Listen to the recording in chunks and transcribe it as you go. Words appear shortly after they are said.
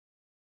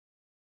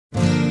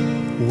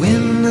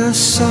When I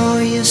saw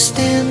you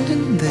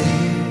standing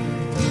there,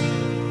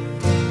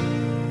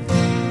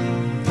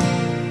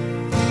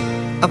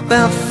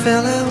 about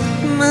fell out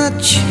my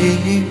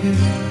chair.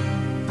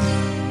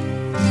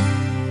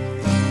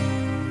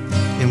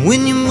 And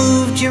when you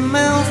moved your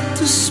mouth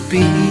to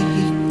speak,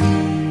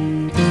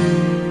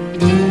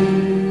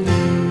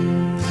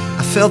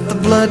 I felt the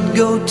blood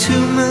go to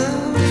my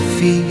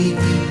feet.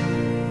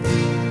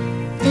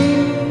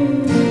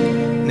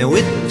 Now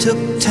it took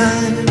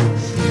time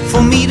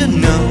for me to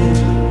know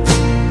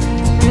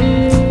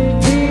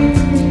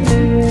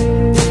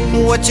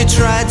what you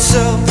tried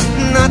so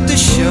not to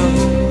show.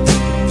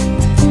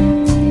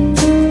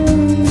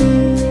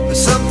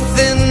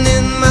 Something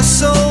in my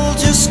soul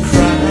just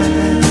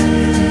cried.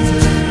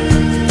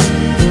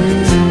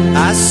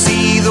 I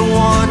see the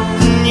want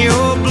in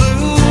your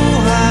blue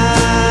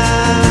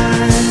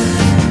eyes.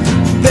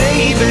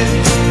 Baby,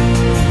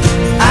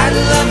 I'd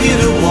love you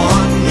to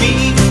want me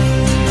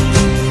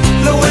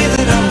the way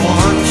that I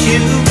want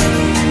you,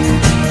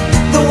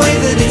 the way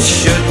that it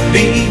should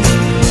be.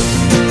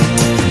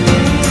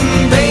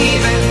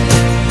 Baby,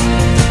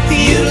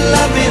 you'd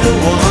love me to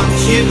want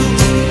you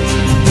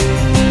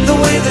the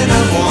way that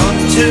I want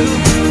to,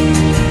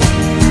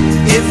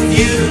 if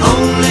you'd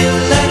only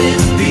let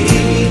it be.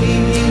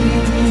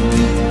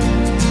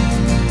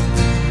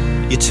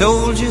 You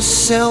told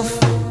yourself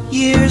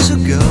years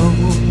ago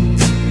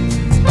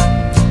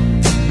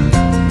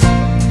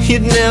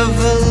you'd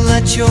never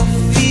let your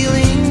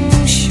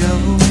feelings show.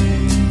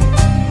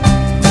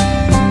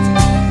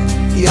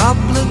 The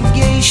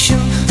obligation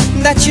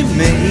that you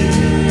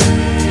made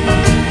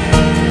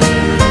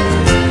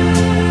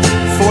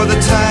for the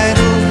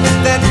title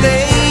that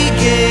they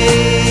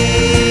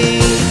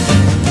gave.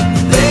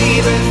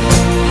 Baby,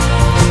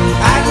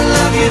 I'd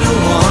love you to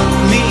want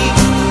me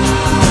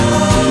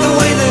the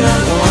way that I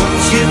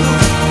want you,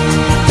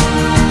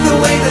 the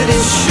way that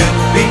it should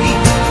be.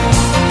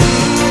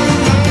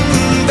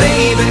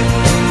 Baby,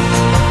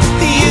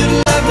 you'd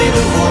love me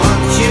to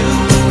want you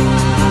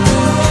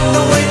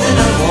the way that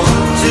I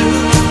want to,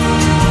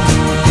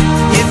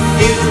 if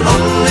you'd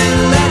only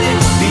let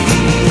it be.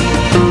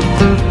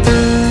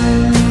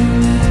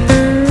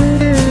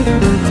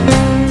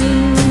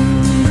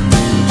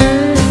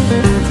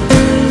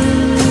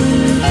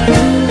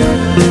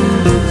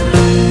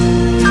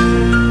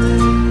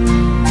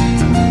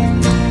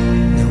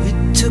 Now it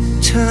took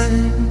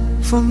time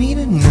for me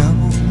to know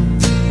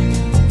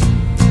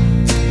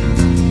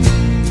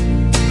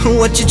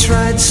what you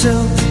tried so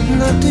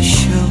not to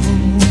show.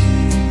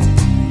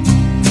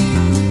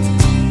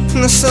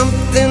 Now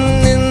something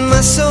in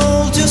my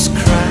soul just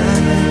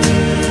cried.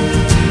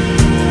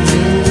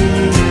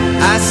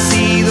 I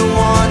see the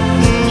want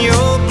in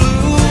your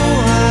blue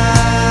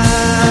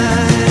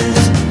eyes.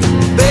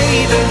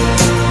 Baby,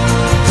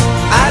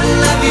 I'd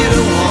love you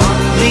to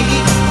want me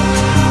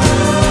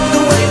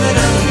the way that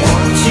I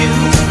want you,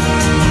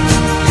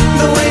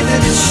 the way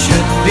that it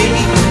should be.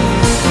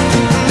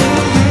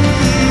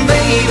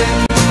 Baby,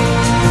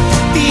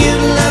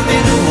 you'd love me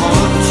to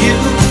want you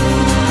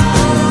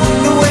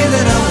the way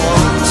that I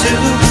want to,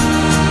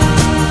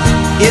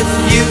 if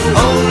you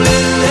only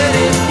let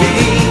it be.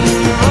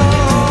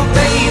 Oh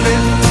baby,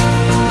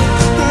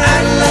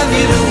 I'd love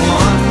you to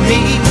want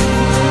me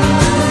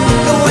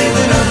the way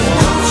that I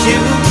want you,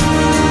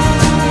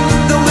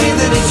 the way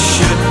that it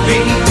should be.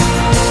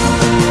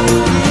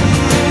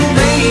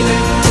 Baby,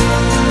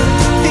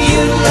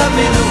 you'd love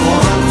me to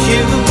want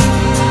you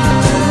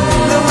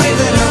the way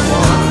that I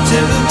want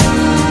to,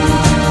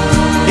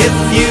 if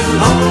you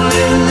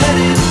only let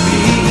it be.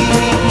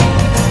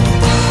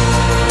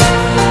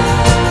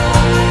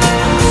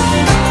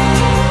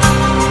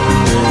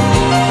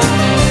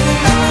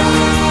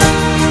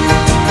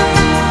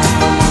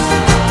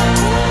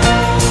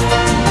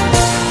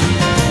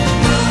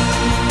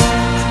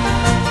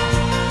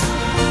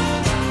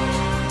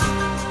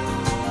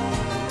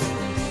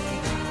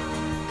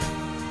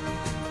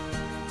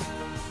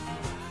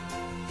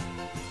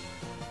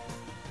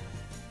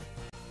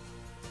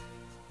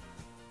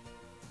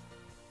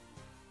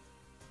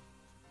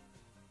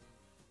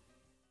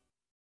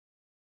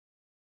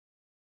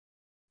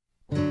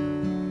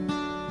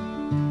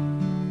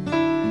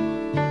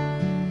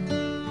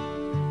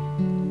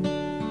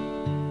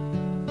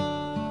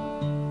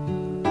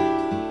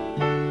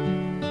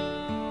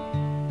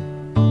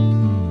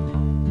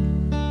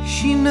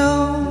 She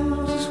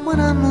knows when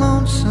I'm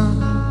lonesome,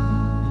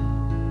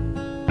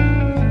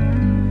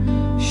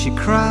 she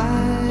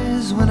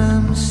cries when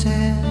I'm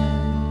sad.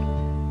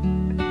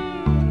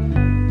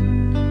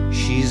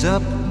 She's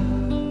up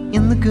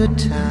in the good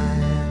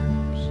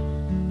times,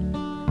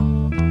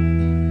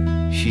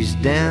 she's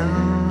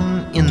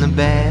down in the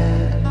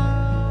bad.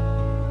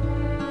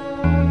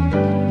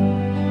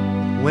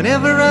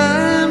 Whenever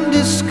I'm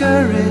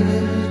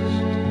discouraged,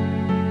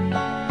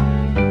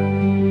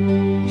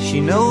 she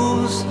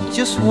knows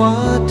just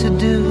what to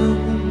do.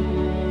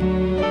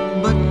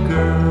 But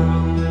girl,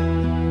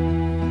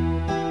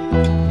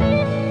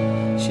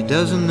 she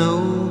doesn't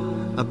know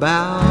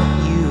about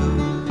you.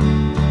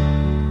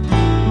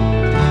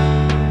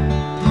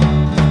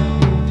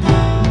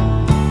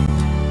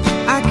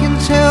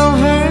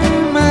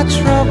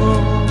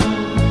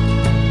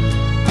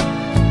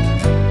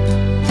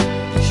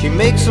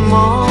 makes them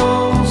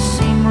all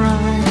seem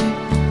right.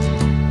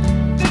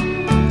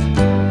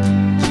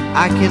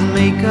 I can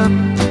make up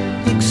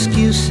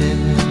excuses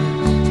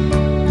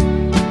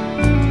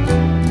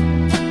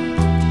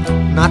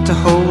not to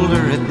hold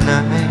her at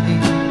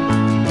night.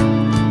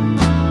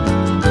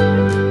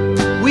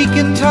 We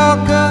can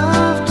talk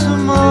of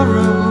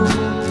tomorrow.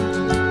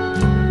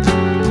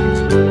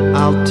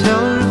 I'll tell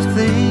her of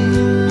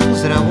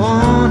things that I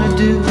want to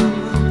do.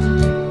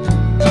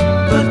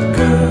 But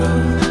girl,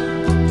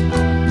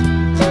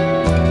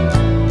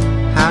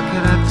 how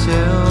can I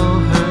tell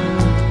her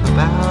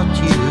about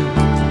you?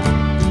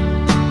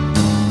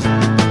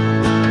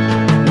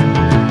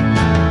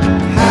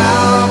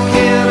 How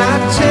can I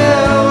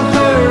tell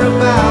her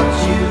about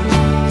you?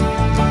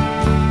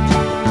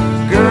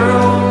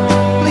 Girl,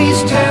 please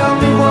tell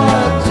me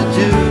what to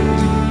do.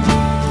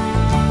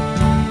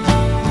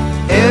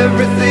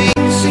 Everything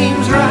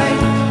seems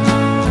right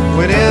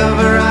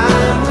whenever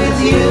I'm with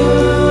you.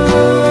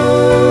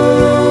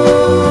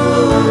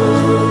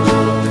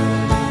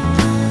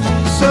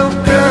 So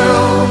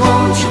girl,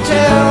 won't you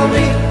tell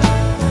me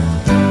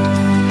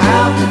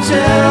how to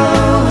tell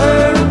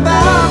her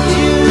about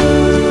you?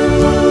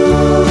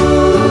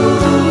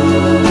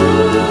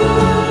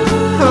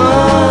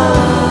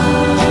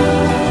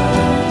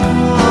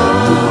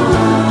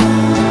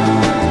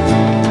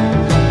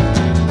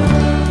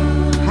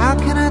 How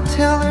can I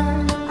tell her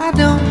I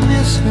don't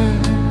miss her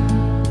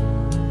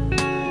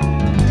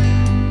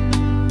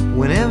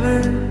whenever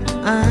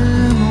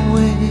I'm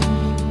away?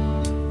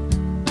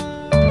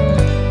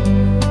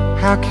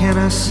 How can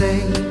I say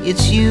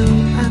it's you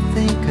I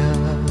think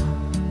of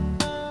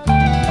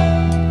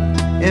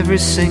every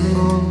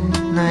single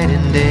night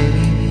and day?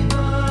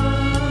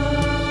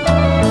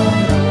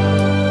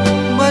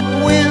 But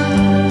when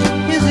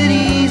is it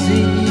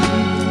easy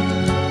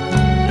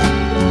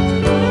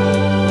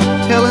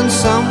telling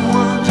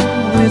someone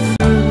we're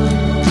through?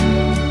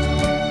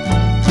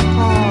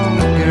 Oh,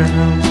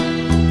 girl,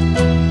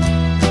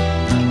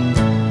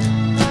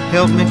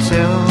 help me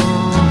tell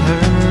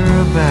her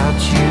about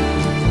you.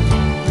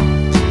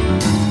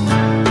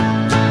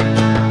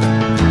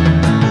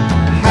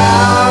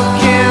 How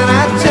can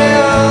I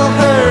tell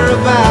her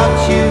about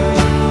you?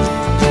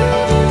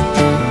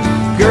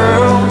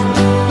 Girl,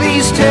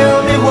 please tell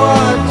me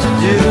what to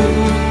do.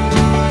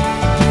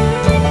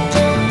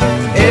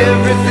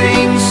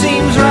 Everything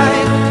seems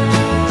right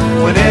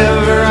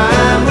whenever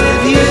I'm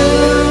with you.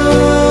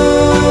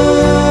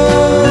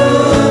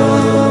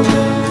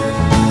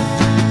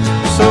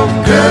 So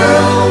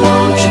girl,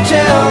 won't you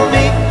tell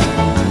me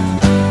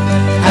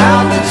how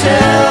to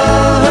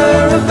tell her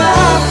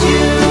about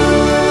you?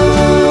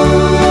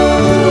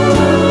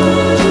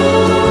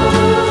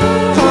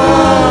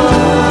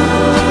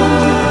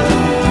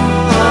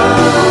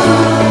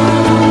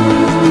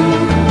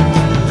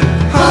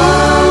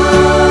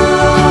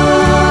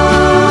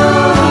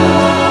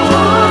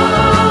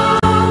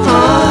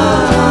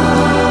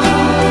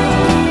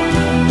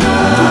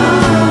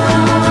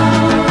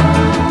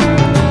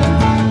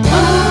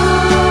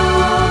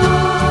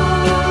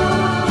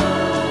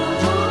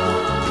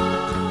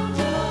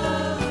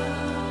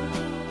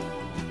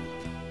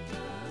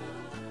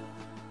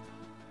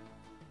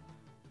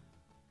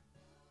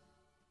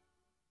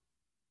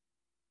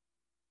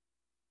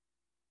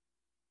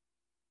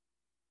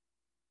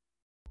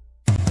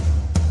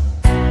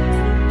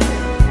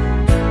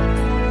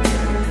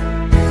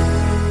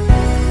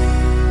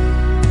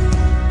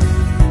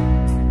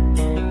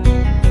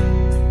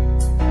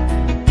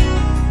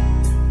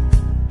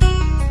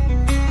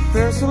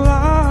 There's a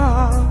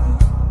love,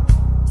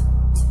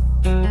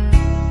 a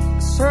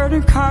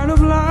certain kind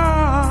of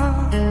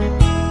love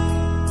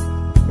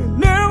it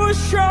never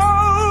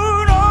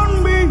showed on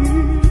me.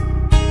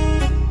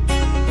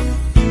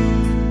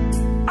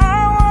 I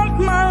want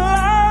my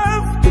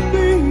life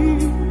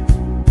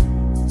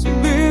to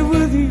live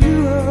with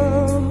you,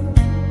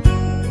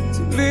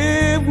 to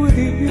live with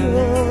you.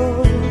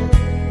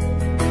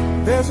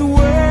 There's a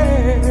way.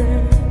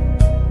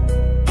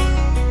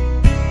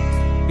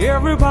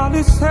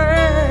 Everybody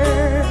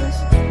says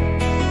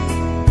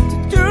to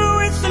do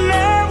is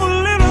every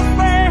little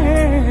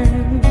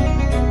thing,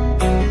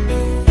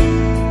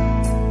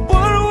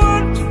 but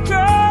what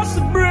does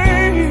it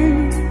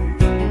bring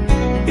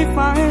if I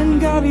ain't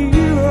got you?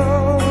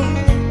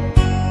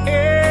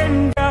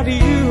 Ain't got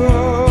you.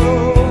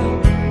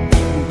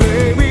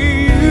 Baby,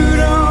 you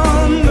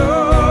don't know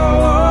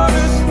what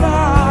it's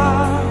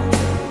like.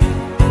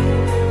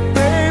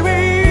 Baby,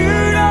 you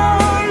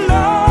don't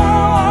know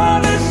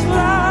what it's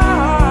like.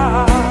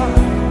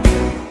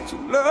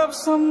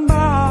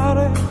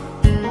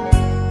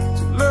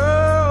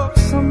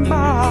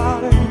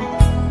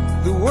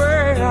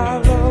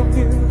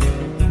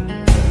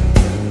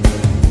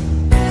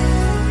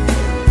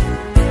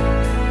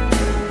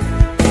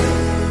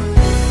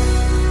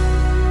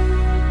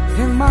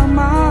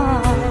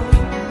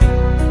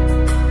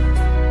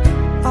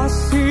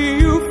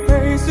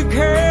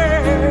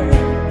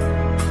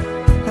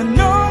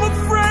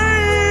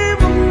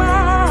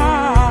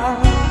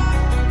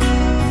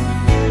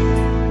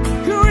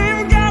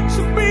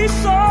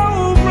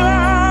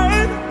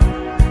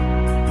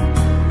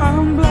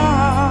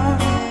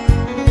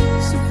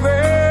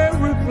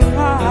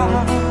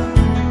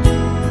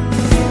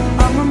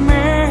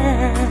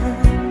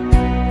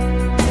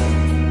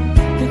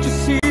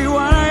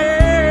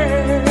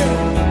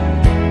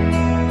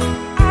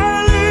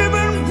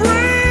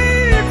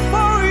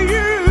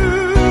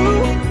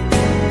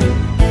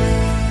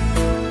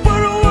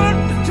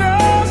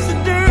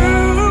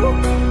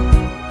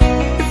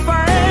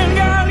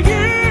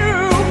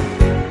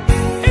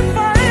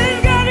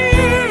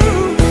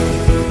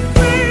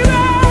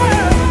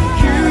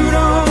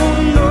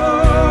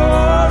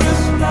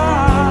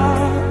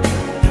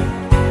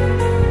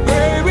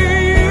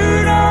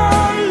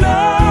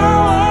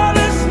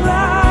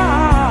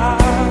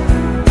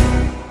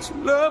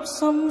 love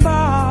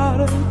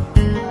somebody,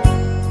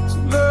 to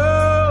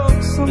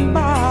love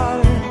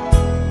somebody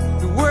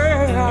the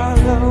way I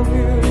love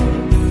you.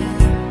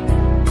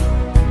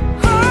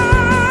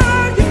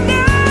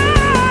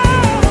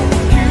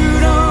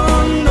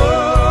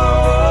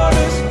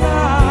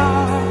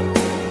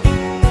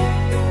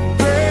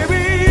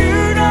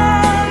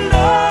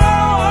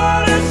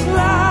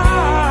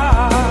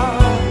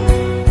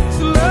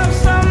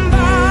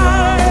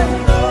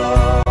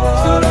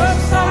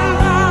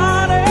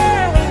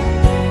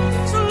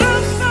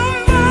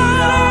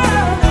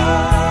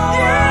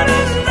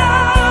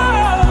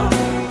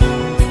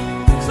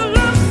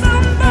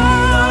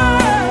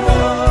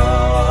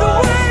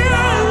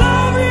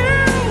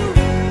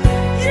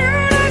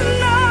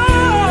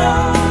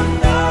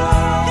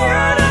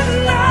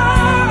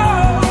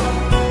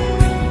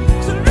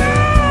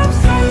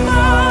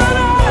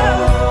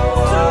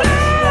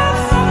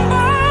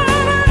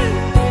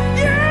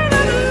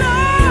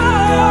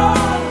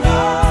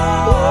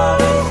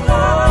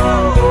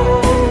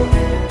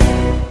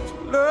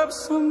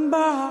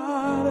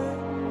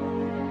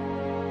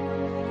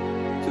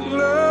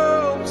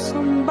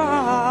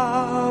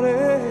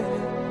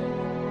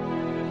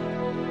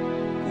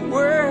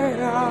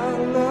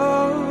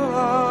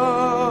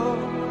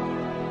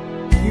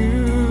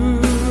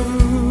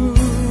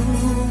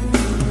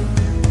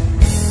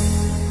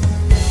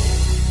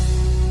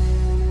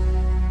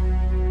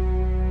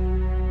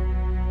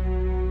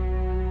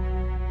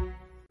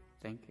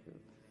 Thank you.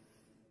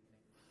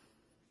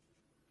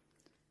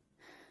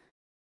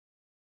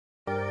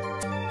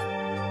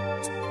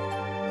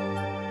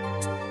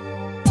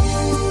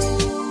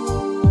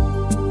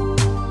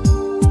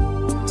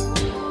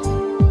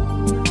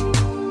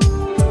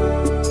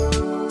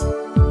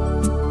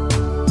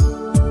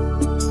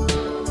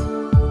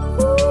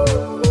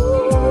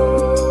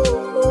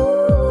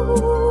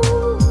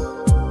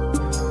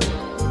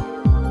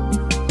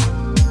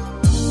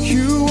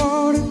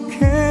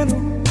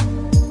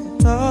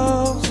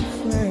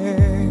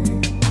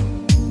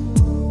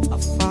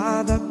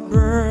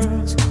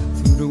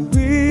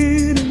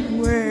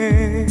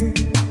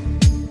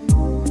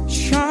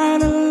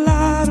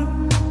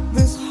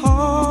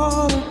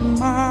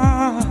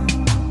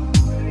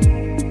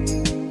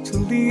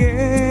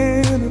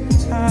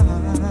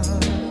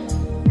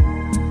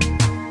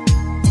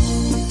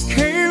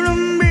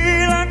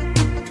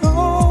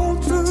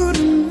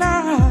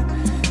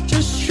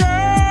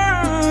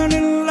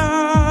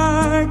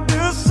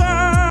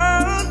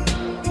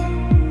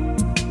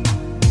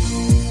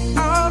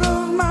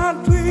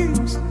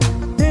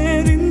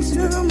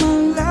 Into my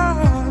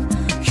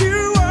life,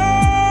 you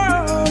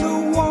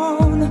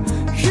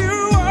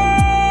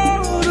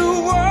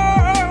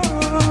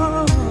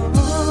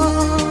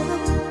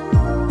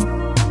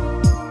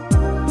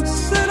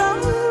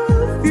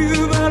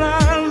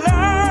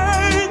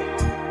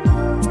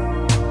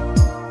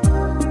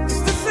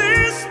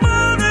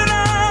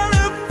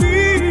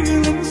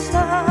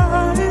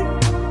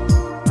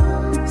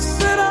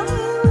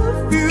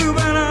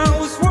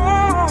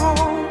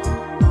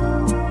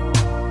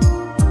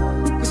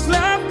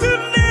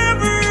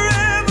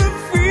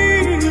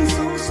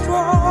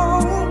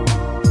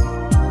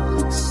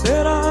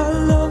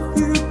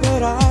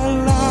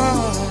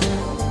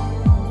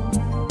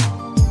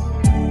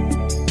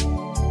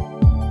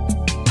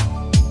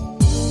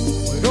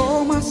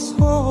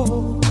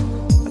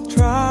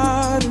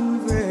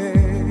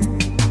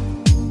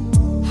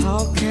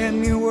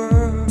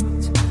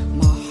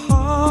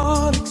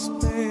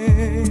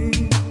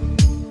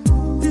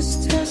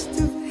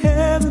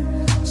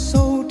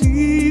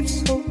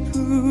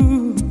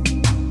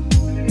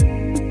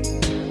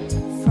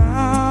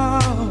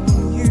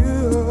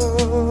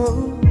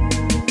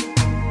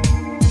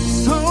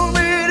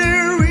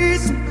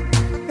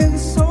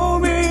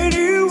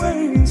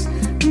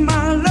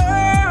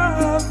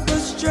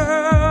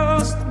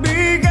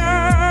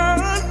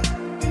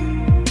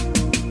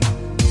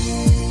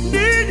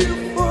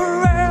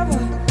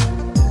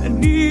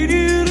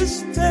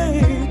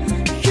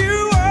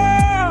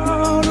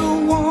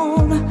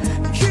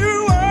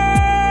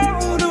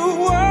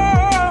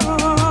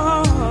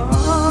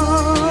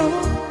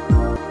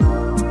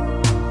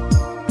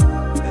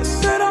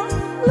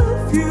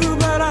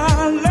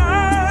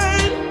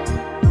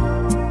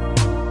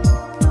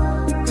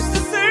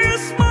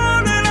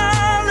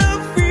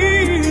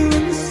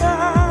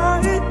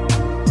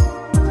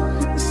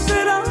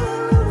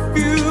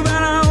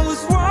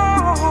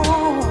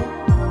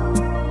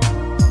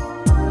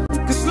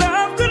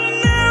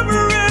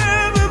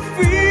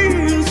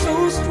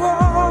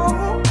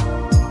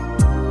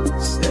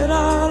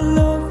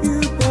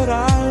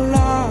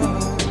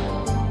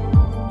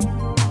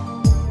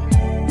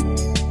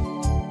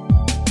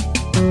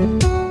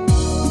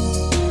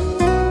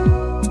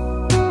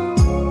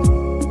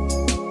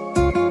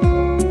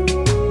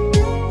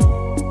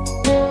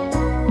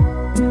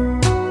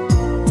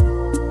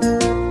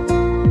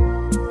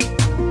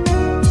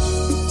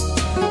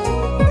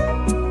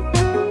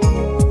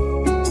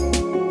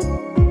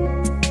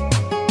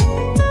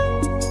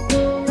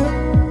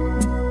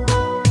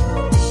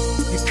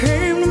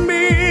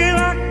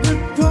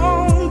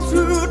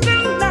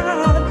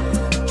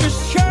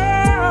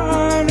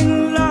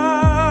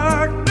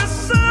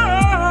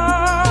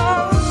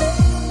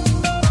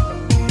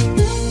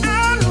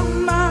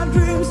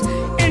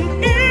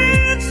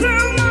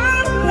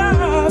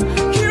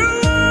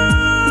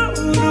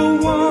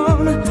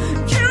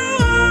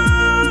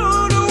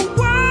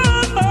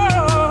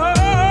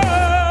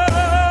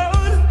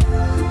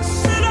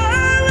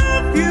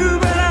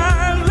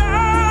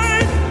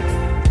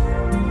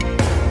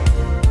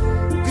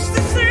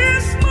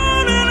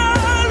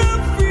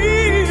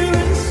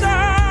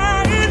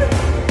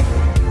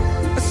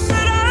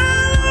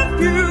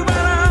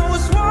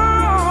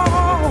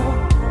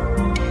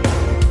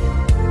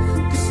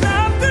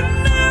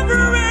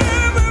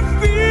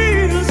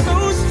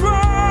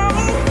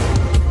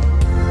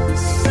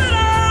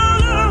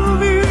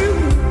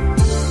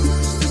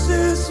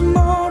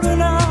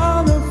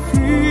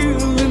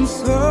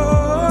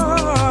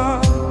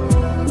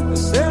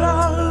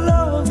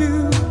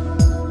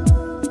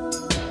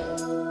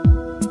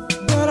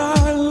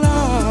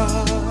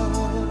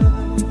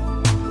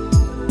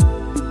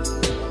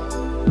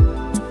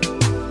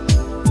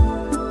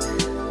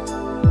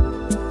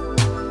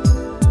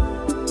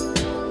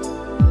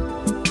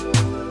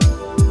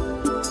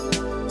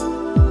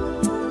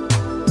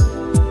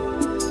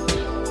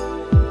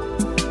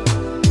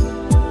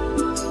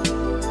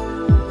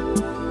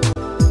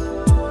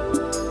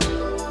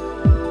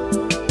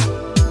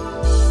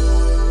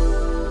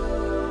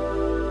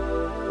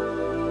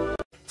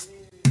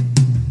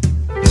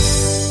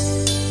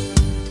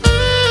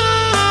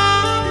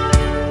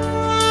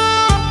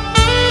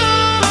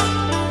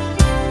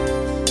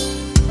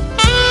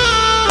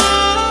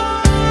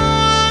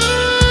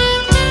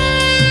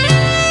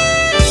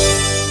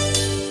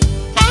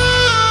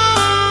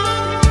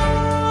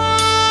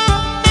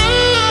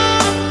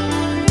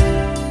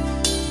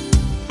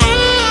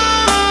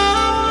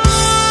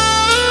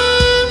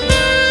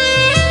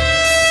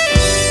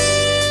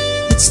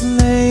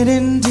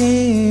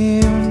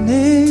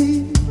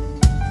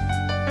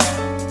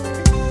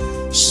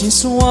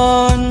who's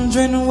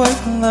wondering what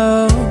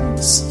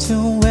clothes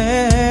to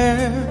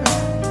wear.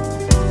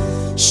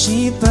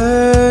 She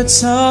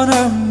puts on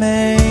her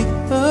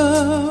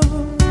makeup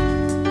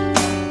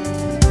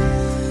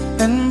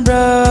and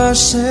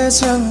brushes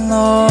her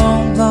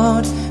long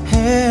blonde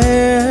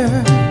hair.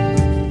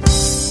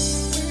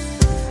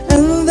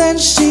 And then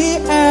she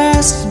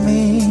asked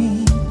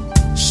me,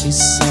 she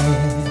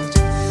said,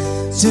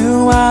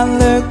 do I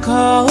look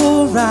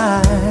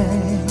alright?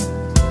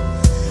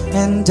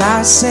 And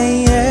I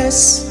say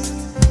yes,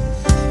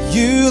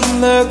 you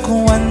look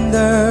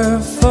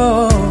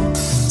wonderful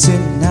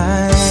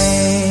tonight.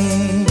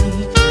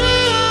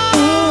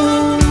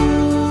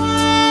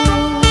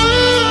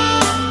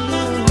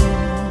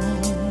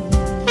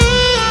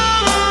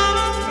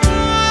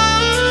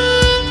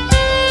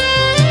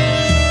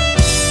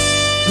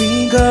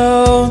 We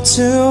go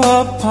to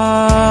a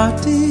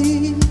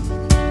party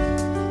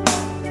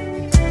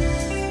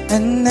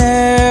and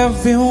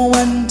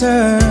everyone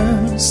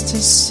turns to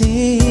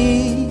see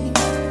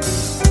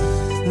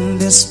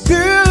this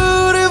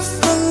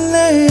beautiful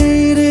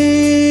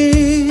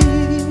lady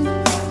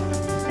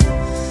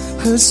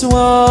who's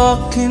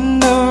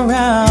walking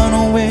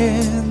around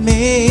with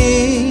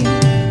me.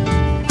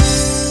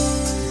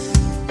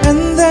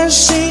 And then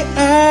she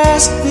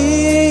asked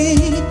me,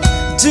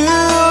 do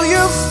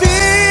you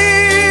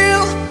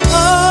feel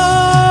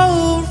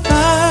alright?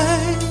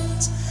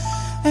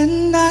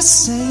 And I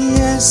say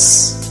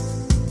yes,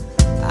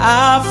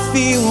 I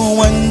feel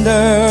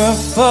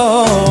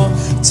wonderful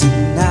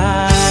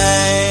tonight.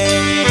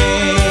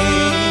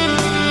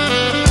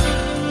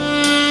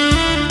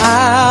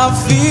 I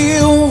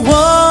feel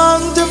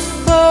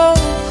wonderful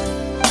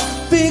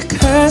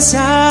because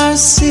I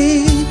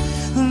see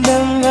the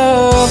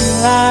love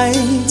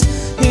light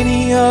in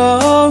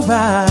your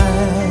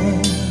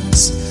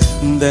eyes.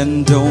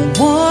 Then don't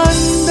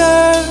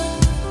wonder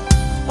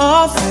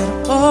of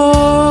it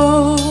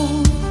all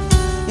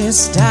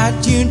is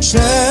that you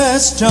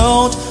just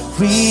don't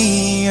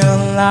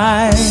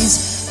realize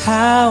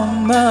how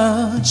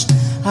much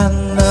I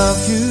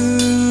love you.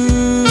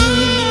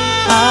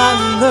 I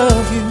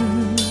love you.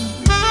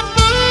 I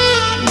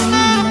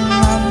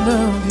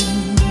love you.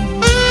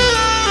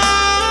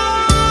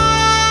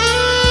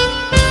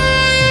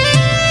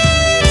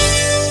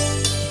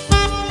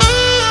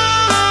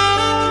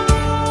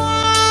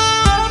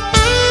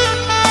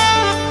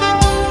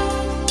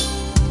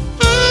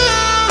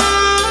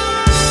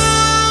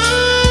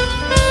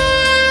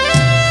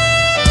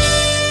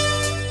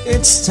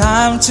 It's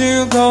time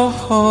to go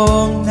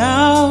home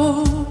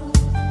now,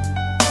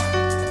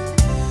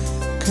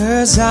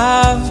 'cause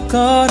I've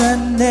got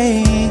an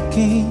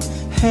aching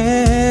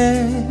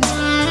head.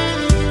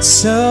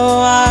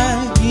 So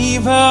I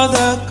give her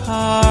the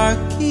car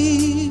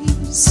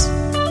keys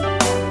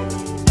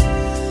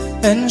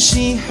and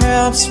she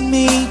helps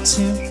me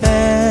to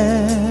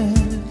bed.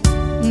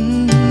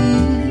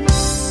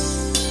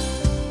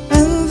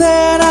 And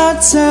then I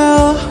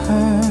tell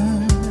her,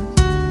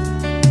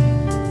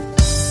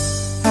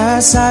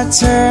 as I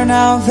turn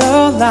out the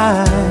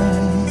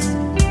light,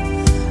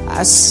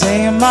 I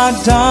say, my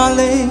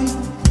darling,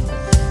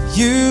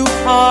 you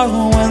are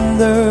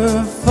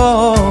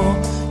wonderful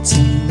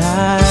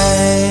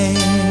tonight.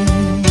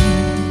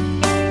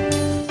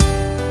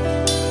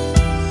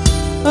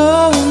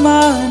 Oh,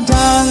 my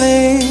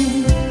darling,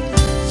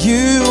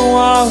 you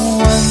are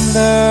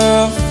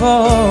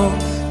wonderful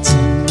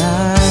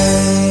tonight.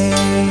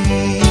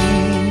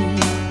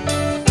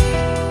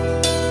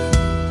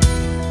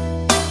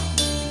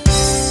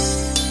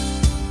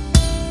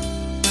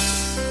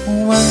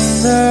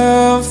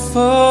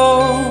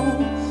 Wonderful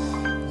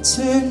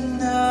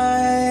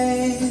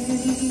tonight.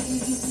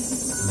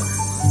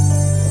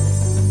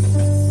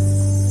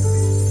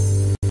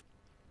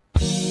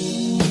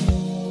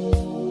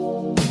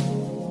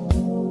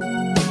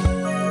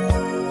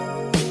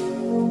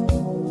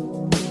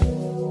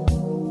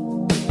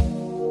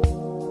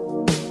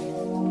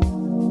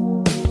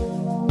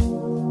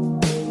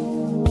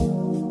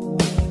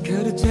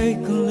 Gotta take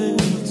a little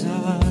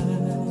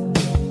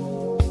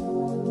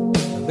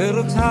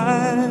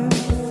time to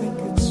think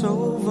it's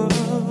over.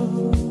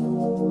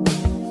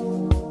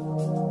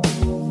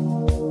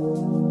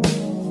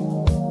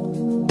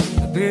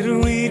 I better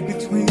read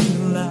between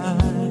the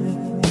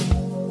lines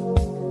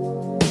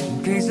in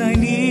case I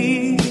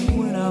need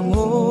when I'm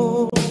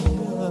older.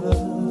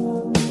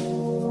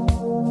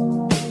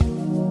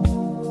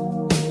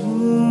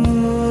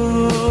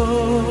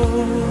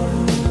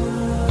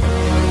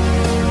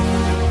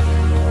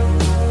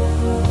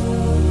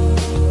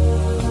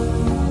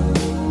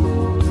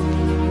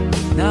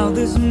 Now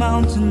this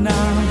mountain I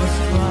must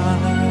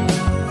climb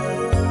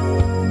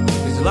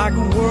is like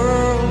a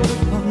world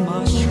upon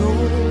my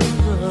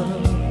shoulder.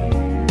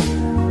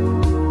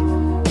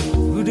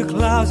 Through the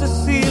clouds I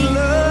see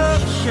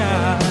love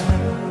shine.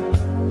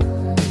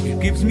 It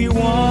gives me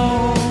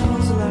warmth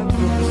as life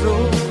grows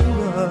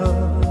older.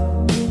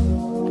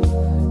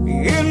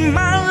 In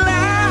my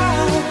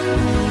life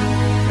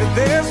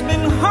there's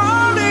been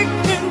heartache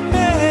and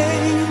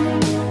pain.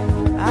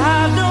 I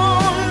don't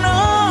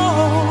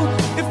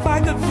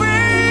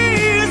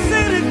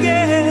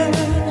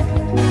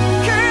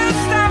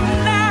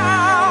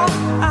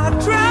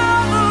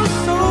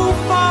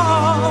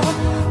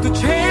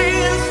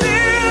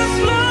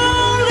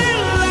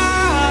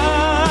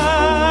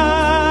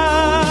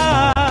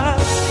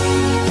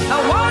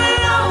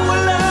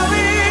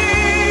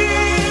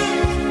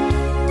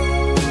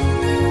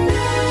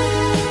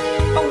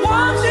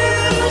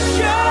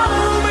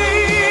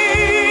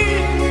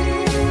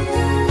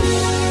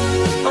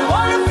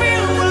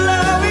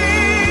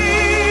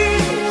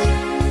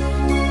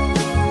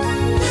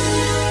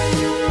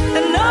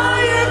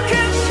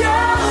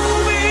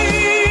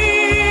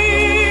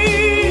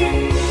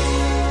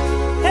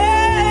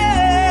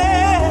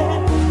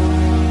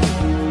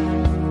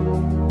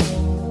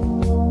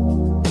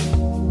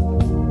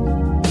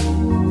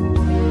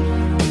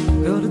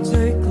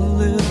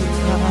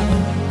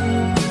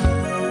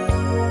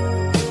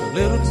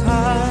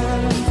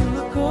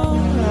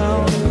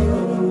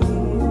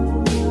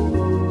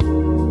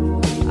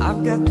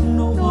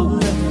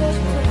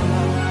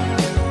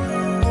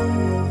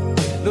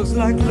feels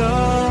like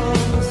love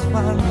has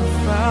finally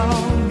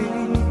found me.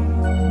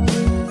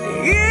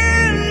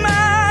 In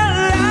my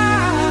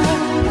life,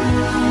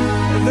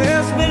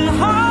 there's been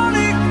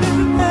heartache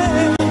and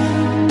pain.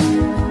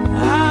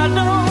 I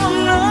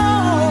don't know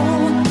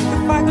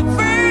if I could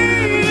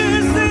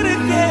face it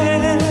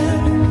again.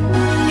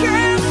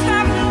 Can't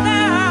stop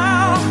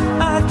now.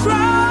 I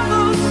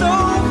travel so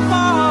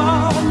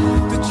far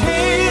to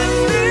chase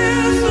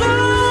this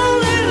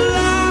lonely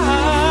life.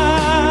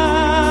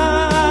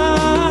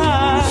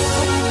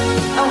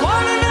 I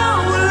wanna know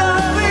what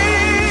love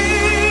is.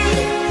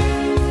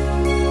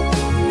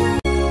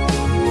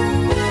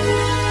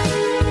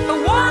 I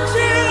want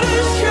you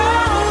to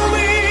show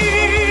me.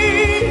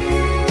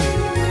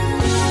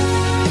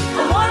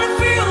 I wanna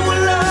feel what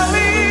love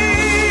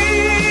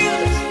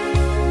is.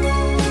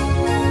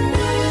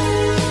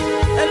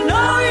 I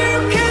know you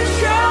can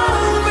show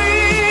me.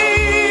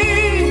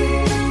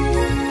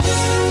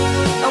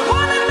 I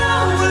wanna know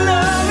what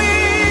love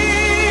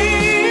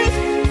is.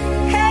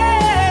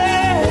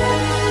 Hey,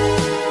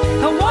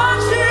 I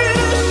want you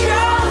to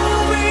show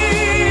me.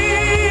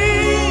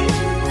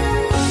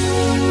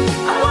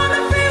 I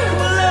wanna feel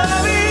what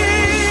love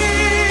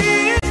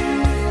is.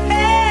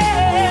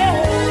 Hey,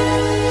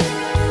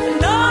 I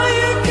know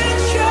you can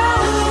show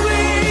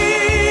me.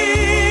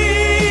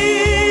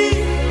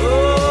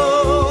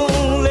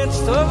 Oh, let's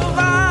talk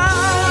about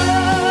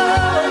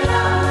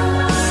love.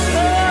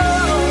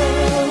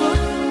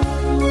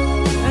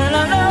 And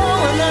I know,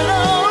 and I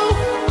know.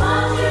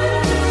 Want you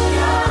to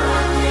show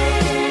me.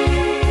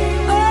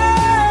 Oh,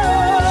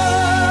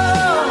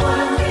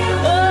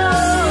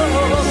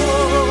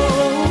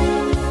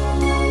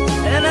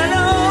 and I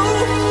know.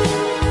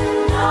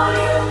 Know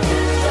you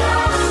can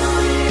show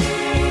me.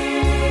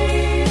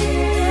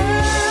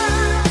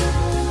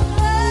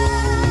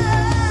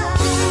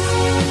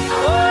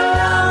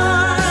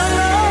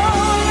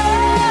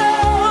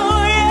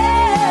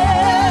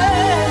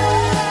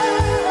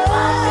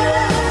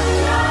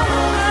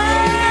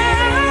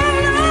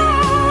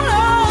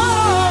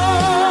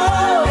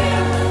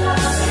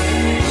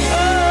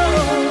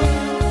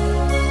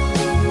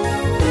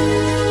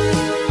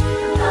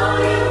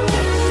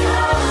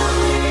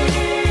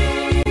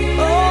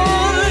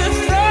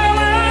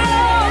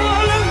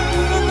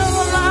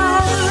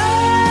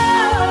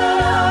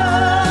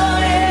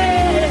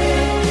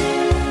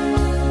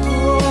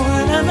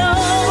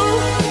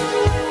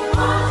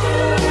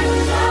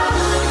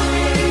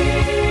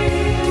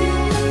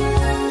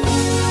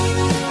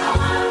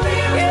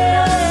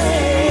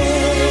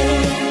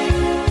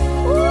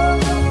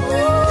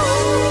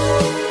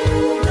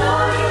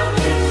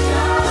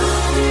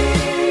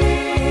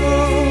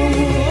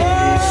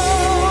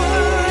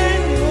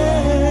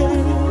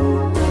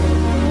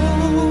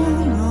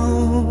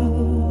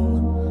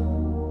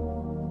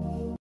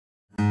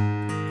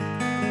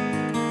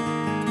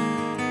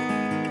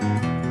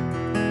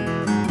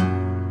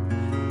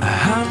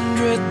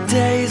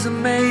 Days have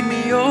made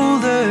me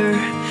older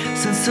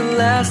since the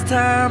last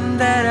time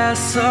that I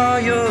saw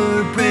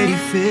your pretty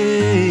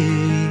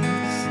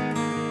face.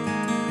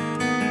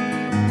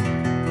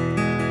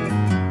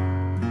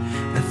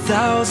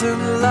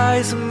 1,000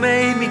 lies have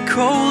made me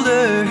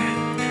colder,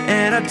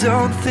 and I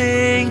don't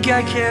think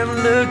I can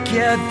look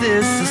at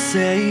this the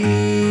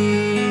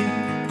same.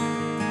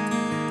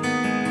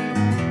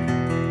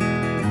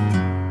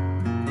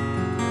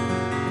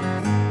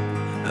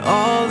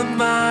 All the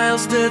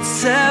miles that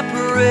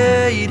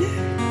separate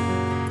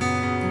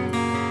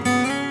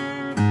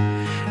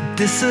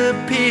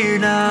disappear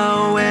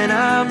now when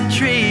I'm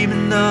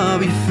dreaming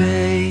of your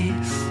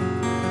face.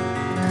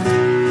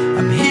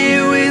 I'm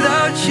here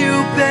without you,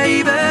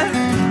 baby,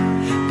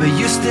 but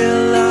you're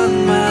still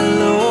on my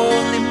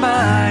lonely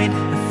mind.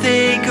 I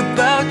think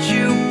about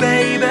you,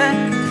 baby,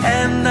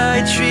 and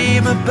I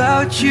dream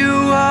about you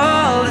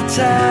all the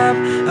time.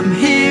 I'm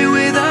here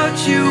without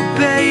you,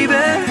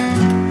 baby,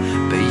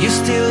 but you're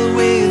still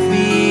with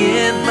me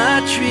in my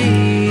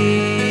dreams.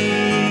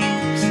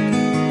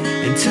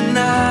 And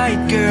tonight,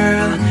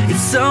 girl,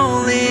 it's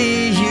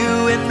only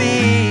you and me.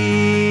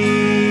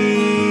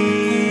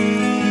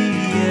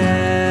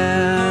 Yeah.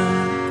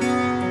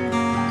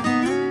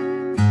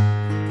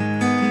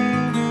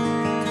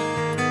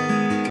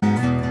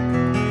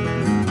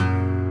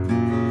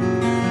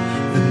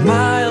 The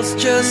miles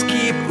just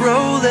keep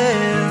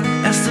rolling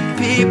as the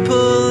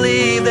people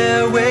leave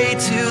their way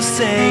to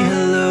say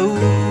hello.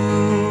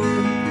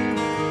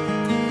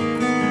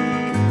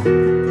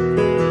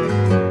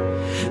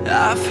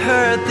 I've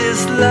heard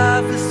this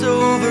life is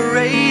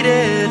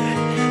overrated,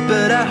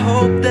 but I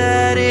hope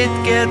that it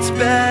gets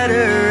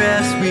better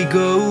as we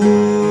go.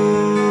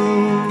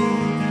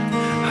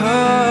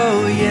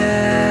 Oh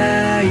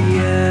yeah,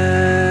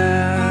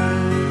 yeah.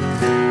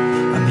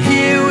 I'm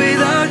here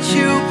without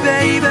you,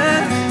 baby,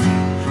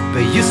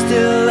 but you're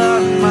still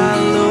on my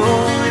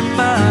lonely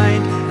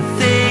mind. I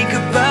think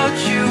about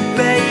you,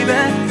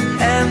 baby,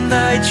 and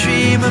I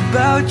dream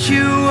about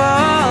you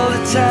all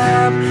the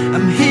time.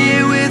 I'm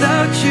here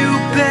without you,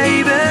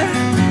 baby,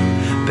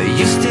 but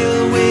you're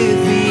still with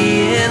me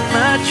in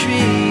my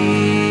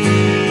dreams.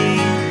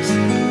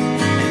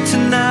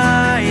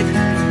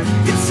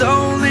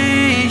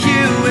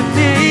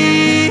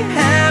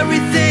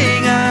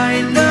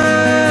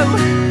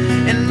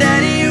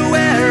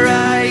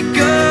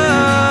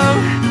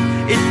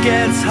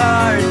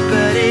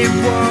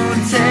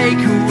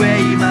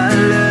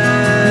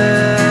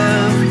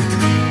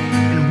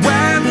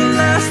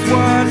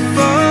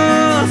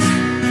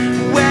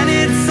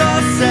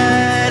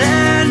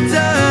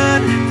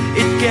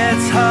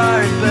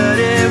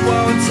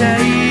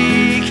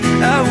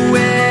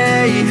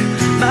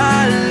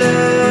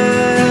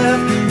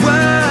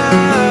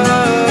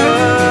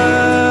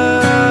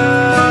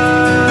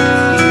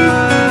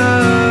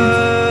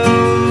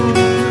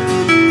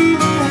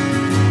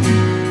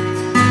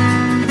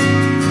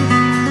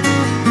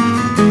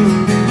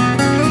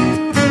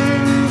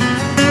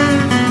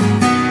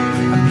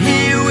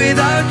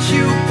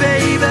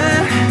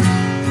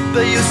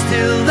 but you're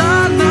still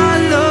on my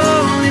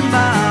lonely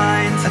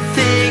mind. I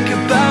think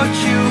about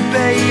you,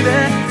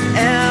 baby,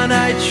 and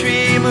I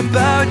dream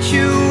about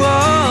you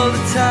all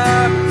the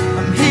time.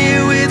 I'm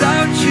here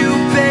without you,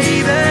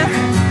 baby,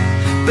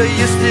 but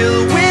you're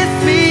still with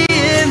me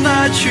in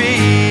my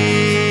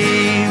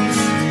dreams.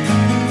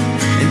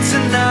 And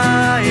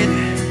tonight,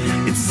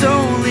 it's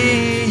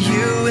only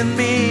you and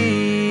me.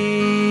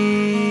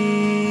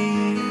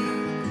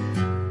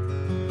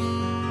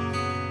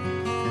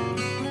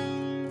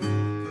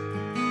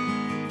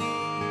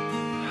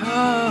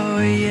 Oh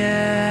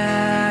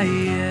yeah,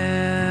 yeah.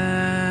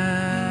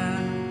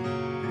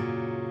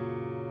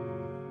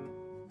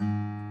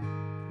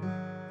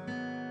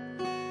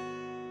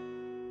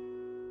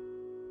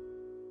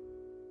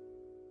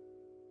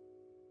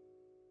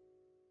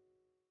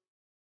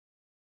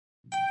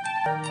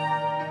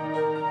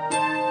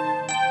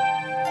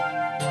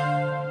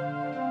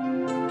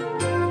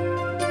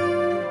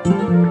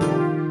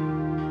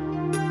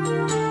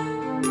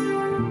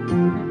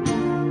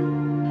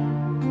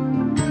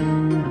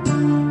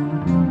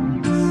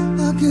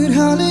 I could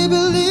hardly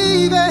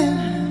believe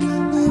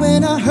it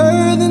when I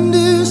heard the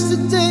news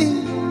today.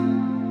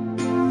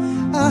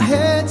 I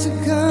had to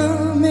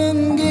come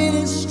and get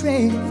it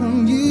straight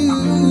from you.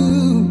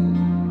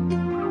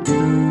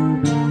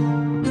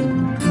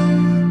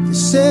 You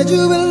said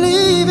you were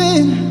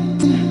leaving,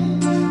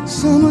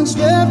 someone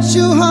stripped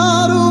your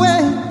heart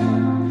away.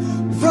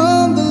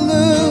 From the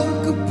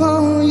look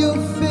upon your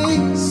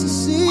face, I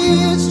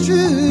see it's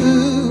true.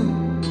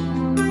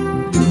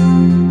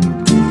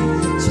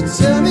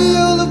 Tell me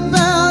all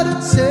about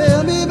it,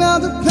 tell me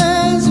about the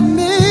plans you're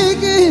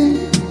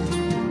making.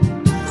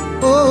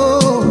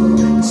 Oh,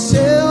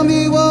 tell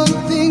me one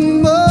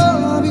thing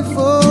more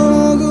before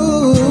I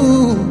go.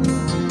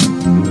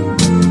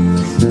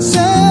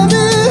 Tell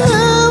me,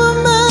 how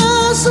am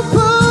I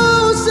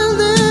supposed to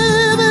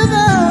live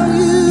without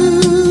you?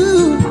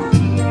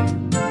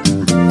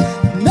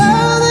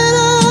 Now that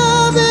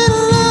I've been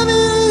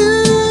loving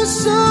you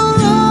so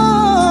long,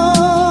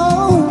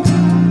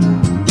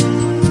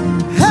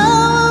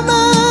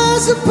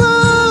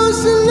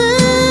 supposed to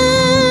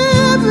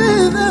live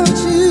without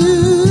you?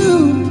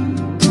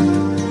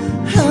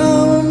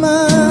 How am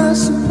I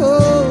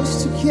supposed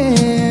to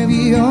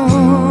carry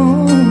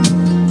on?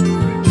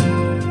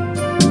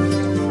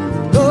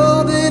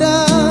 All that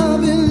I've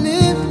been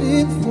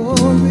living for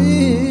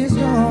is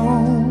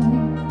gone.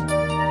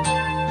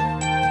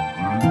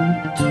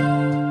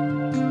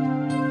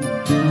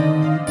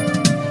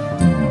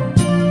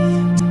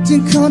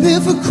 Didn't come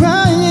here for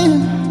crying,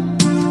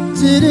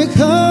 didn't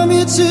come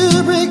here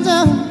to break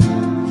down.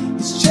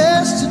 It's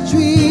just a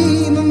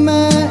dream of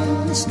mine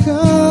that's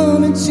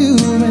coming to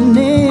an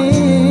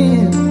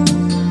end.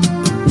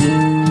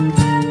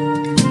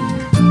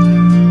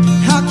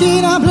 How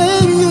can I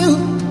blame you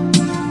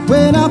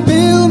when I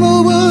build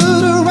my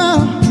world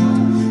around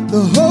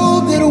the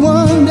hope that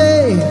one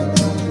day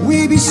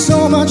we'd be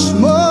so much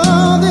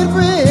more than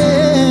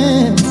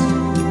friends?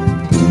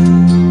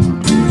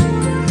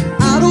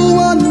 I don't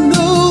want to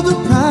know the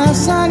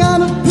price I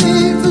gotta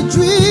pay for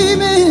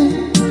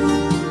dreaming.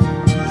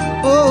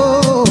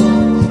 Oh,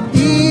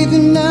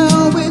 even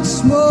now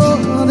it's more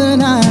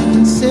than I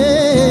can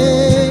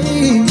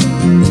say.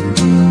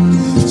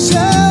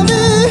 Tell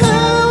me,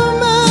 how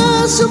am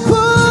I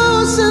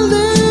supposed to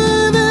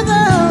live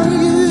without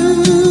you?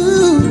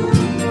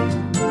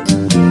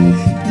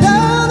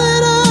 Now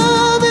that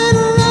I've been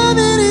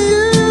loving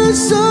you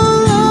so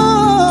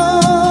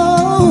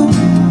long,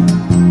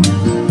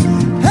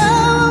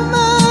 how am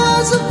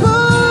I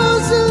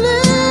supposed to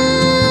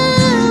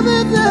live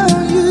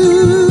without you?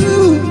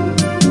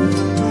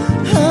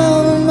 How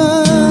am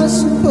I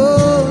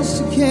supposed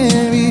to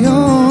carry on?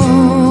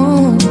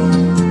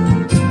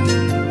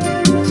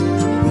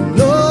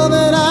 When all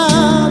that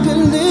I've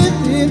been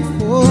living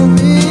for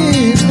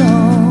is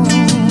gone.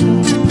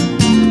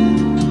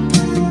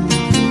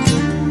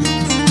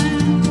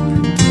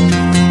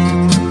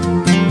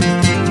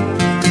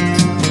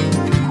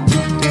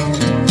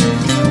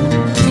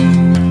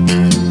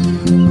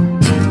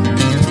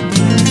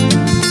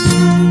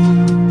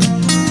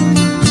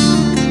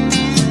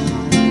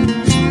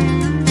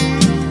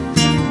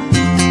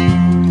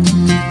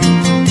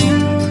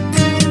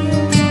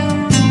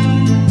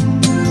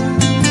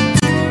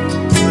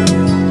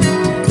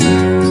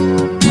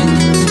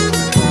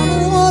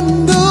 I want to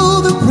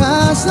know the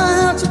price I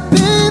have to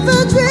pay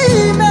for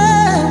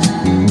dreaming.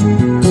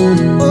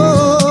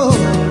 Oh,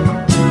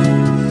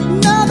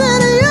 now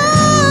that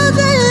your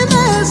dream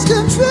has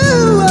come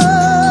true.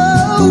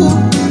 Oh,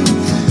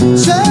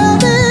 tell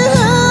me,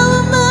 how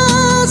am I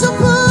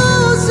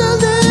supposed to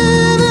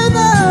live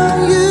without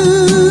you?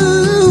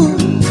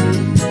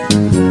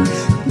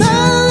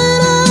 Now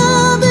that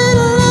I've been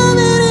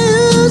loving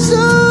you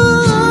so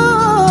long,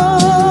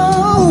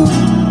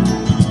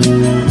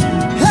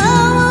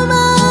 how am I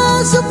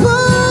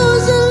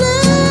supposed to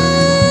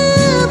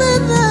live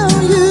without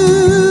you?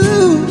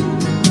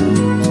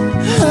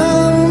 How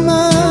am I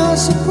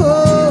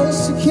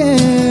supposed to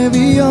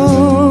carry on?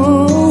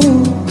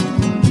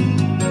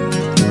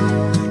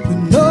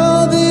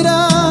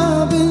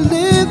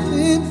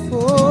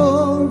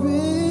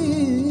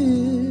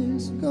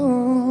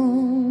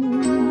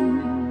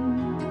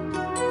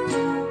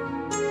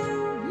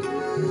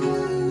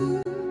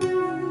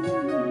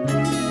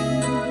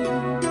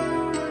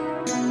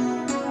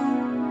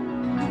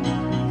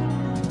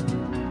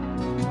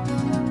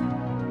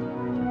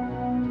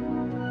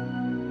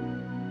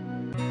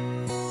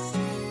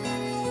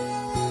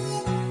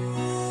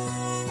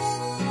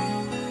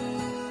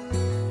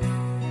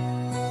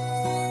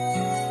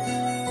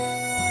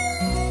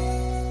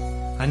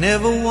 I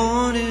never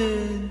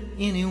wanted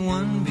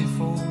anyone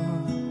before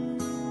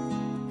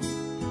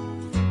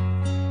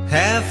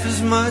half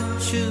as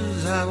much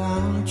as I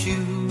want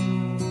you.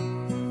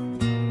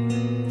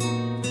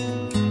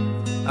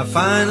 I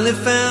finally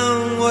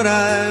found what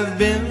I've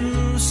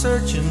been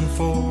searching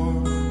for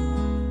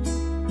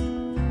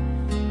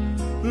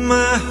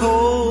my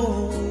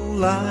whole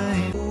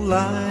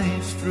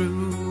life through.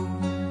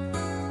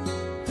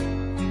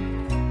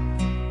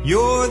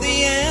 You're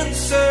the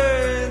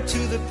answer to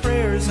the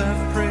prayers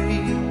I've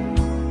prayed,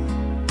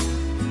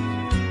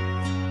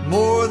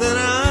 more than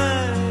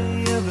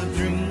I ever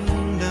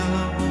dreamed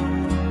of.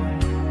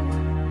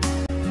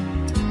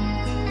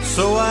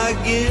 So I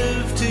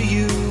give to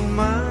you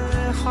my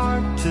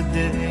heart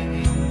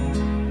today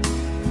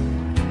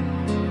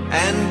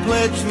and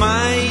pledge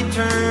my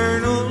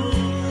eternal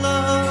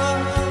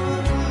love.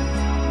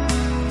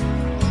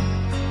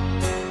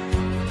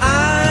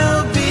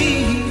 I'll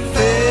be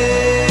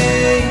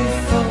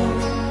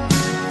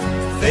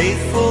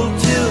faithful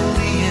till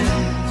the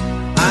end.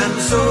 I'm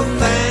so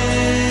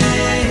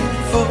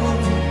thankful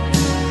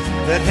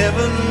that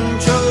heaven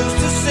chose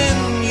to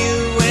send you,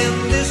 and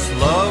this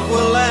love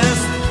will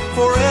last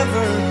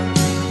forever.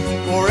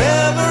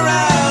 Forever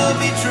I'll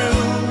be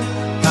true.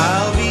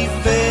 I'll be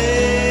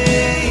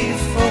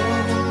faithful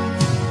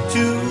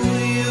to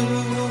you.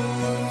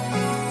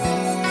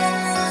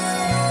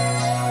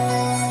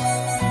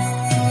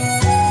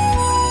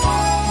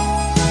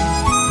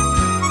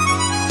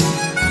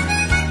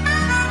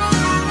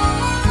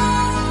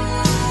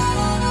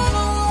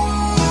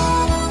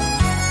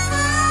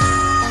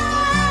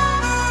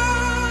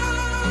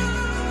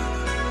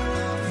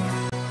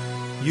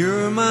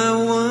 You're my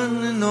one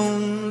and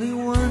only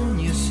one,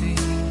 you see.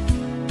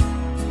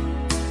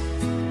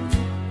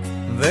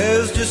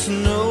 There's just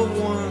no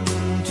one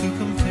to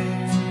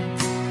compare.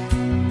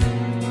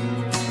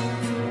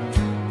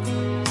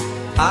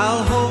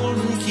 I'll hold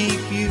and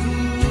keep you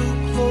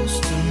close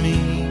to me,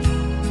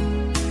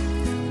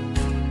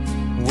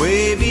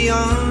 way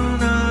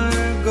beyond our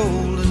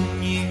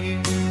golden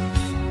years.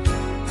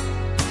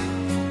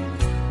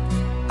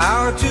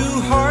 Our two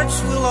hearts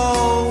will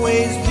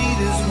always beat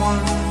as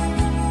one.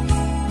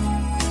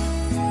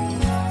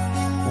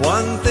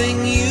 One thing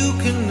you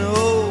can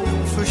know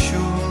for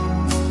sure,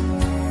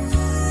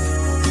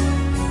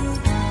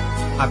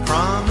 I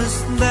promise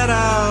that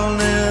I'll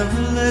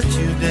never let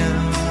you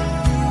down.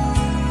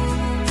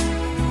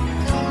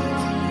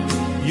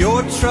 Your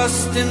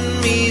trust in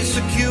me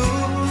secure.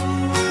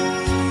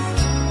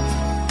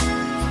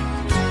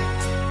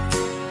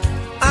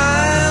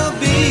 I'll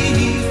be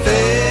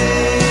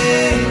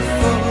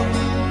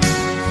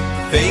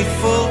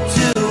faithful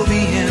till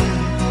the end.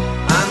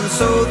 I'm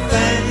so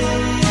thankful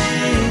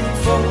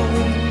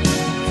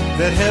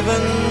that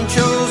heaven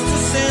chose to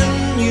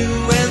send you,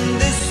 and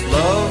this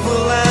love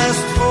will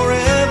last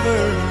forever.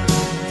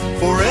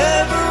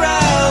 Forever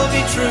I'll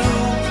be true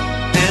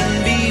and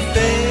be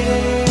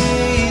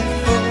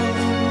faithful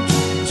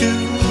to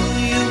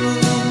you.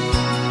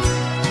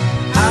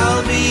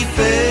 I'll be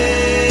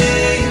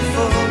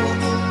faithful,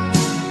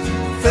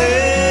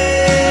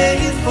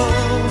 faithful.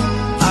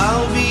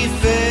 I'll be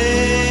faithful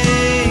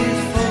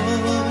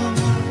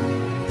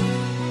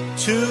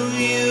to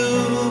you.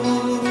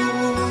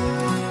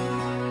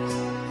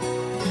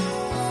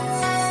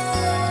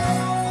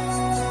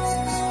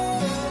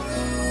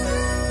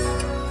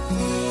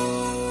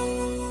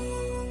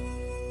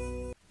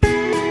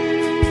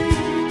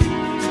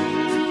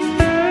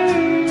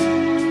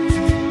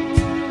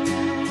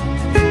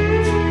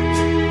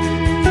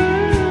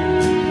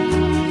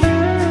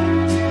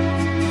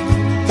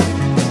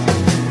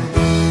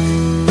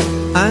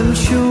 I'm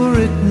sure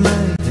it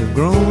might have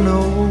grown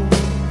old,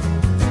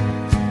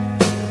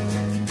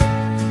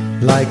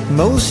 like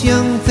most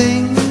young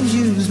things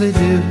usually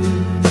do,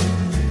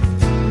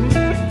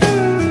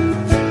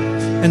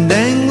 and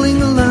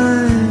dangling a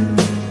line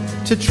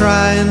to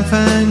try and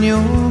find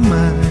your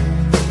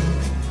mind.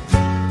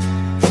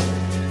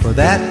 For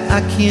that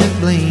I can't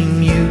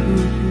blame you.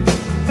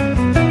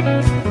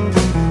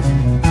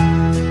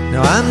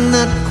 Now I'm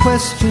not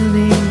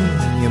questioning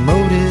your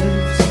motives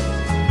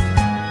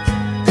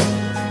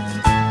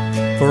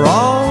for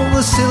all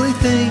the silly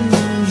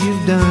things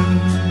you've done,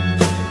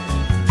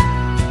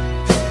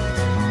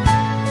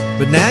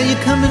 but now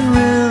you're coming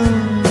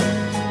round,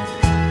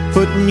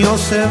 putting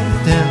yourself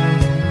down,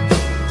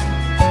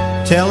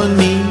 telling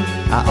me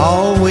I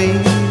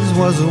always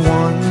was the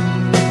one.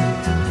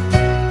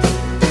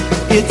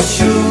 It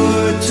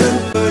sure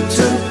took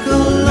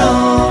a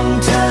long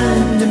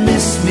time to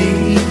miss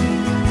me,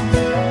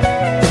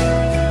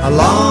 a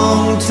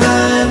long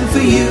time for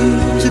you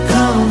to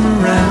come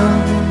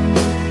around,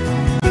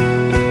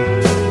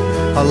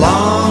 a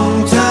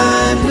long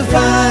time to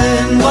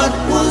find what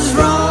was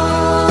wrong.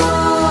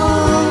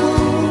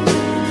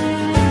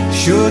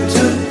 Sure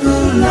took a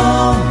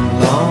long,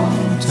 long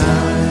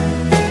time.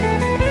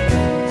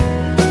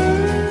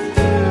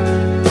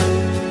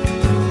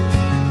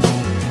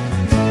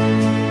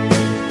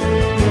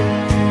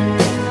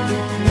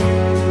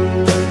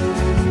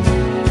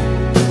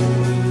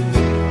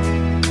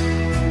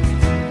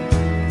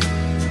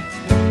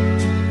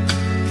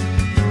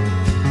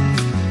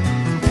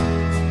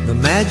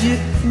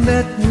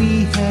 that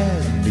we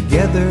had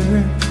together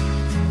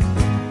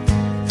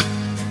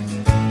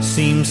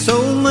seems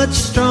so much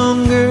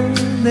stronger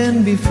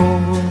than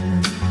before.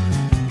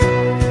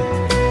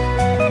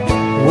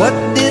 What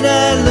did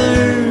I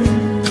learn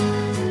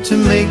to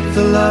make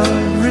the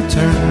love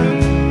return?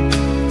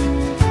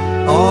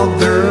 Oh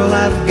girl,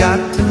 I've got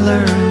to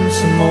learn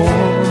some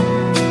more.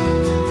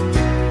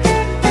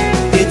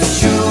 It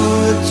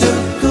sure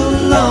took a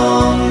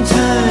long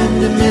time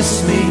to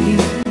miss me,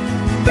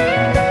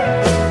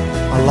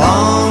 a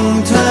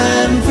long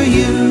time for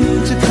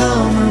you to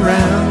come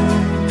around,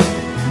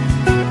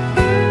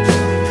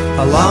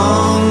 a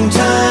long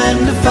time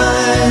to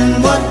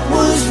find what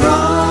was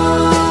wrong.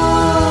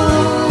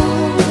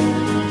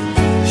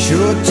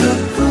 Sure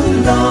took a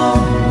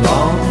long,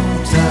 long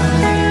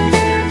time.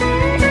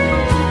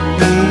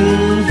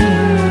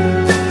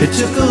 It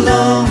took a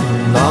long,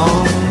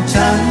 long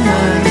time.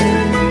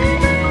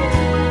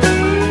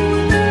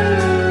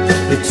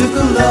 It took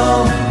a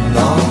long,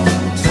 long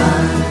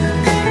time.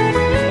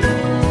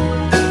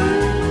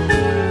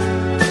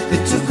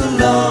 It took a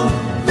long,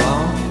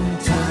 long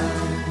time.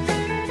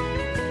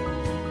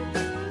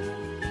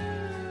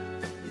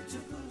 It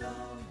took a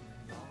long,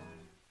 long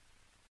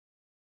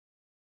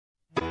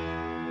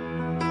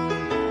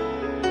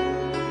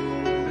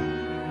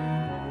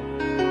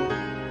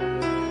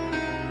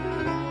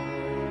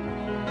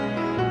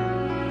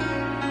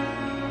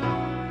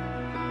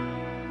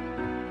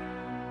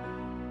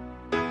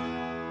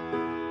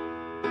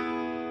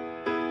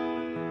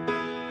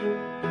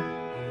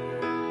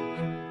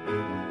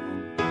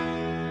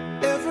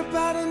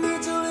Everybody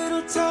needs a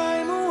little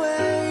time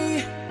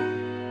away,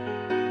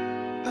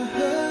 I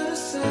heard her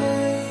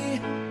say,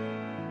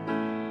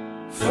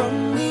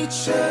 from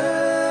each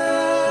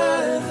other.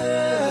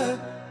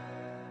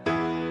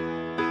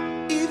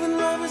 Even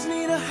lovers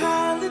need a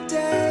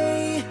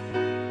holiday,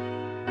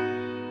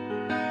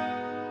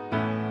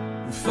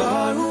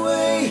 far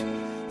away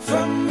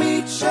from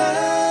each other.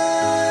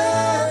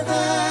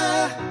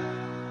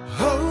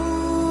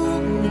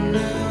 Hold me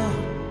now,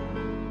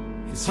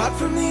 it's hard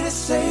for me to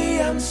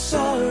say I'm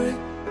sorry.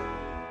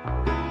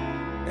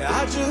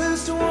 I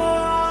just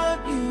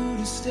want you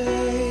to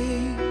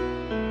stay.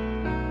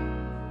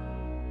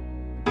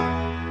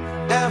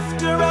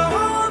 After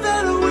all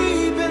that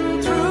we've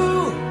been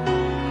through,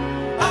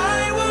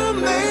 I will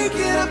make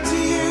it up to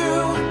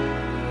you,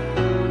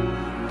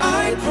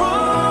 I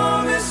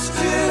promised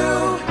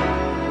you.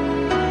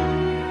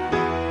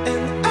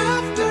 And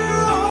after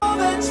all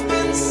that's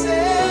been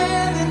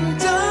said and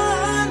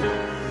done,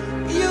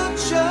 you're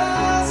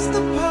just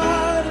the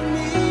part of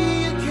me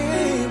you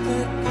can't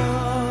let go.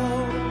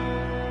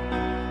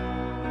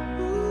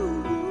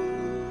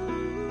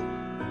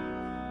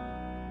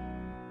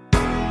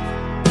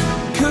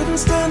 Couldn't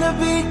stand to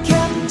be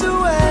kept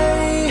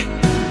away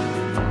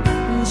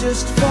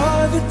just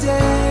for the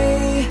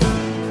day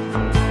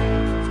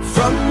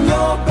from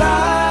your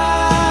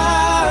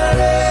body.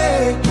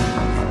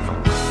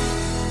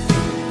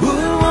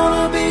 Wouldn't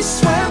wanna be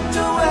swept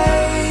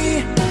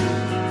away,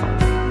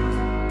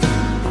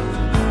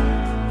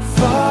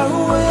 far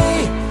away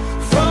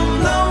from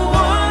the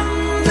one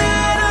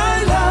that I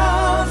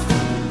love.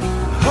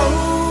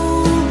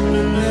 Hold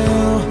me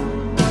now,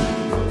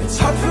 it's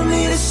hard for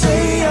me to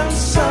say I'm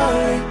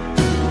sorry.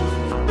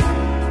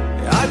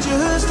 I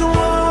just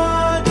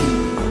want you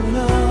to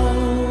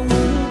know.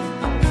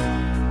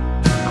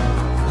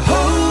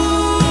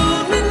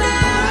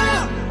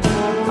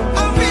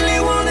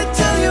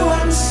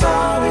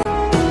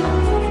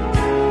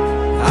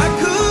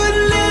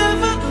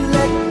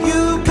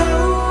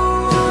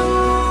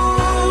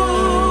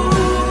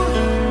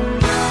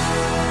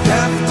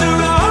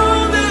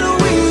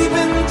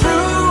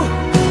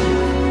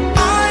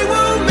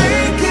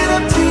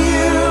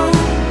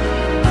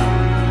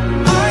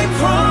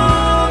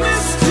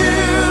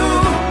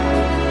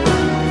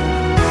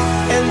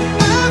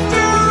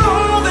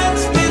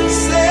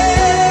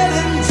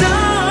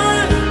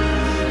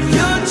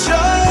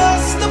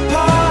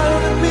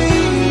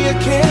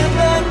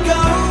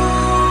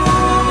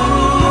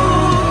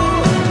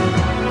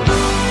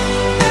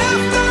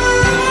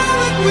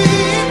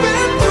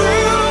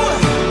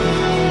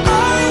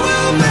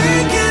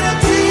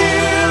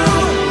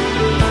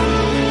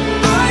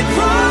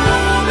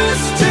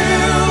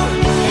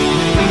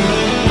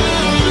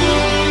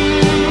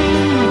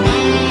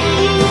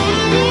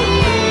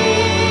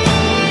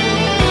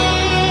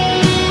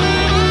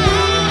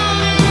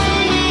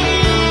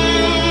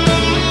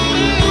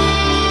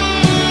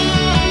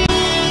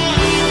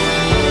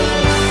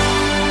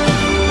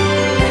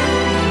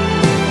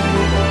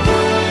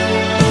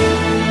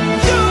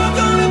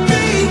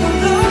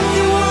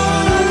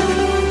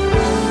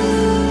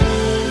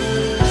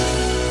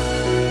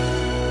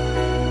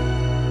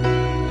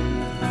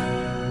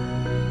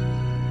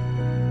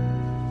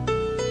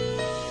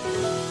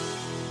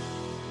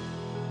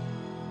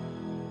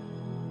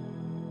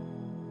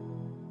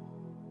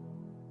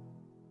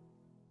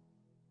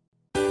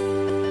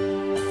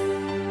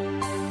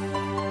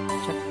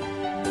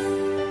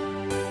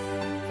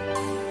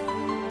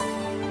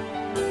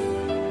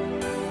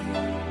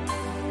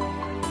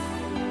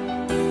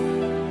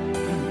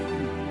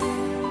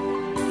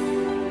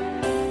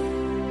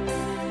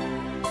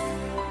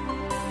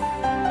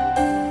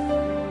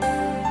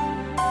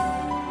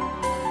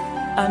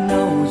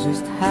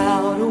 just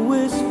how to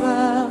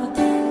whisper,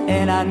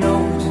 and I know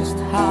just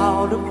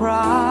how to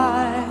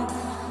cry.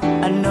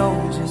 I know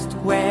just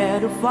where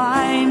to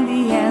find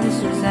the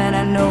answers, and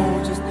I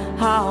know just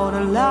how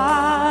to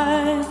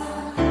lie.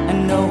 I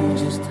know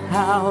just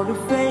how to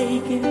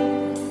fake it,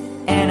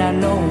 and I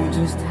know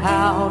just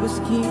how to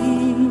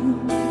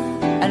scheme.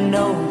 I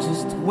know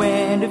just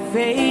when to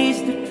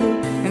face the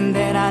truth, and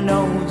then I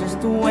know just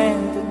when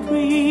to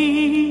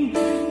dream.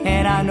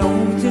 And I know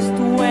just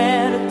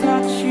where to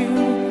touch you,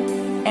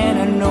 and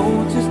I know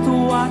just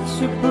what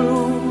you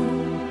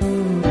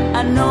prove.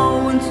 I know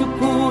when to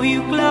pull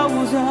you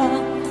closer,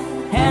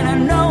 and I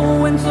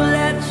know when to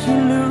let you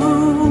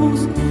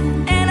loose.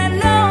 And I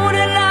know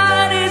the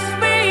night is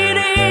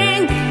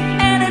fading,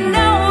 and I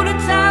know the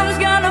time's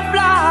gonna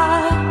fly.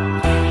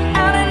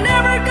 And I'm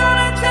never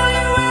gonna tell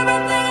you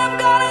everything I'm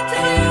gonna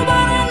tell you,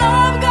 but I know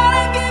I'm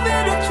gonna give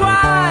it a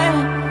try.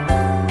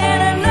 And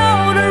I know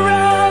the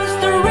roads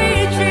to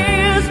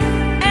riches,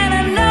 and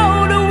I know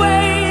the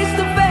ways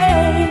to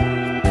fade.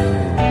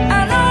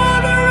 I know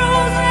the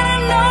rules, and I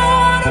know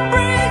how to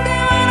break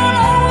them, and I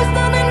know it's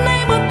not the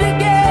name of the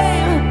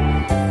game.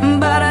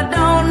 But I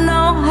don't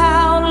know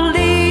how to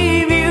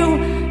leave you,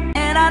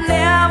 and I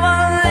never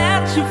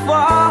let you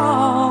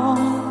fall.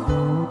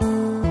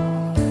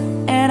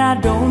 And I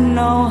don't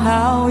know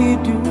how you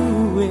do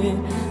it,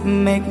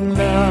 making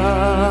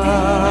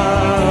love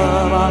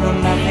out of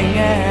nothing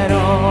at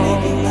all.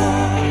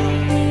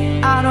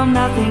 Out of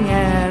nothing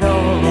at all.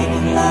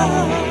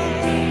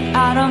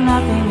 Out of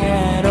nothing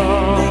at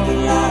all.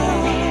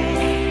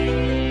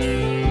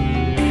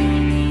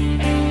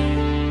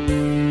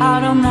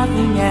 Out of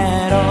nothing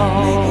at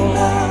all.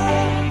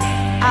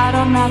 Out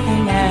of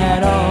nothing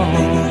at all.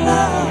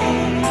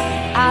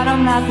 Out of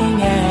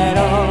nothing at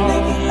all.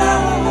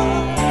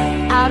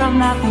 Out of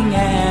nothing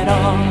at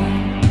all.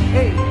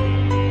 Hey.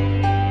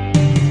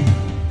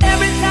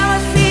 Every time I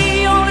see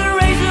you on the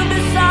rays of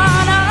the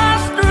sun, I'm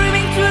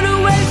streaming through the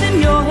waves in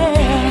your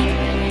hair.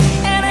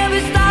 And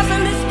every star's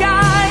in the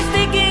sky is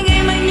taking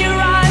aim in your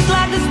eyes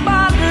like a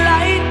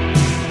spotlight.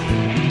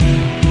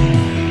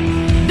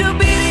 The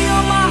beating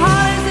of my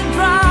heart is a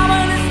drum,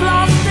 and it's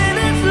lost and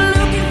it's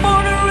looking for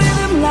the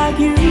rhythm like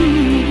you.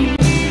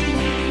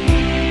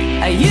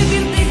 You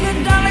can take the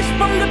darkness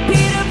from the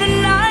pit of the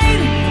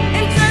night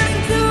and turn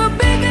into a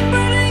big and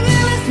burning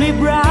endlessly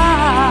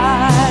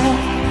bright.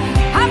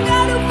 I've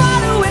got to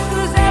follow it,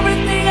 'cause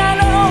everything I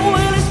know,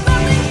 well, it's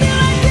nothing till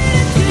I get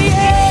it to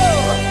you.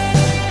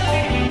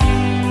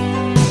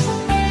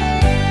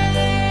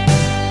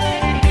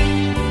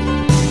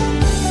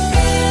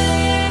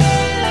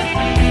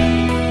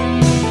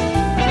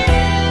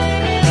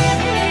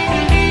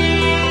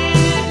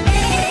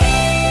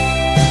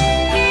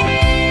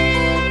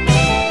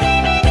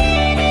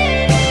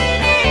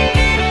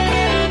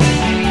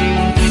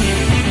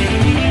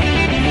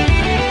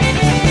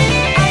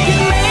 I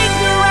can make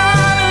the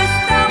runner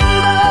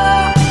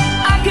stumble,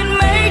 I can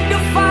make the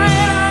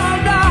fighter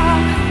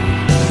dark,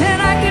 and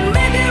I can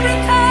make every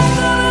time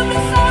of the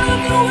sound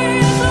of the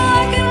wind, so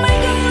I can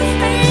make all the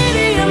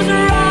stadiums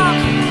rock.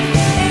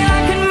 And I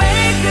can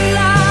make the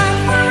night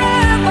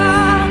forever,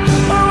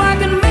 or I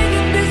can make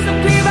it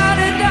disappear by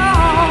the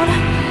dawn.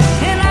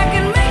 And I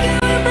can make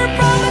every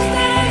promise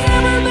that has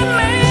ever been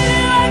made,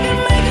 and I can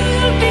make all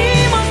the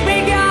demons be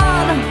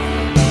gone.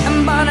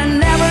 But I'm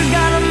never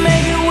gonna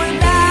make it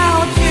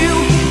without you.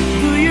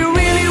 Do you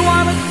really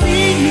wanna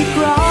see me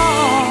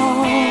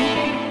crawl?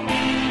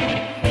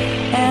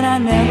 And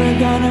I'm never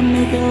gonna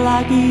make it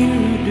like you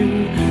do,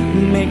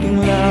 making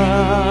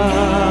love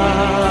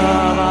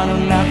out of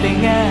nothing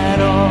at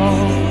all.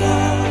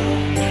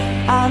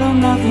 Out of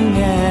nothing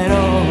at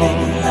all.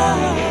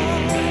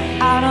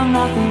 Out of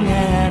nothing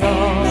at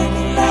all.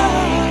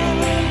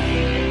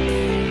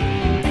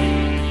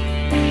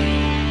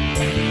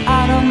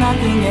 Out of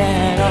nothing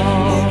at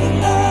all.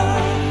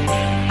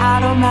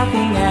 Out of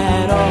nothing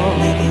at all.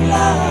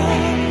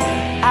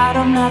 Out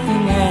of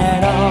nothing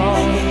at all. Out of nothing at all.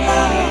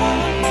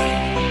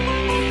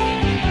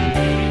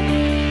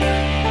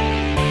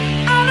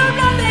 Out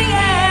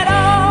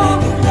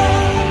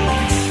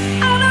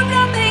of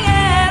nothing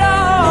at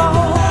all.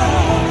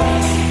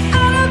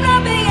 Out of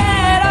nothing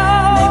at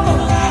all.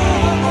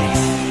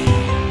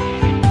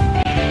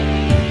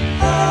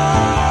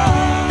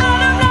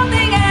 Out of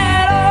nothing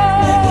at all.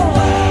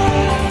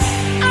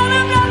 Out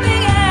of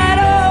nothing at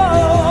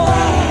all.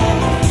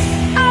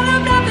 Out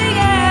of nothing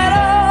at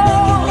all.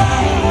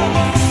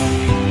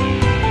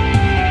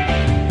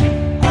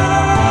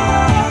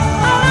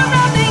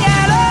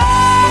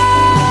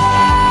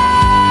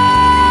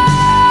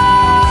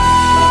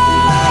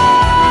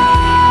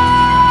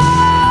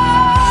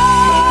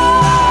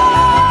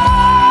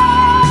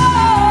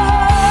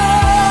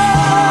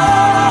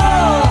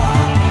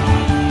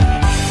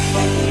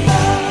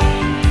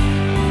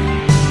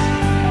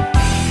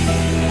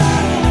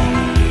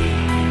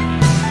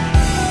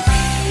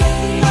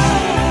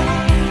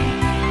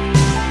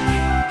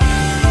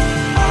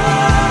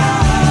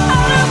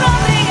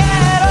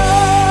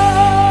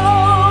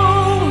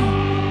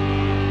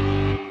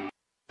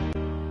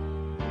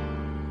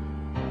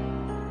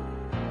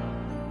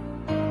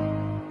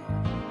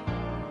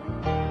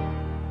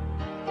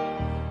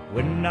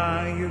 When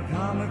are you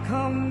gonna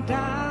come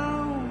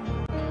down?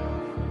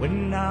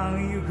 When are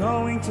you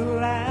going to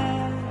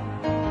land?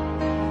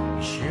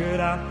 Should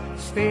I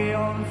stay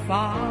on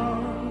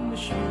farm?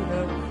 Should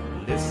I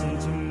listen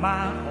to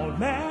my old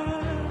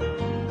man?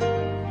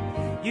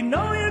 You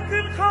know you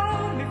could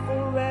hold me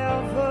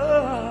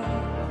forever.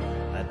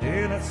 I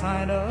didn't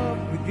sign up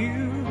with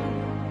you.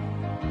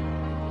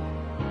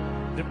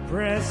 The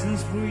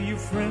presents for your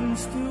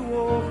friends to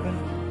open.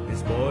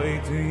 This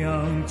boy too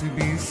young to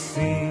be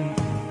seen.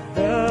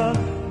 The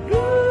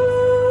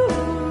blue,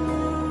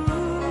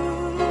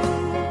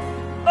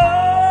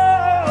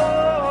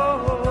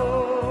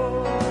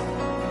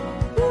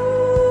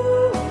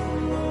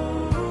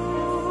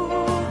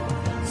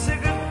 say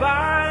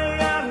goodbye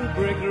and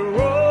break the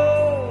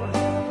road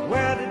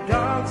where the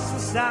dark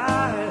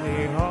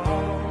society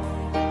hall.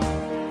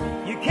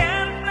 You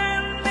can't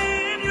blend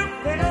me in your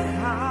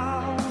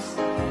penthouse.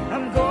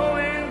 I'm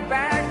going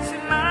back to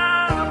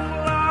my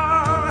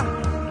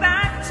floor,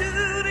 back to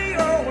the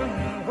old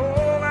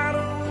hole I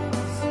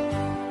lose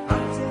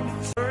until you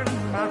turn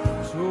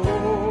my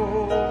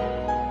soul.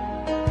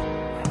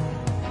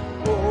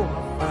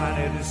 Oh, I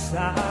finally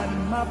decided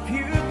my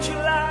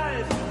future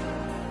lies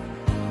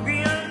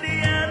beyond the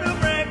end of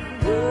break.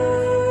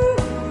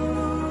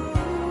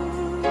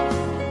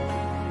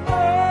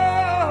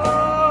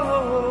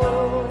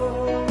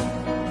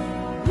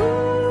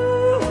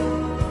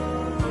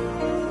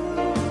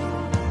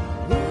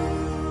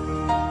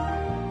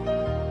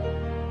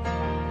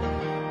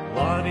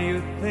 What do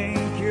you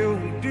think you'll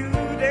do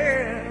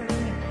there?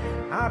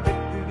 I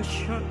bet you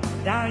shut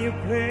down your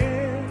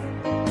place,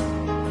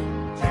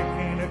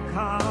 taking a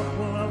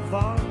couple of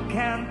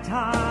vodka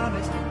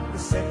tonics to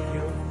set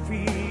your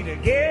feet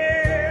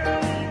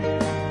again.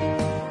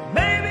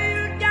 Maybe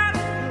you got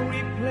to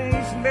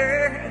replace me.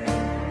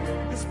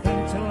 There's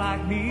plenty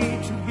like me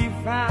to be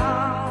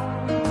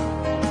found.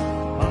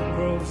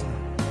 Mongrels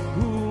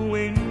who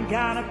ain't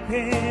got a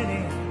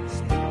penny,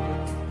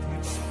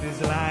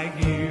 it's like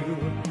you.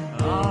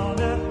 All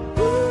the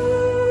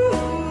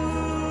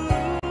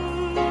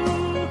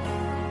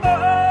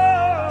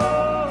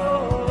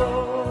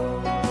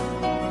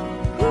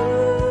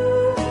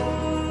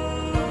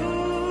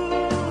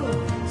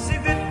say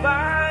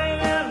goodbye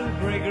and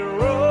break a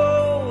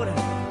road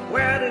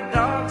where the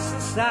dark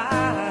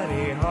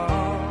society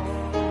hall.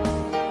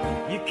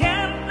 You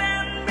can't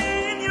blend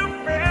me in your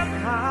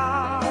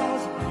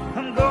penthouse.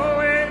 I'm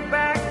going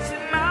back to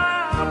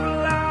my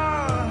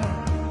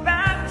blood,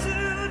 back to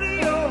the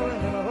old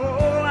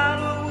hole I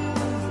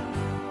lose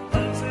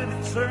until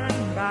it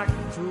turns back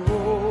to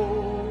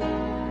old.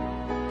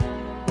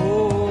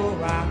 Oh,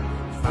 I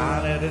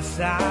finally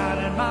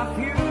decided my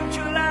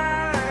future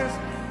lies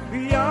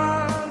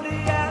beyond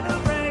the other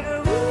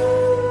breaker.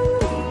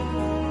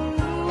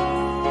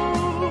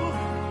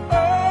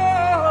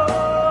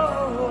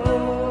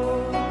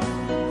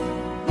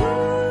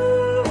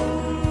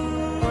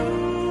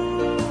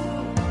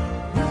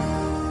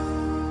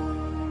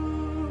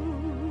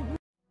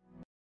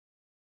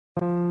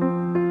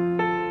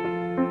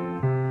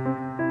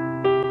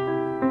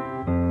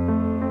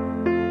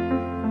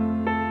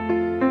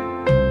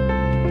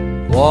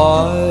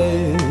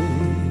 Wise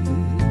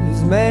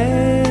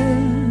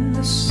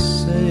men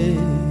say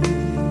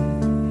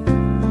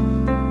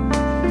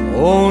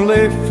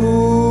only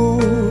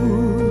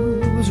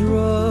fools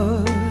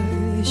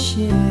rush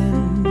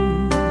in,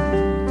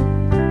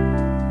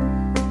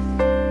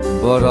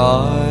 but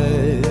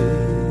I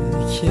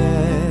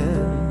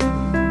can't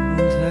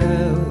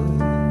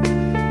help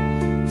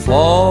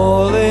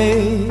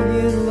falling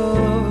in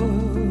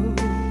love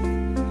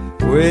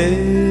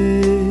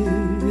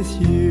with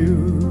you.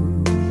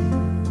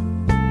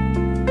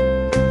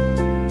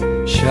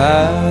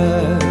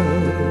 Shall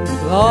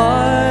I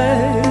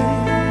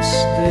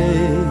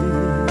stay?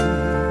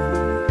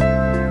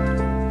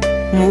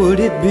 Would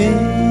it be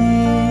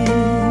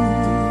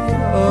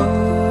a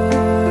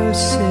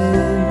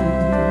sin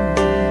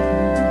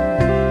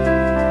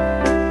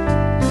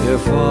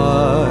if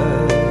I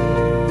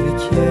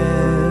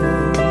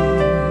can't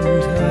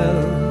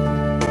help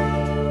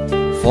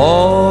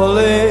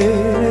falling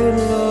in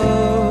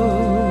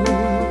love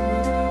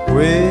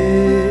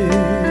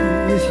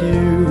with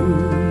you?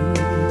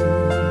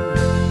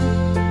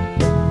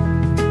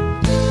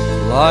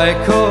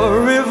 Like a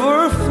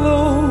river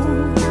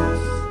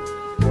flows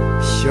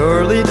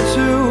surely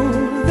to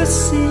the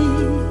sea,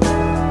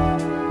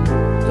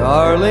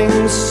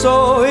 darling,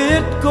 so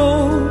it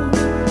goes.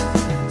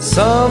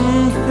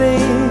 Some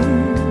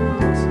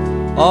things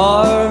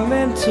are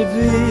meant to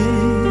be.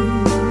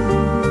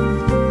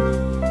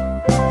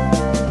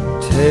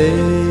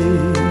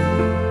 Take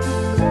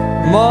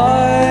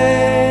my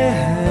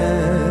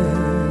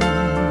hand,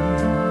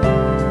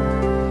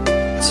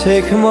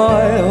 take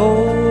my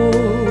whole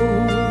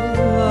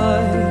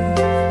life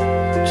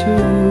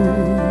too.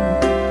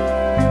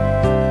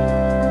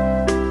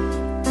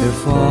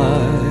 If I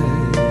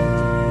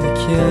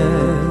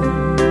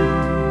can't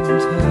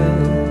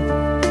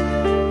help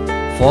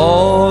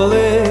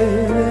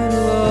falling in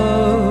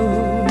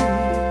love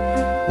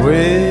with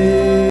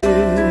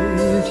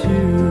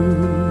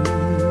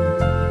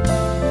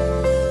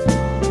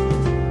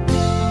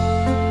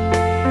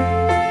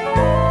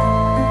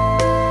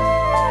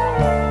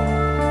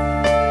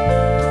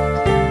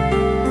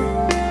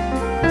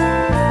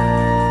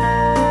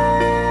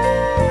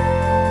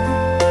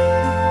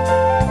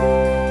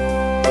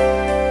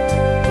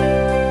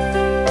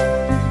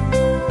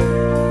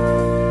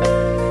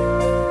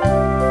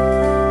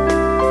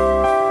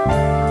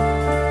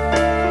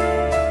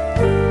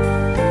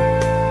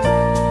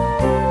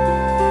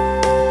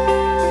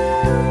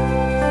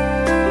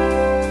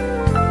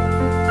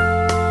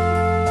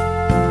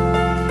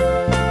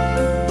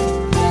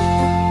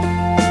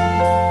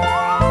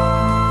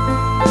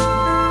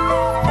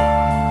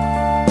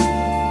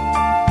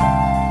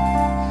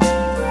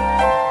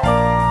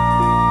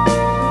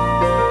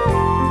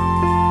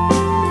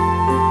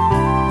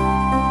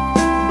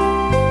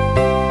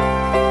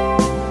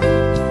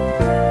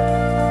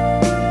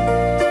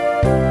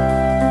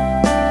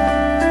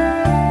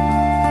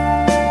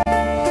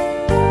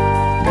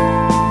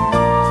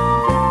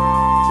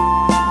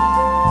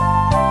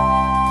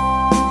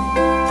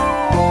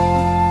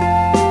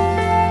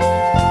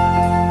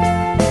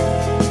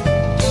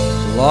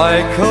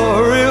like a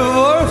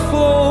river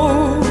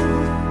flows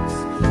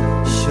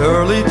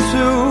surely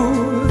to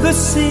the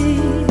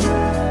sea.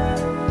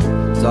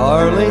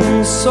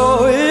 Darling, so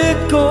it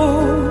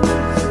goes.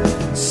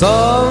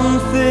 Some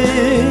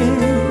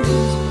things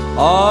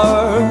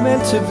are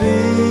meant to be.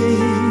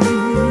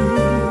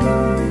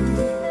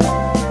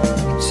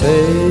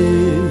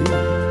 Take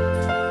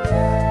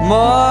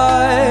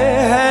my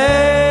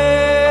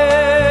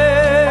hand,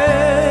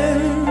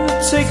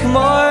 take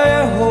my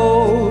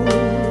whole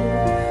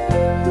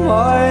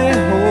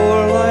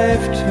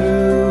life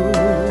too.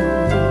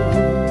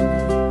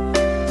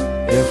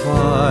 If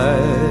I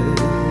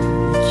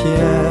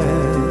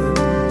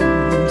can't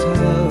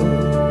help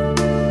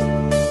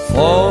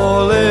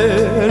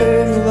falling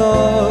in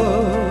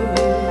love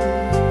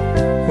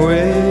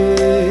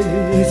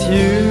with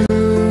you,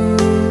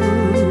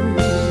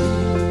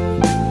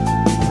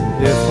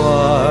 if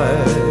I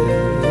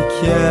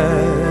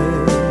can't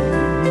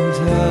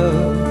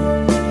help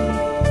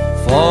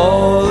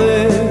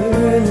falling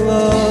in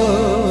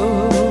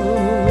love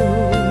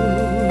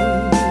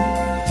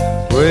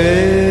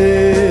with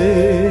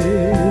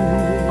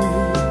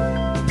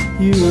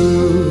you.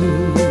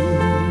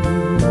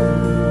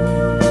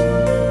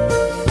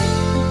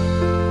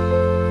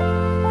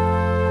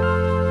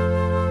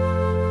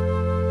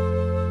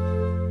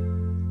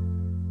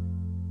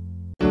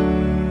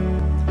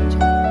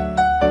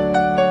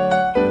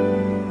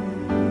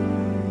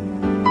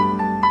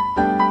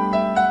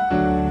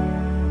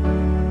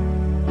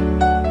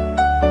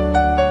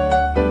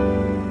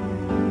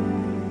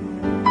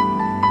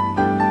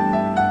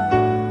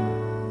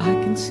 I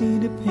can see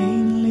the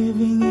pain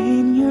living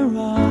in your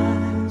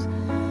eyes,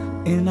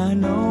 and I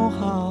know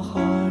how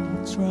hard you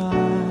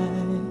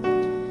tried.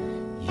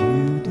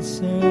 You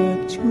deserve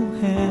to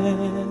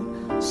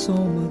have so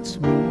much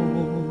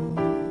more.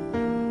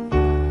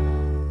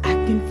 I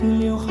can feel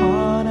your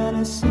heart and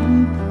I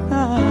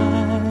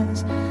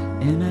sympathize,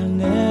 and I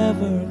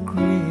never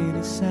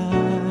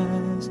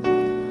criticize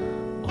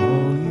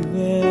all you've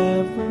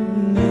ever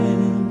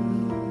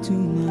meant to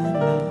my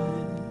life.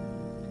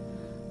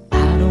 I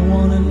don't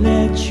wanna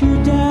let you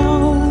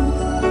down,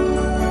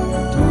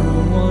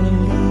 don't wanna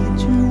lead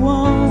you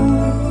on.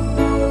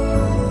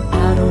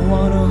 I don't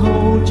wanna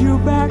hold you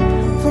back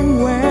from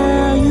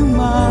where you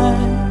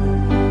might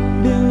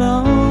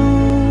belong.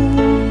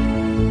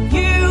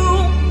 You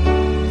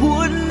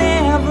would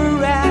never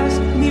ask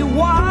me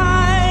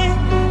why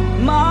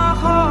my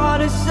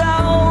heart is so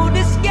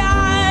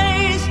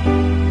disguised.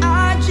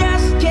 I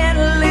just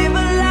can't live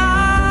a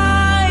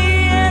lie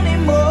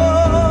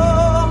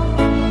anymore.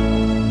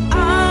 I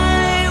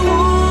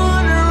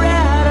would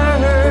rather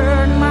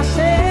hurt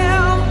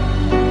myself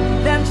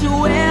than to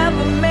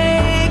ever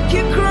make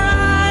you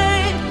cry.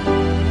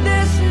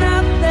 There's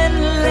nothing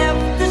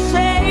left to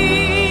say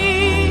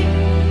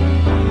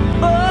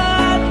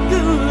but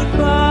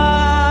goodbye.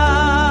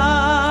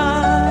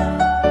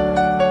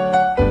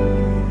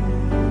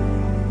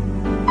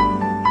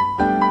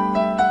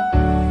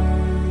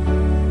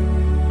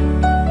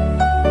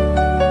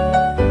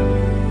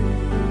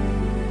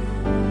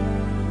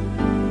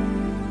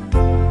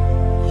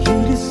 You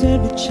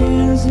deserve a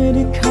chance at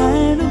a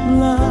kind of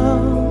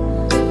love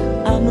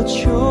I'm not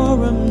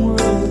sure I'm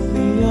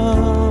worthy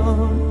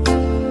of.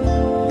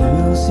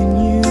 Losing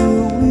you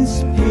is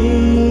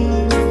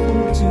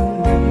painful to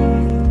me.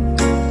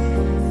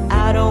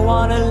 I don't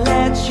wanna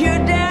let you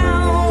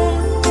down,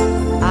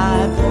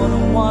 I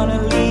don't wanna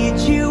lead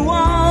you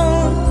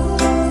on.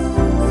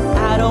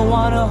 I don't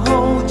wanna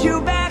hold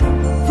you back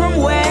from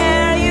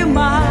where you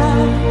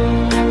might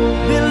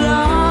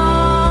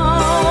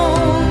belong.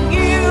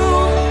 You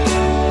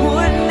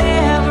would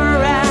never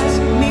ask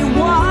me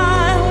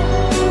why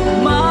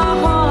my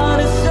heart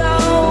is so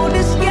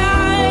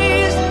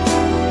disguised.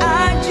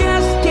 I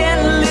just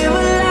can't live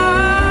a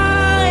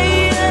lie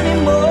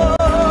anymore.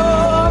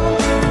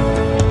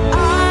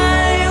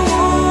 I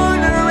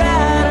would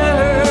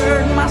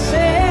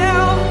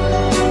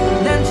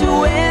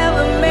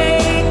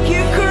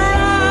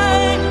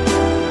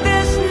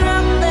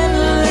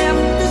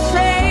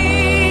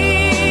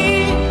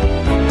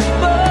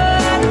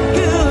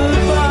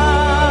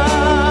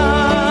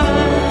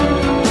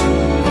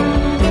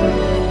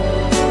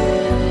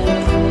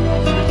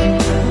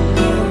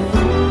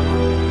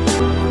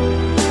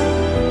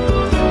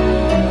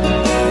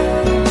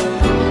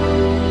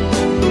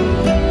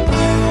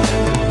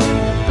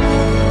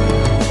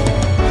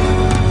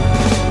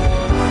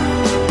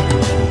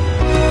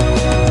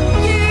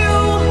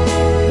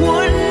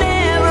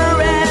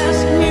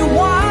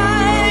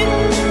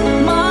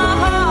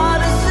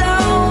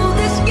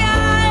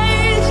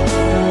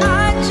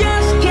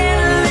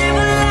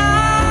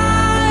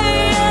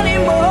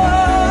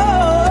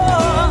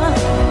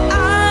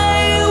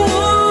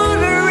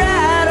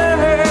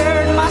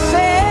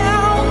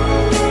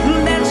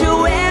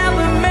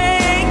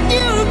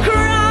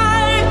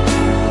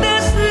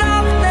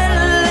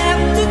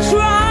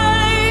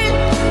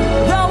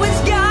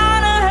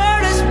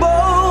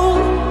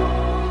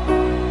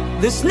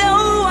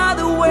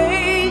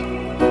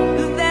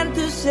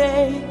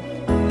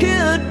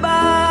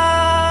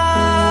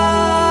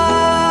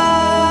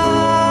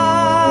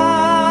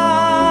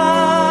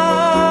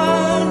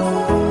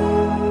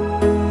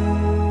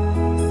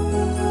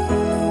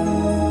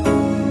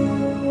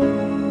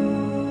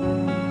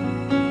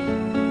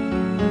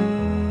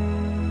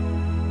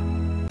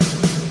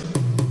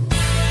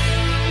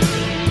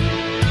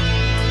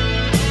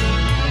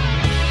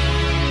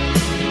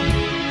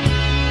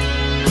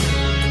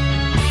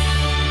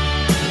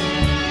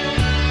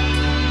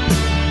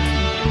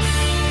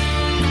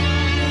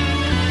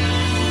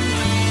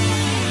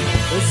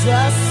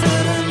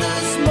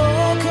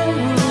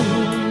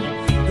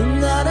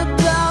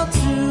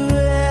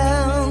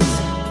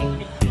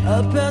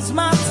Yes,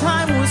 my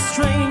time with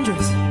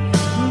strangers,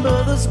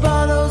 but those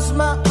bottles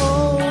my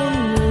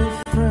only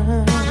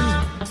friend.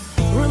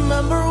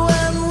 Remember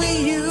when we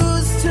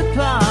used to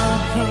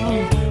park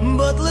on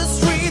Butler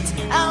Street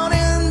out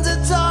in the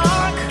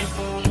dark?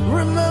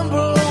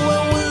 Remember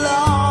when we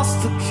lost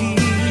the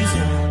keys?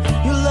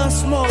 You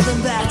lost more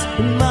than that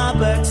in my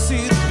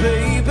backseat,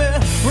 baby.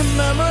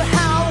 Remember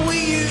how we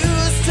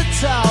used to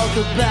talk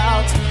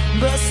about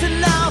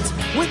busting out,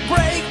 we'd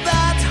break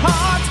that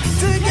heart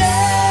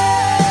together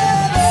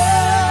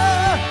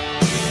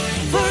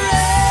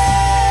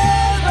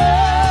forever.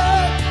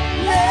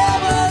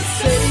 Never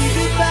say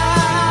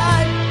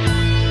goodbye,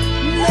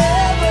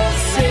 never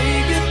say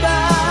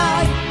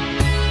goodbye.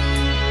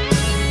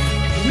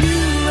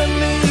 You and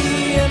me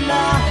and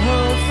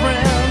our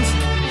friends,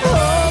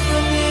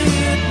 hoping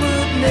it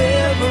would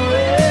never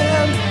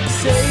end.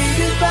 Say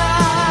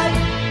goodbye,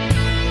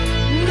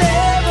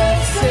 never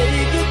say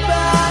goodbye.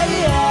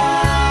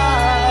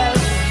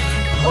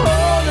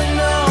 Holding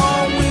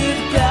on,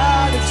 we've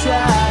gotta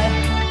try.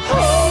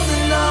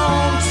 Holding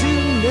on to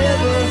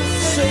never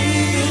say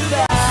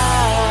goodbye.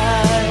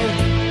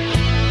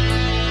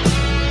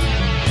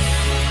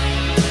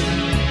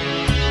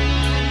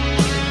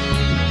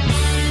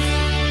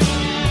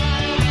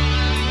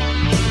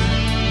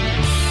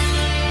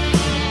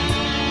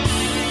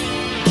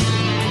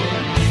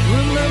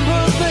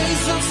 Remember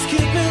days of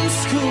skipping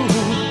school,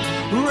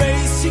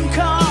 racing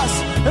cars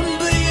and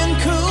being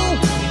cool,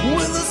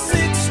 with a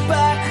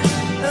six-pack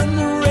and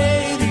the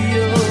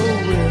radio.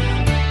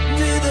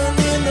 Didn't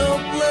need no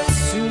place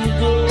to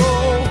go.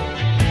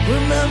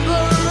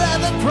 Remember at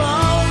the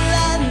prom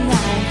that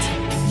night,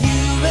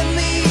 you and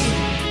me,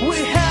 we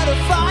had a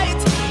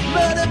fight,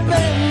 but the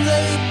band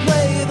they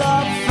played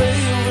our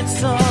favorite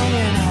song,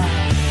 and I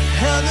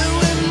held you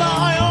in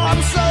my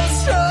arms so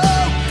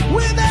strong.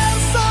 We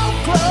danced so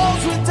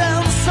close, we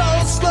danced so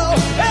slow,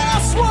 and I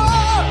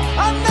swore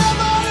I'd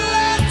never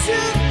let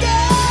you go.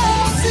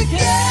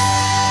 Together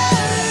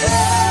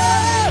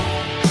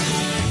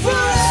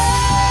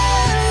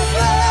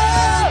forever,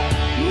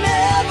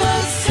 never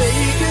say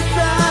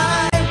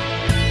goodbye,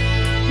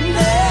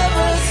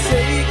 never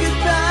say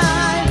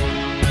goodbye.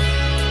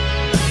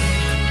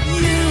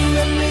 You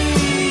and me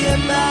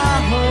and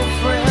our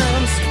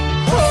friends,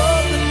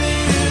 hoping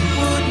it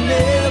would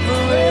never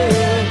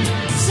end.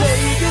 Say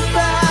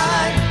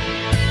goodbye,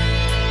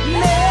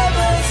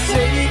 never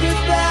say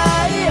goodbye.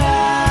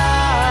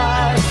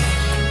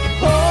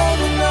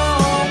 Holding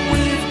on,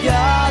 we've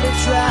gotta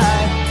try.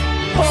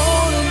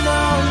 Holding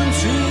on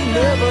to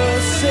never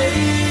say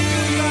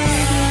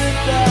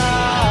goodbye.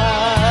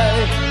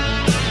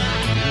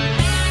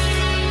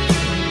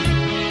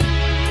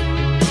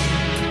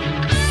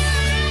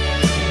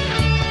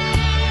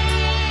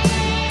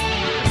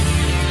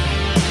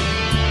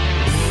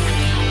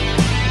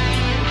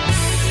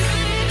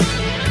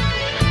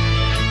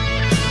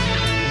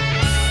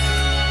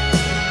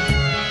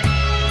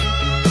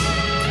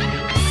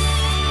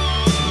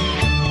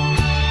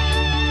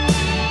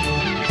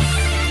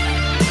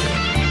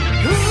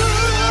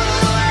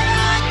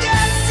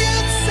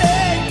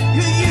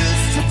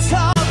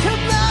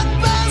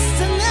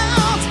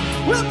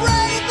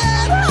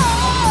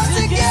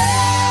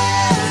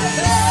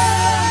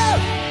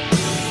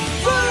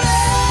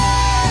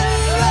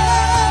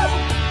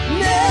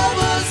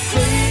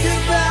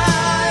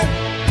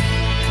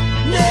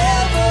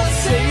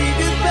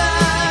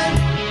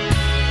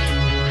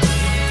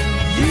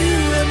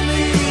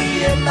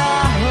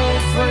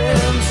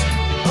 Friends,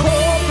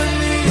 hoping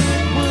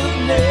it would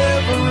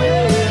never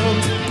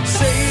end.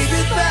 Say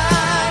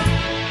goodbye,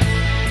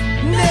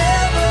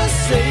 never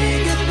say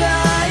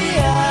goodbye.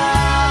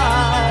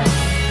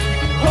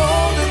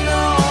 Holding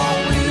on,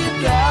 we've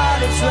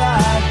gotta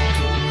try.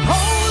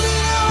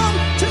 Holding on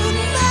to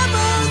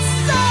never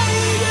say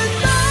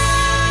goodbye.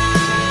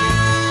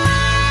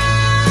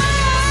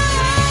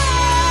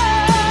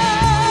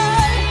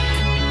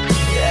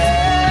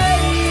 Yeah,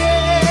 yeah.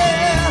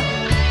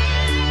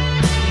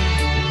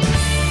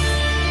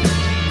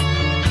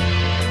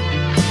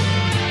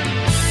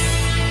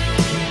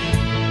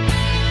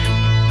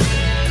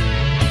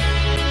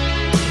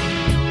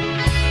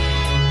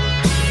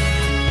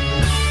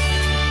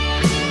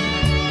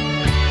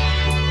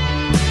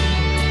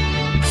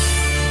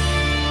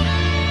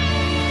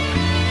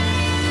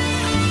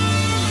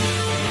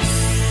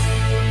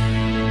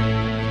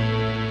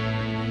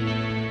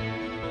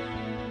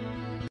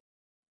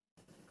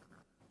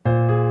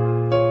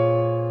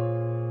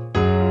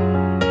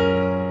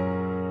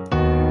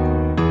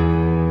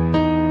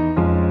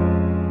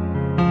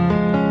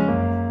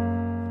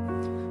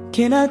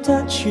 Can I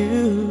touch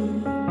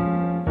you?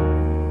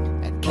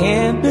 I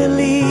can't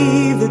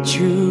believe that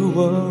you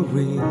were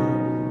real.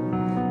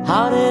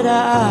 How did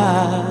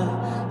I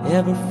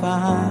ever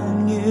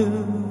find you?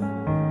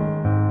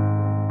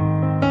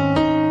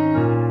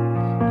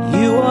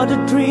 You are the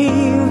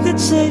dream that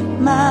saved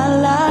my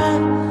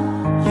life.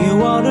 You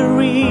are the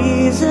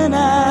reason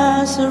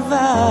I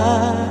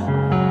survive,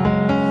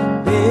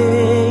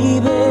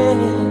 baby.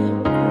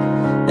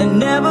 I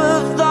never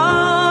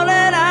thought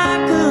that I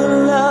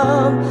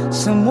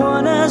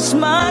as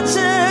much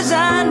as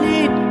I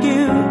need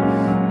you.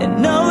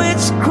 And no,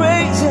 it's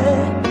crazy,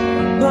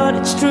 but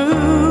it's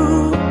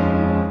true.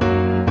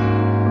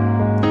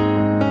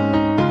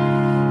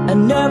 I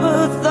never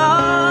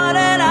thought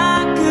that I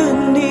could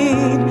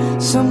need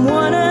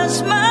someone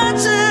as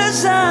much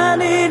as I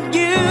need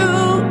you.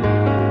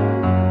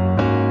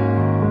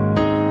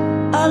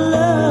 I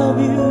love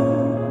you.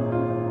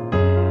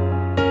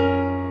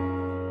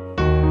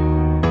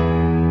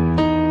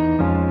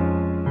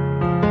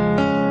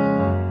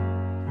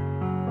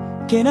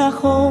 Can I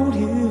hold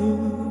you?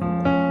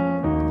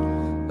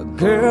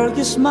 Girl,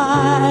 your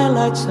smile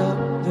lights up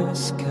the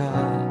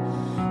sky.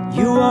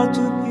 You are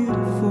too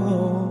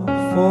beautiful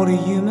for the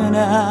human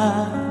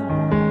eye.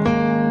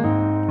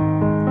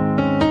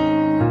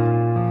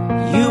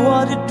 You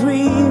are the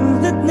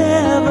dream that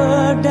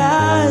never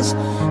dies.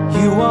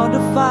 You are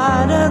the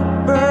fire that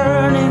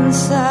burns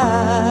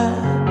inside.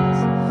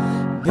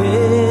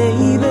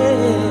 Baby,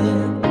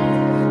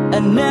 I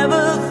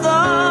never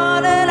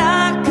thought that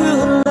I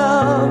could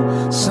love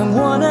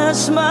someone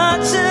as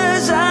much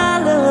as I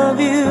love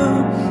you.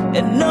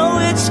 And no,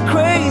 it's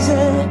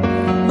crazy,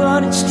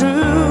 but it's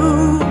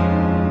true.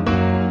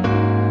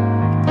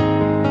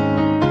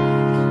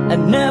 I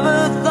never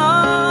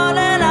thought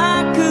that I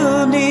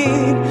could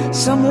need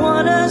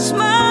someone as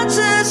much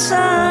as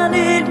I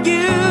need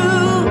you.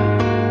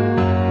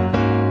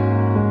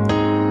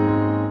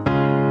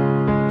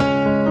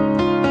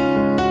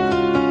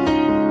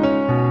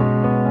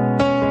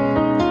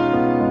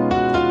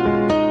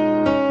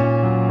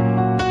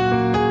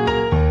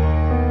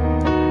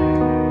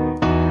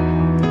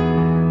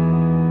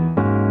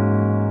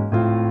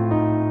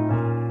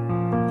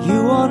 You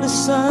are the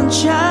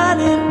sunshine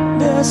in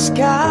the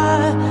sky.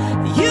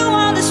 You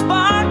are the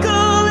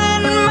sparkle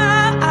in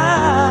my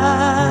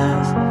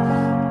eyes.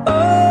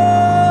 Oh,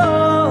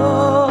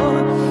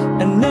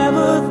 I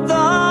never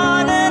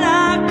thought that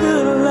I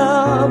could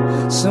love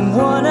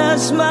someone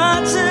as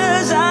much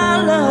as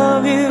I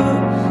love you.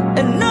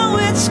 And no,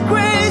 it's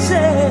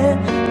crazy,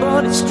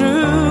 but it's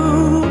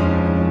true.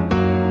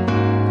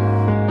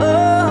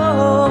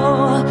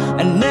 Oh,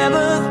 I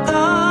never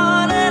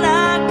thought that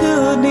I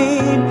could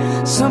need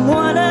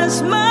someone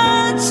as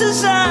much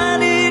as I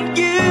need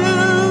you.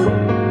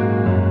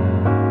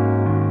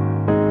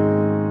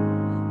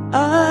 I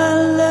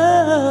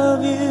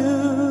love you.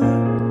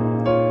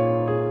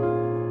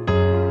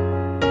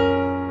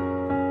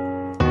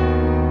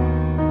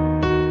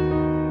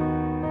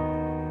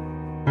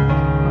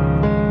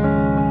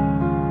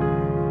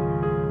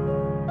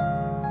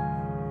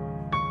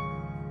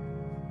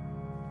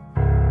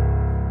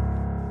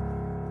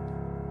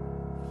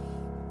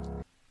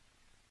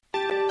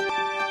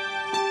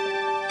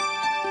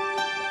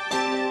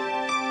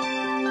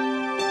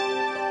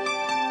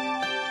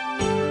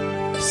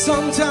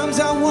 Sometimes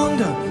I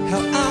wonder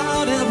how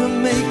I'd ever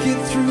make it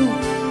through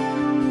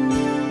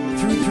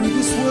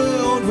this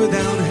world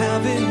without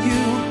having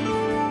you.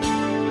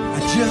 I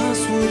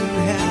just wouldn't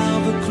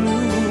have a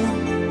clue.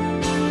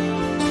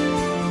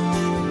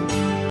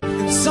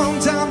 And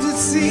sometimes it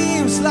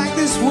seems like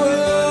this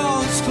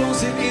world's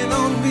closing in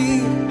on me,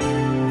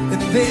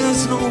 and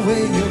there's no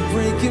way you're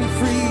breaking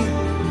free.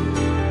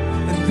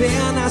 And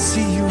then I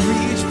see you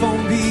reach for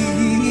me.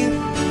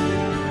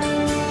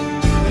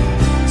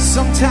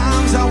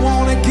 Sometimes I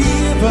wanna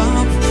give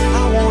up,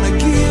 I wanna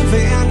give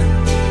in,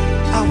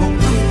 I won't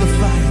quit the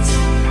fight.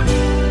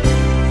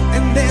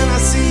 And then I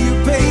see you,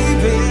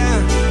 baby,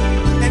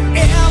 and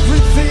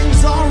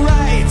everything's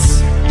alright.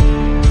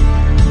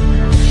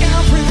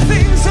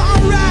 Everything's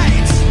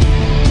alright.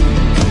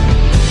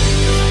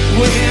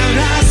 When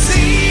I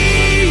see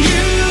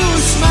you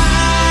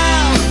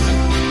smile,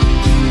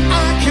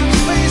 I can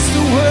face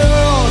the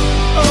world.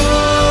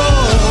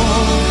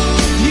 Oh,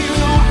 you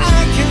know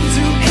I can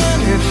do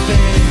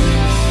anything.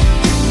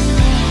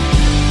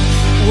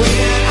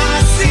 When I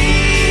see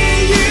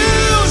you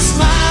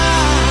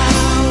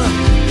smile,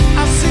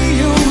 I see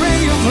a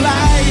ray of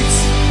light.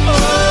 Oh,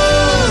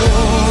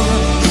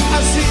 I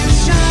see it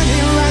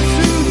shining right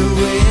through the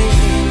rain.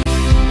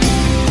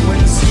 When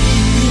I see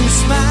you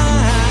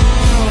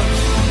smile,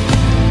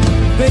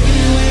 baby,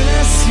 when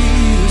I see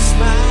you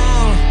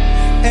smile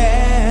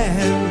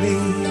at me.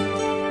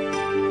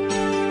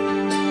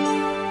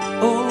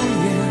 Oh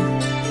yeah.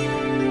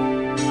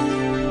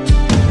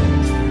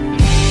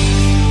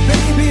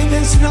 Baby,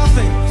 there's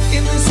nothing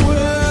in this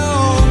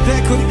world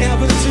that could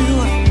ever do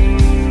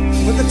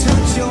what the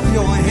touch of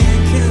your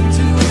hand can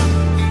do.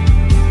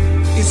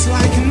 It's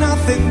like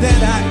nothing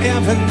that I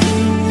ever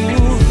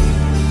knew.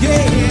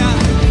 Yeah.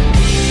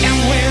 And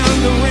when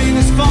the rain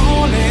is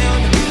falling,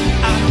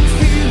 I don't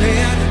feel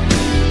it,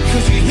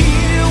 'cause you're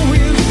here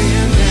with me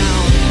now.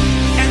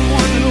 And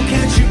one look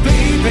at you,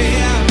 baby,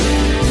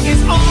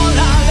 is all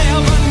I'll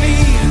ever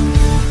need.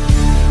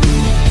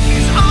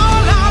 Is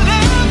all I'll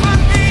ever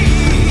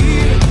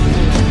need.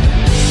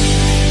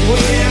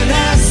 When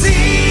I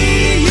see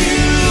you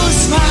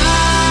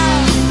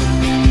smile,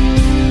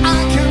 I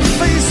can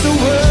face the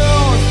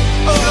world.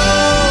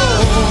 Oh,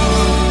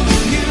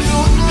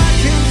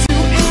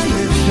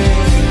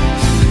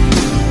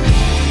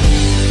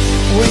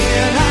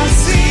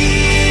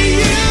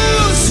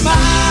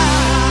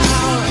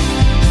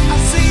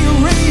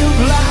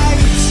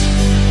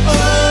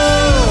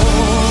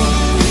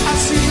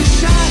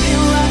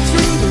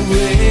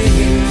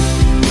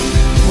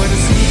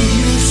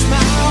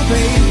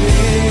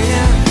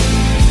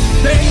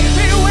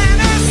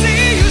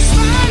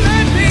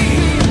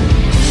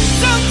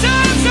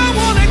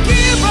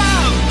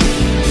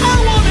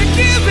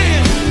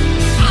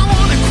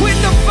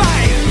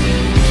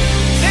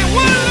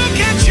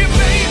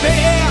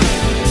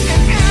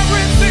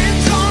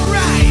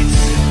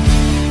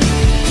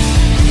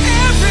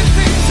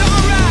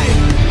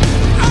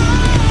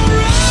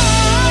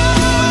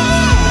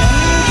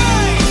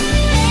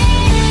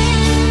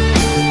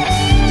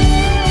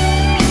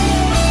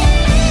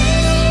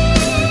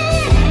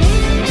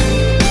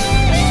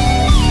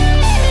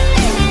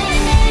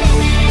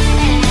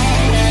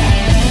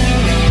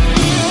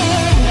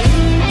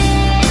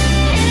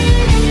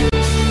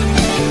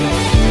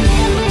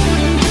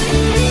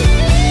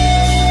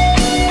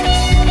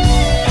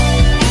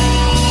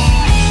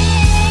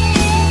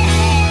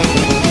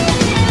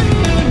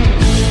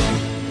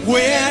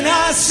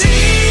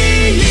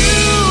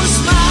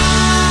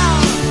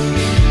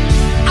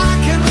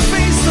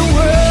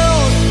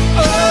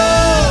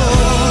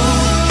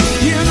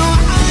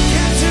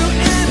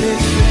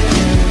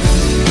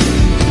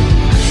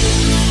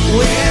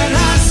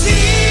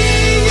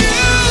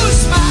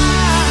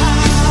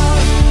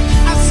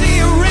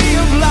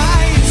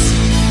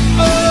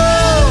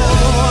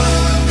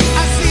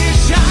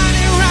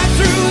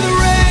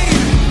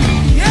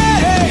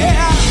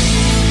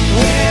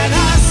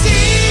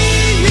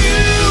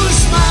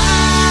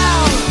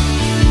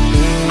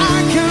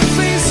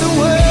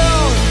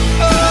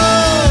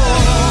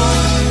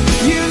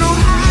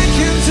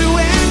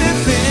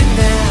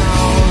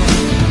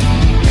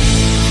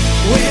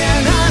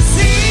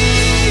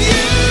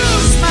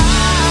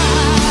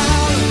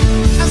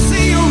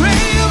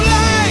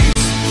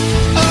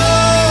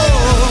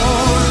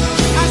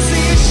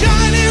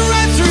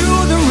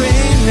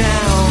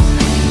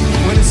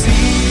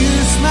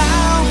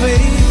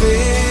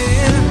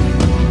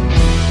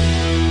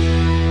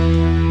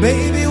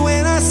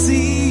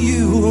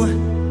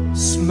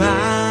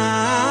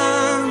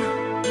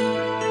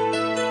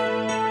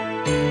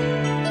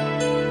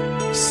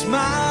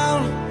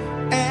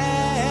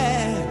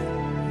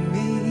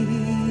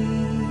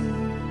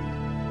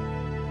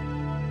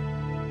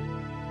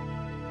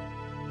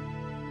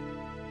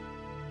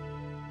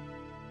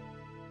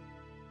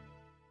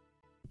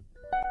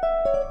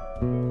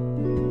 I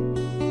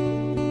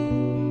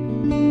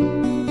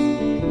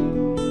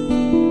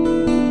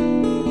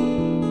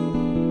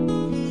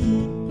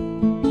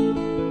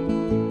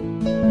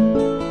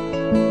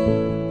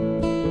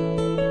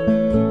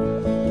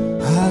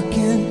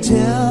can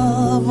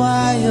tell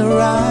by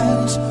your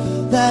eyes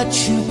that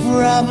you've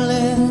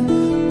probably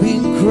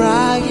been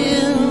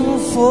crying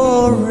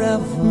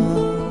forever.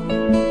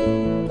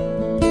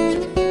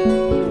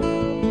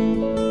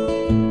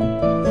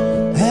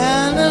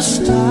 And the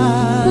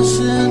stars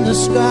in the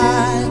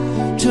sky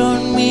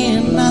don't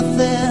mean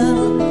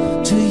nothing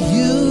to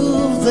you,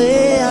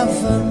 they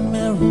have a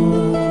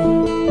mirror.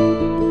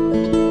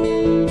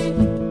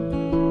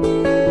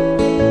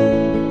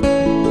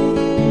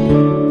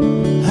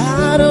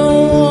 I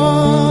don't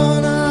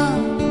wanna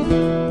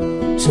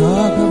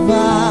talk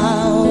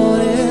about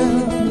it,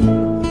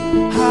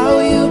 how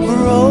you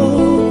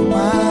broke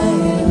my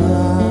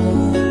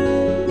heart.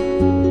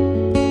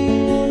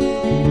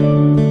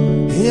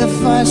 If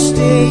I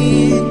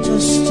stayed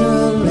just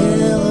a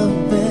little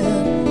bit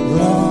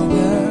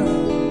longer,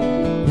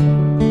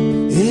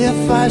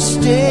 if I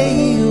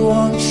stay,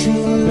 won't you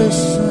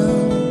listen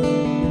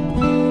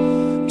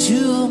to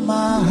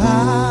my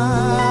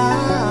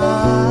heart?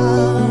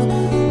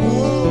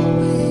 Oh,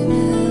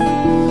 baby,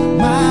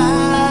 my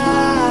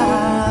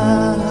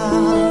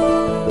heart.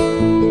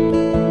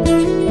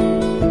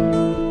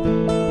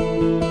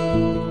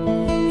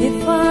 If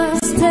I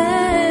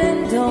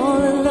stand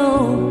all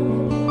alone,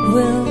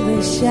 will the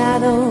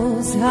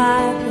shadows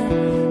hide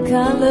the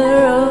color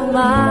of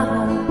my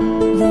heart?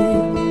 Blue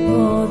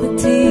for the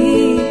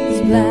tears,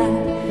 black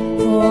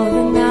for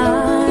the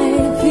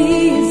night.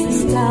 Peace, the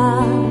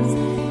stars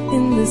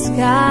in the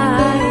sky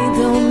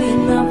don't mean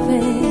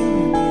nothing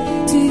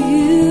to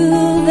you.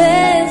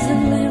 There's a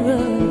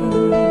mirror.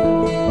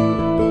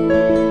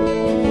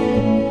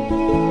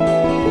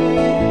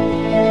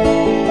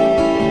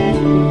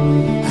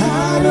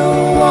 I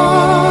don't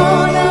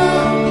wanna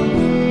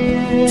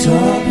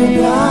talk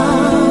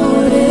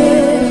about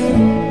it,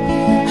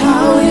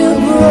 how you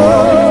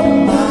broke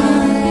my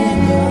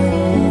heart.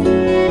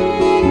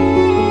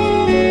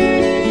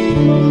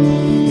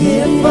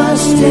 If I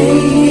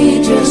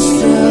stay just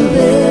a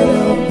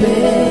little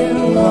bit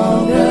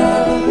longer,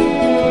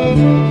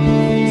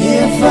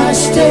 if I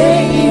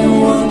stay,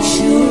 won't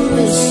you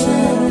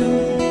listen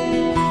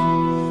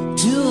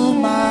to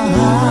my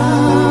heart?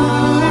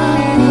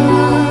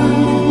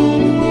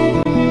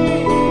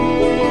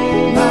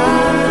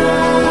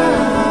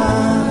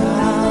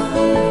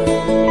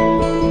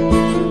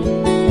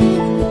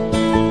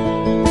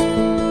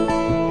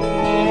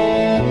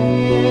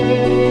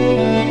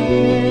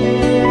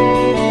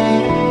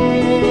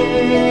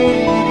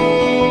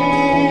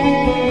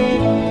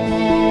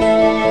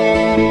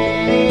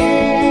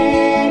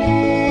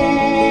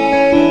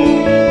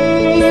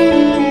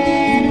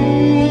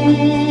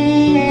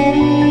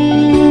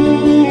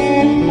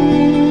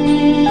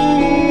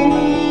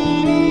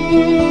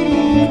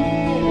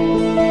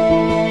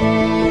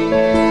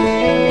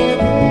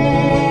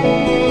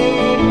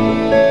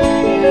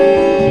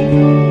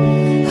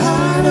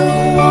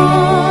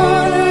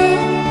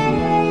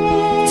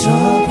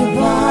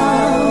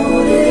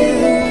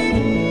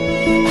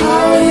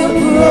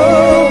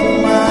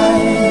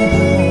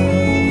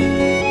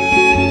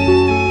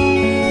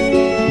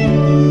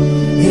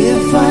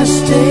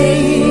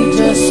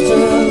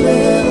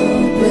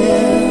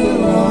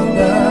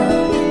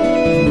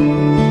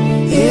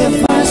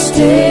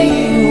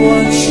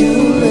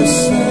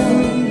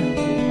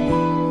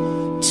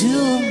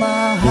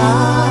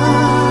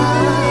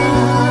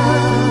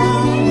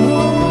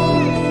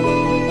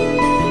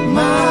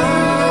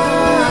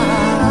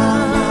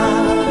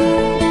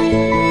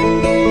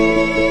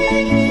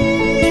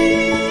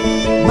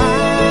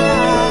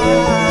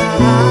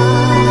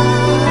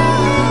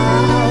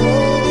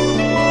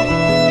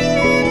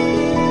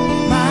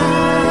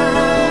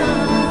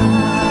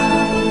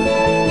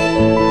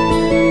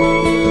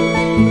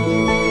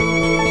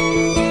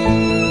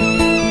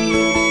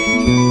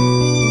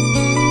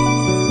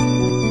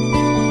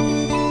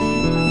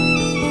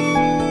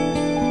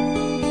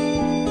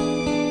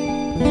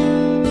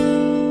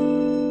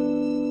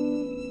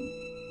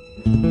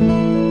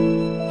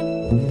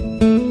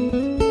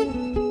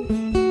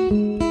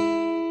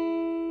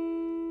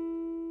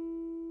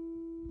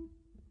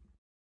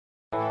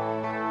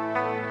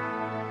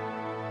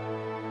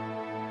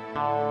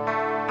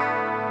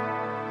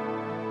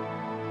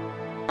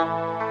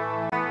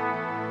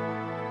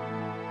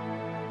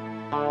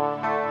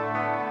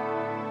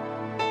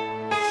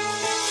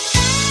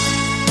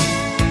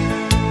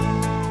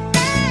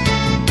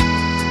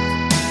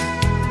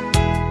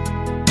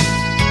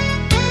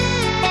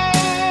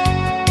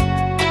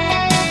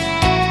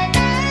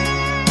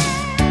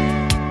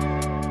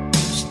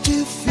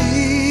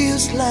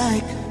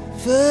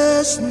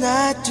 first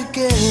night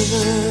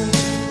together.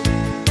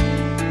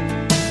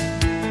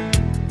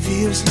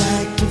 Feels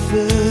like the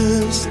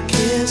first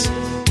kiss.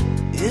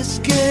 It's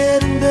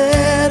getting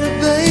better,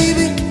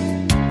 baby.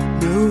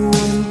 No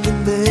one can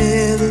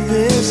better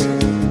this.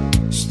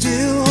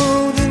 Still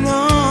holding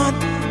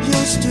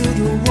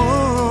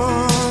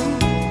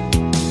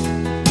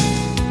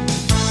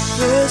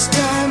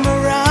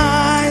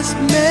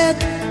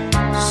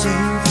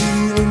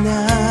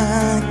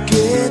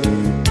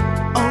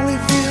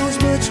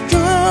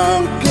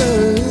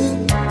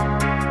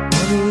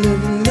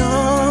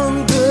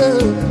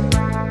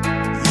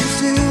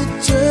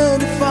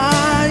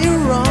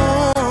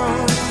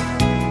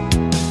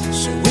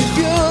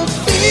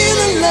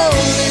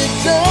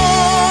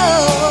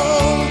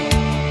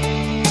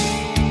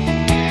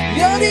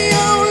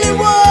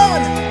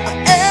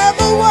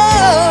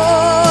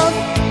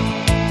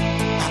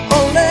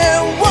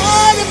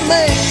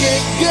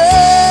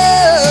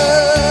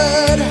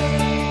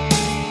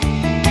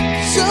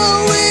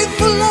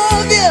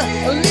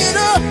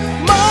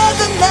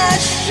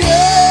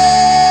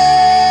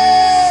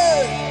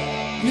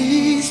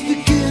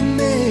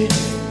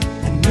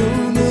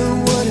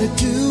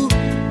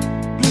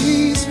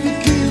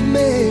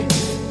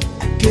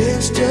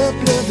stop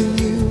loving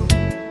you.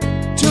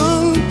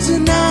 Don't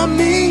deny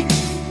me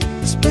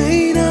this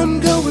pain I'm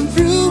going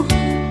through.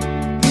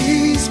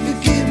 Please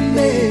forgive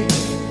me,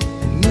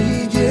 I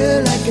need you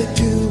like I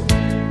do.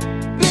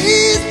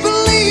 Please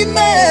believe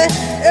me,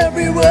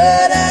 every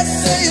word I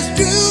say is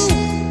true.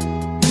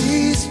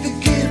 Please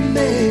forgive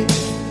me,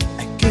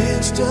 I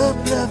can't stop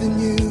loving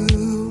you.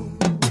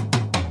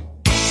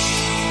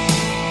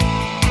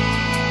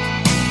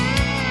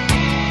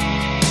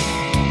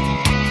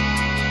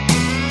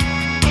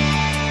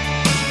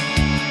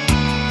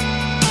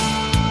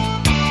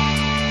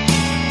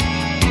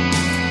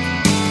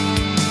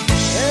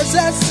 As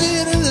I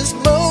sit in the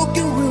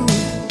smoking room,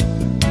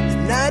 the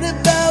night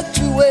about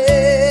to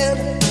end,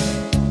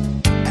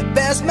 I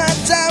pass my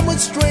time with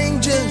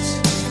strangers,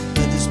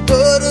 but this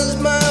butter's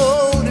my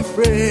only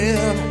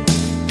friend.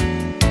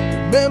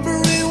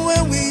 Remembering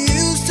when we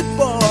used to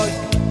park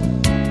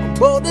on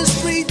Boulder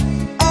Street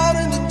out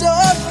in the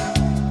dark.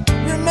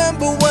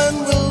 Remember when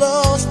we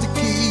lost the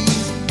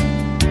keys,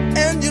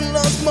 and you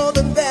lost more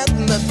than that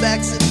in the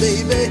backseat,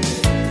 baby.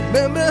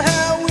 Remember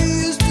how we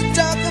used to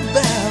talk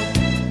about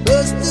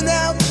busting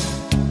out,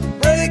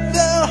 break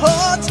their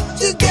hearts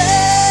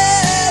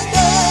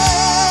together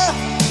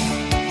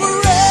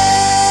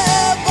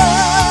forever.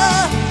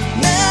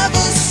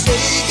 Never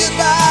say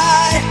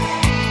goodbye,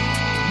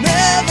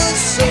 never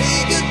say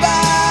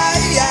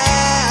goodbye.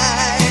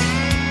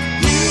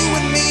 You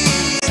and me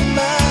and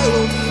my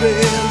old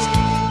friends,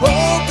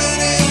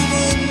 hoping it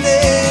would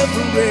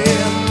never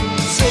end.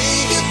 Say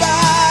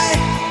goodbye,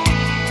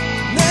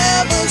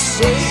 never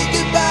say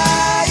goodbye.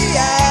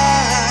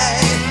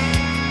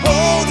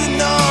 Holding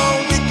on,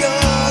 we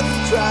gotta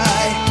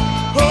try.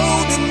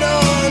 Holding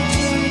on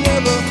to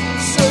never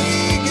say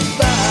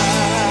goodbye.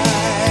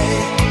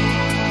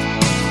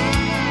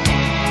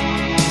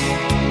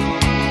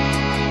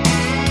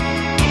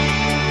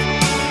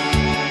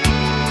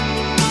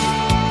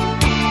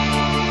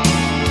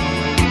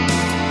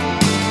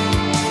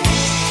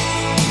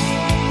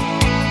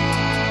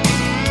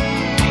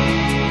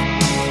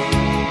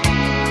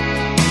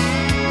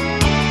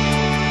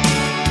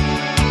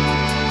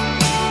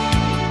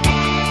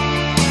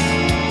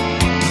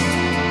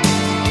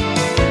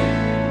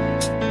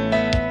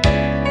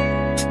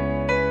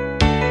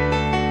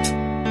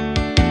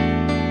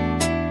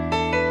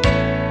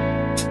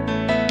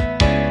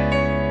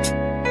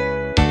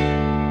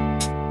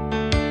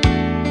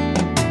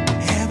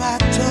 Have I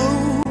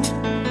told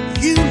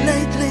you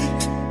lately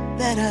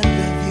that I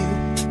love you?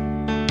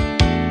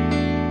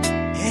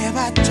 Have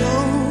I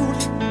told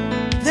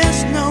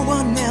there's no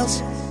one else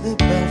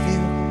above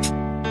you?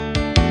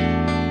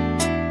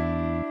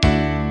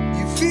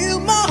 You fill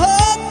my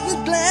heart with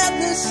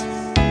gladness,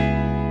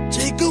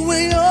 take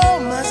away all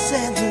my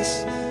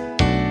sadness,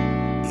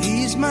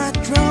 ease my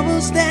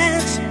troubles,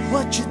 that's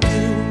what you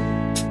do.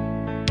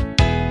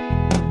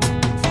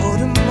 For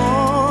the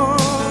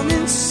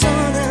morning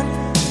sun and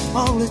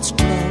all its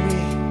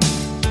glory,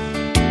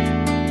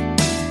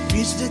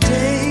 reach the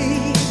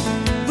day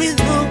with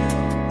hope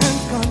and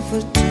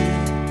comfort too.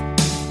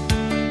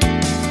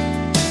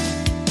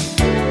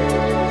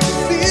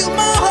 Fill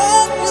my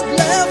heart with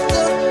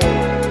laughter,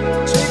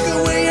 take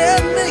away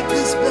and make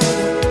this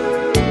better,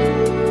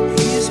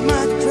 ease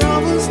my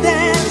troubles,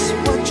 that's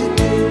what you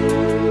do.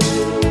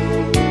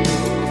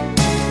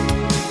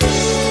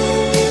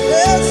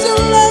 There's a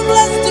love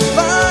left to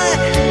find,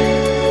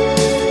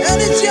 and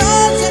it's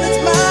yours and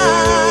it's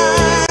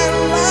mine,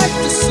 like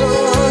the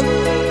sun.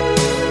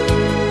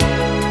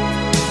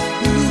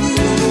 Ooh,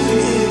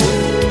 yeah.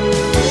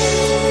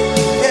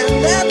 And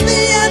at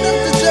the end of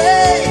the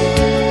day,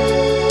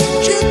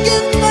 you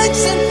give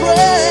thanks and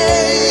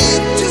pray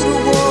to the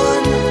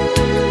one,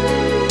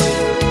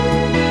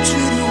 to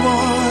the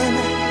one.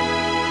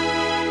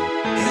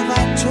 Have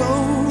I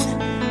told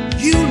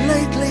you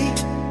lately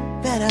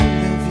that I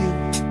love you?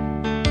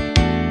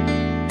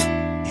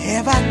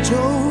 Have I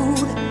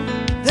told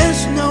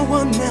there's no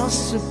one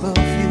else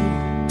above you?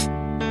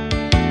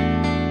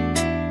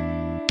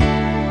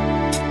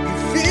 You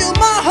fill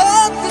my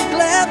heart with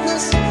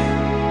gladness,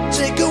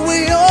 take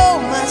away all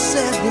my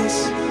sadness,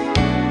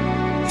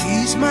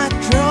 ease my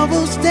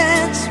troubles,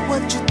 that's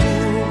what you do.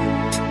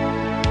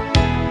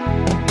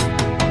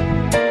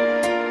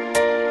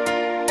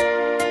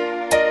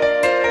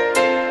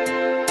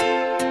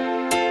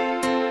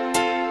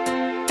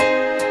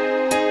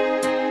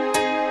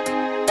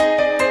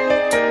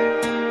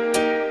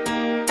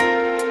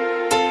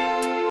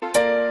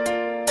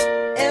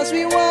 As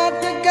we walk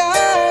the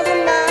garden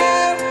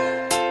mile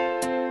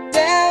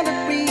down the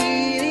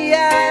pretty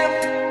aisle,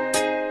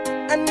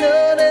 I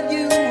know that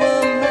you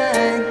are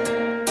mine,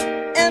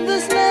 and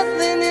there's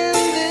nothing in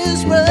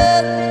this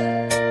world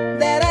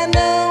that I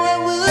know I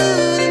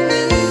wouldn't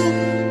do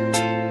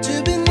to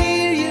be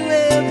near you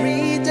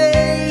every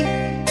day,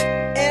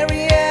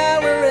 every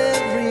hour,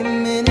 every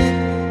minute.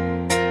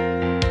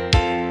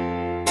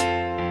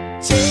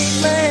 Take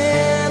my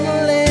hand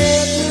and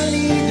let me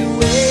lead the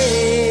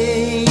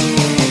way.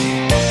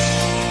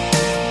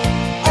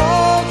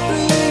 All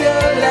through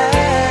your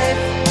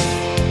life,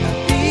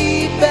 I'll be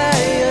by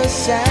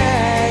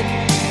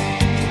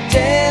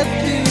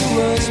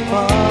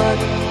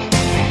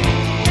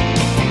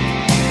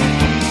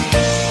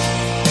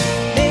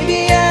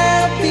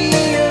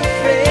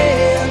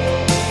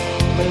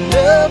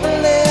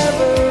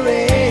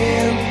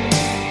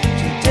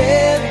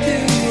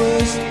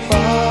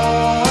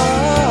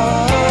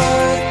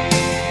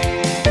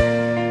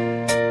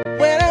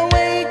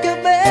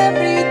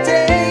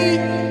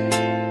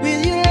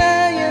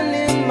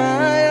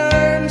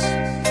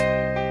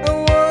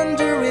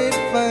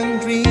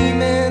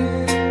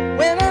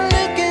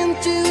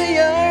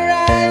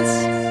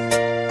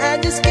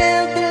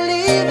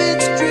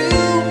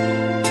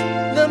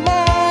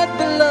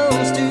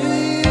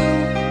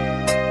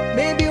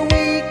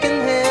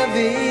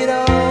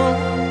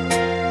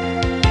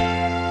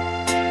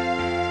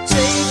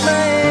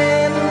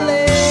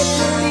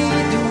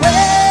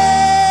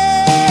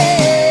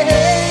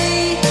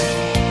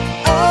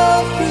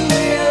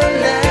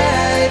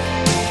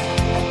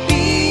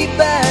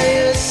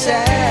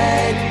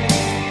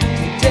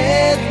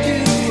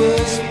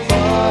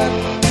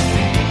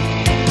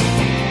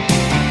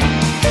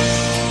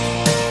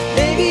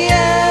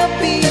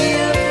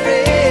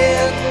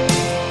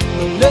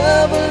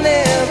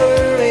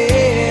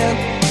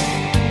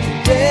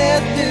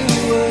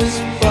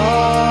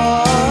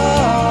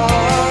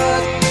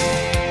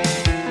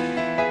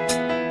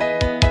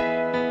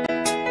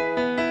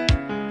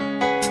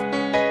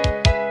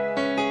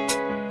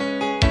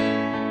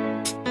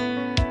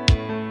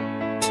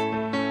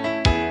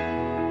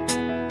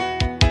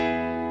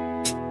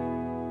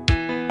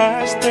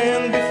I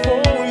stand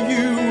before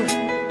you,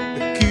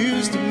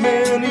 accused of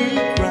many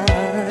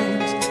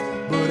crimes,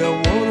 but I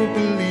wanna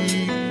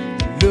believe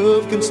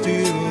love can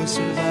still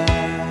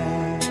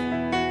survive.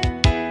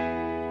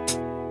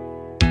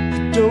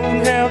 You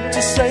don't have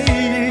to say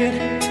it,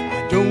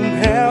 I don't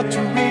have to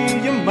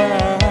read your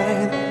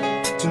mind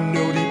to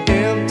know the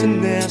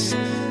emptiness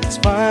is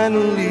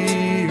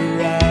finally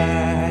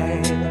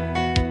right.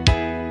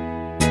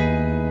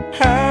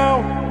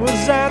 How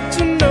was I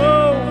to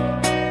know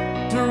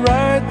the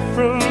right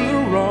from the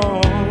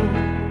wrong?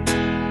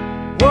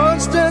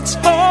 Words that's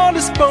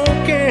hardly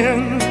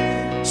spoken,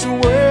 so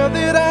where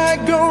did I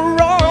go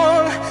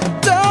wrong?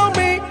 Tell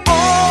me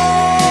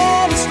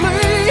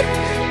honestly,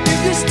 if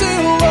you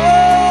still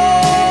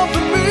love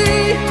me,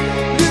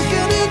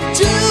 looking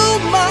into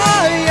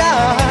my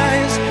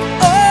eyes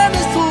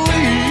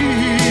honestly.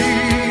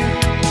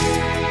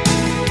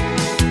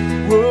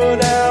 What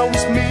I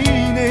was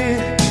meaning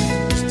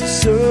is to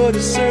sort a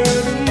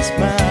certain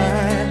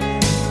smile.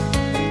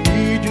 I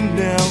need you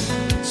now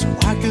so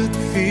I could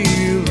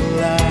feel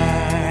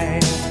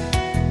alive.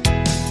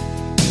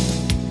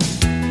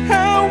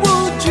 How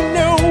would you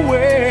know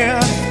where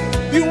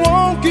you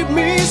won't give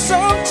me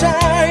some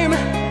time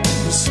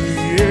to see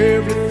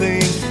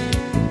everything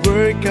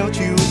work out,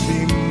 you'll be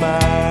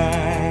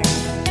mine.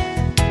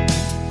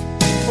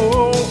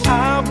 Oh,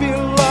 I'll be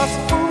lost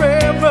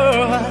forever,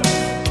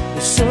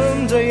 but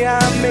someday I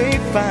may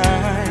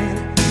find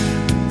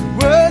the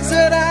words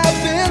that I've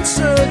been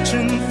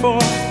searching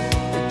for,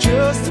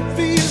 just a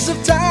piece of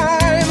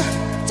time.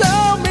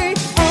 Tell me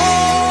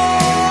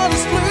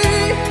honestly,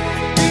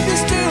 if you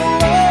still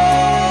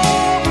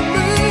love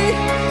me,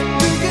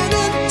 looking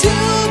into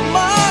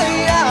my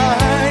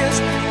eyes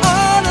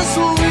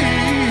honestly.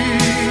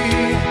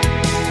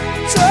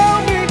 Tell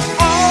me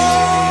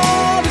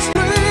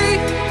honestly,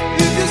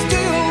 if you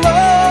still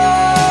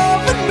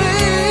love me,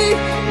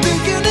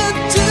 looking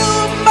into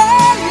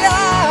my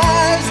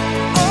eyes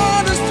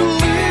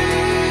honestly.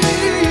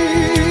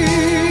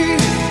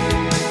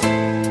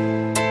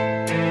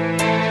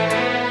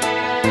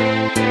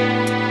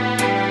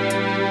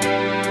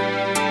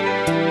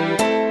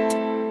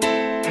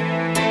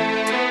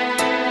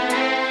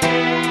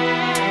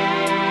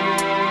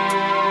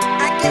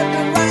 I get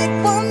the right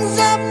ones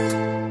up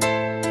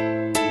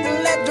and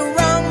let the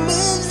wrong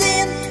moves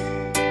in,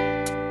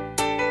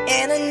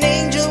 and an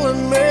angel of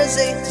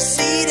mercy to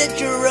see that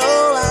you're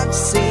all I've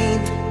seen.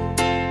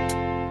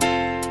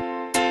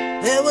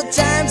 There were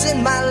times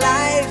in my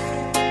life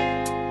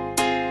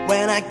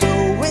when I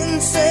go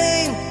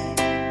insane,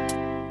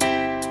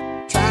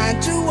 trying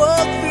to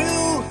walk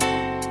through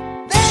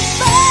that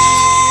pain.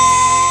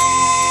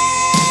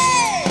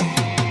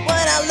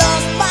 When I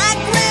lost my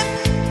grip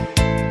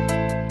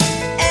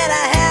and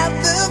I have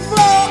the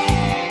floor,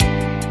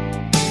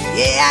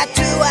 yeah, I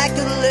knew I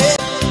could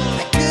live,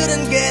 I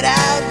couldn't get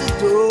out the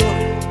door.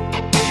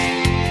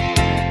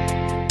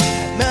 I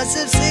must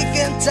have sick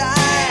and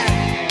tired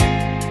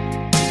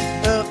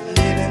of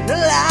living the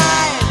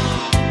life,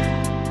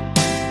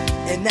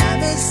 and now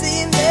it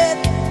seems that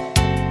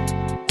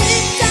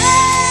each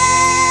time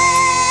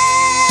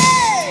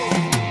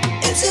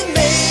it's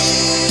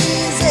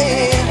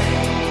amazing.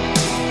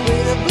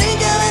 With a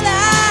blink of an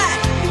eye,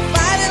 you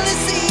finally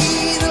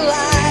see the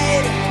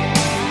light.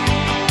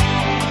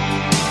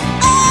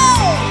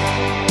 Oh,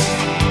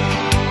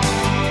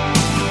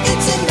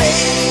 it's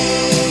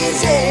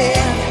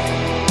amazing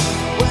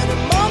when the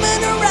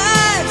moment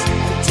arrives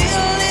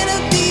until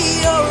it'll be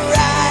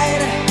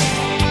alright.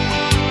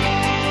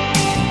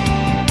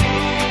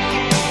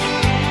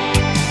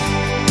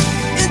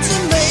 It's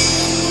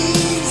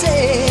amazing,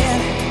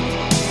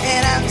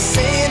 and I'm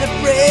saying a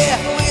prayer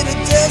with a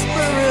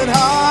desperate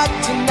heart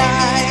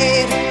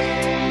tonight.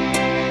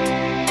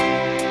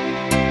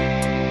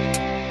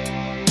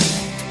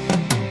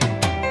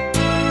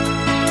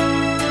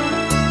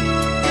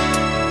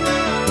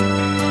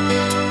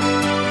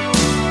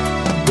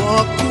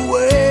 Walk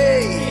away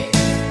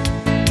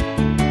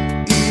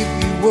if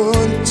you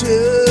want to.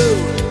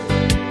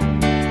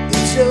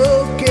 It's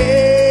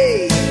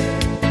okay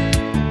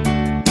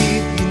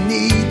if you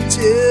need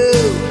to.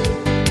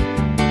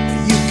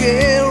 You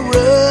can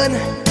run,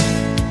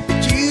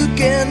 but you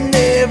can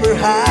never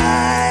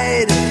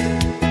hide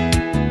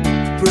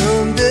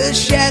from the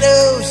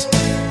shadows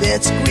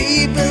that's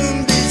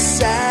creeping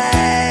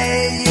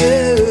beside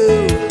you.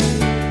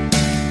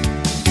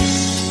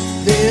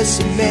 There's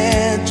some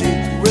magic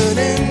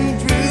running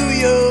through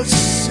your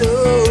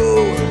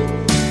soul,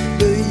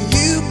 but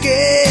you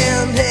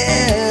can't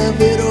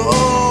have it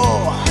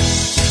all.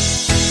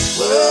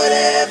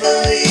 Whatever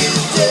you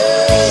do,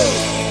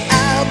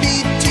 I'll be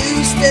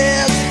 2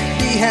 steps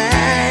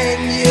behind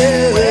you.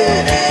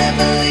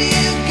 Wherever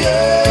you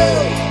go,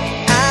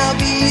 I'll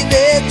be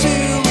there to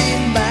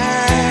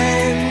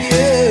remind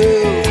you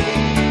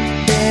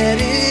that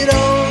it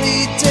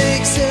only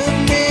takes a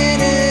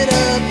minute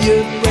of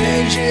your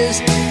precious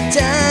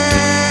time.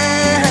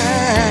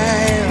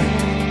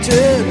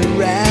 Turn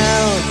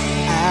around,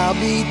 I'll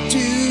be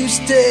 2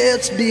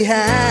 steps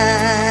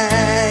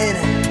behind.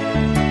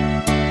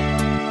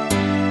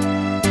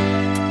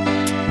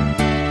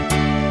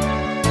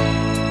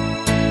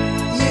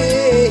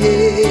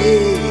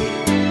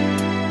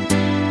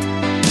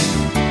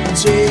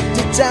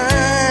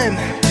 time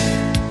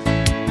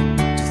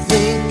to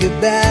think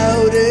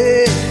about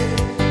it.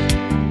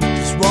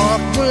 Just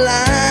walk the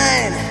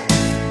line,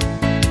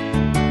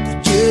 you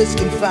just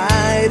can't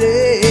fight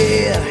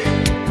it.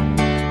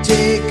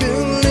 Take a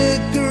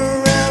look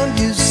around,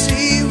 you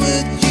see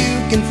what you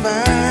can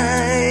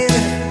find.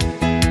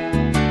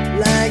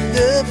 Like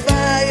the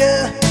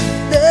fire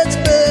that's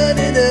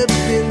burning up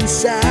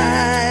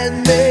inside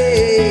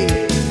me,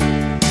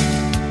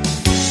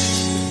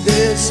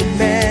 there's some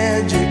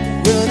magic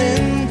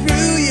running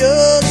through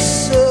your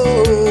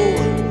soul,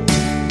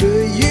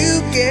 but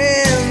you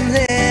can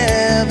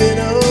have it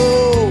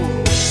all.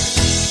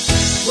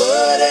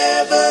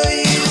 Whatever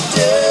you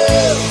do,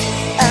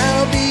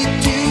 I'll be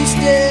 2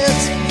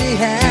 steps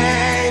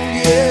behind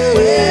you.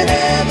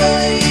 Wherever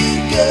you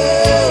go,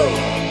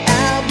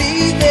 I'll be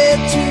there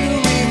to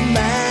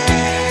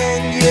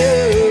remind you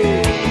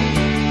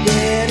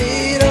that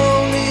it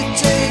only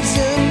takes a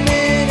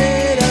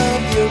minute of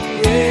your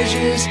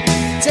precious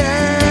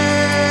time.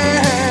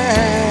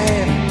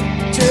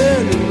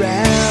 Turn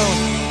around,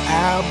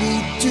 I'll be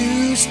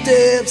 2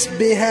 steps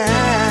behind.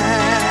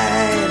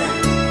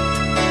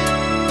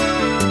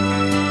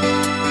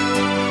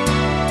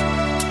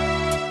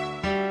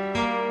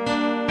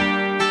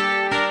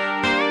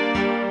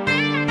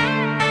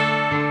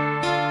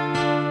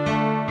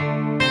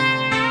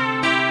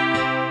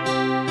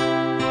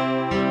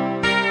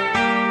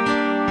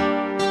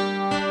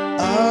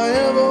 I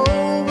have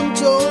often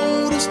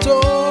told a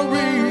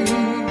story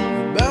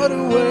about a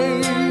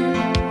way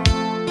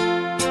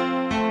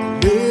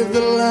live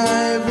the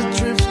life of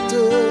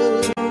drifter,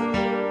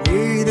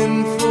 waiting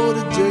for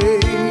the day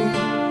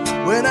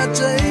when I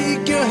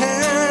take your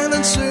hand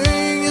and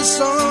sing your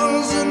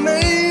songs, and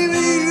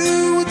maybe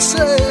you would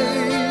say,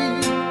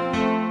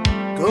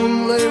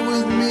 come lay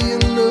with me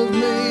and love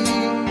me,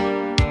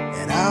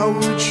 and I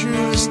would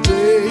surely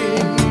stay.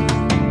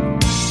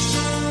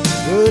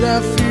 But I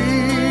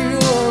feel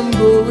I'm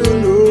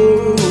growing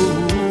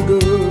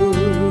older,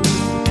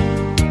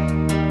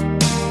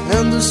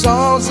 and the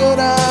songs that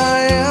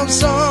I have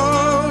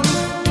sung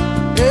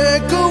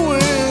echo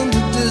in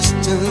the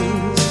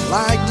distance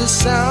like the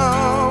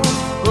sound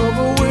of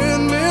a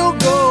windmill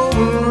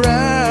going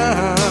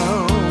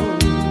round.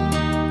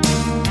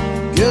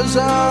 Guess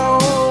I'll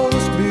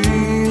always be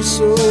a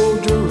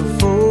soldier of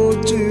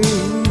fortune.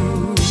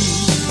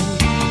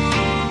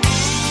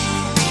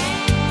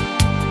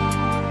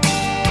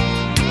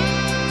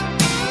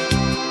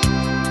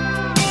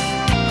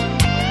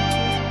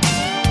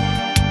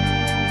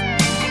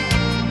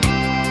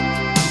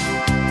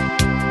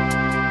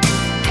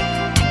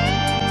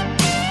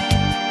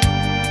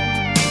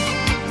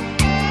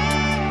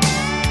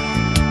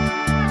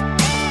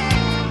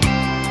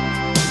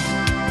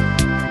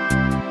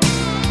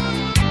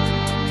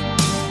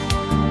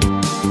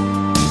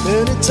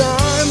 Many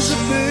times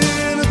I've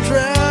been a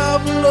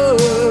traveler,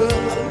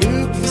 I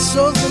look for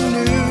something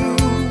new.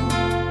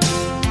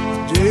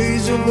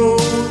 Days of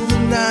old, the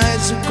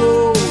nights are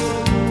cold,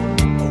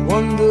 I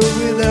wonder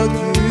without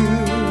you.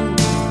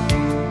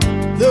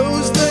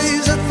 Those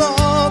days I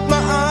thought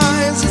my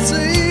eyes had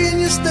seen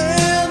you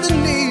standing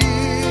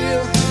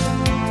near.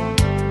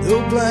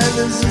 Though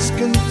blindness is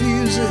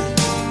confusing,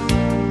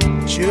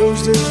 it shows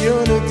that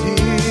you're not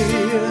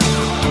here.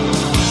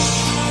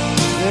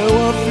 Now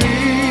I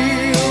feel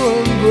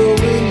I'm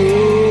growing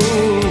older,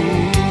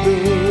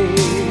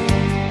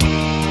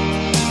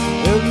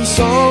 and the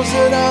songs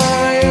that I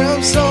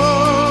have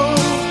sung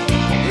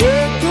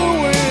echo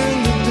in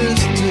the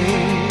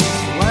distance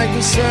like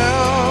the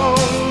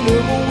sound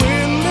of a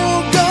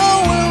windmill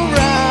going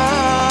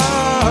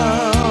round.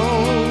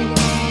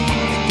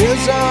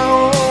 Guess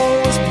I'll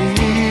always be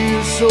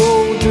a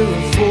soldier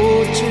of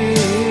fortune.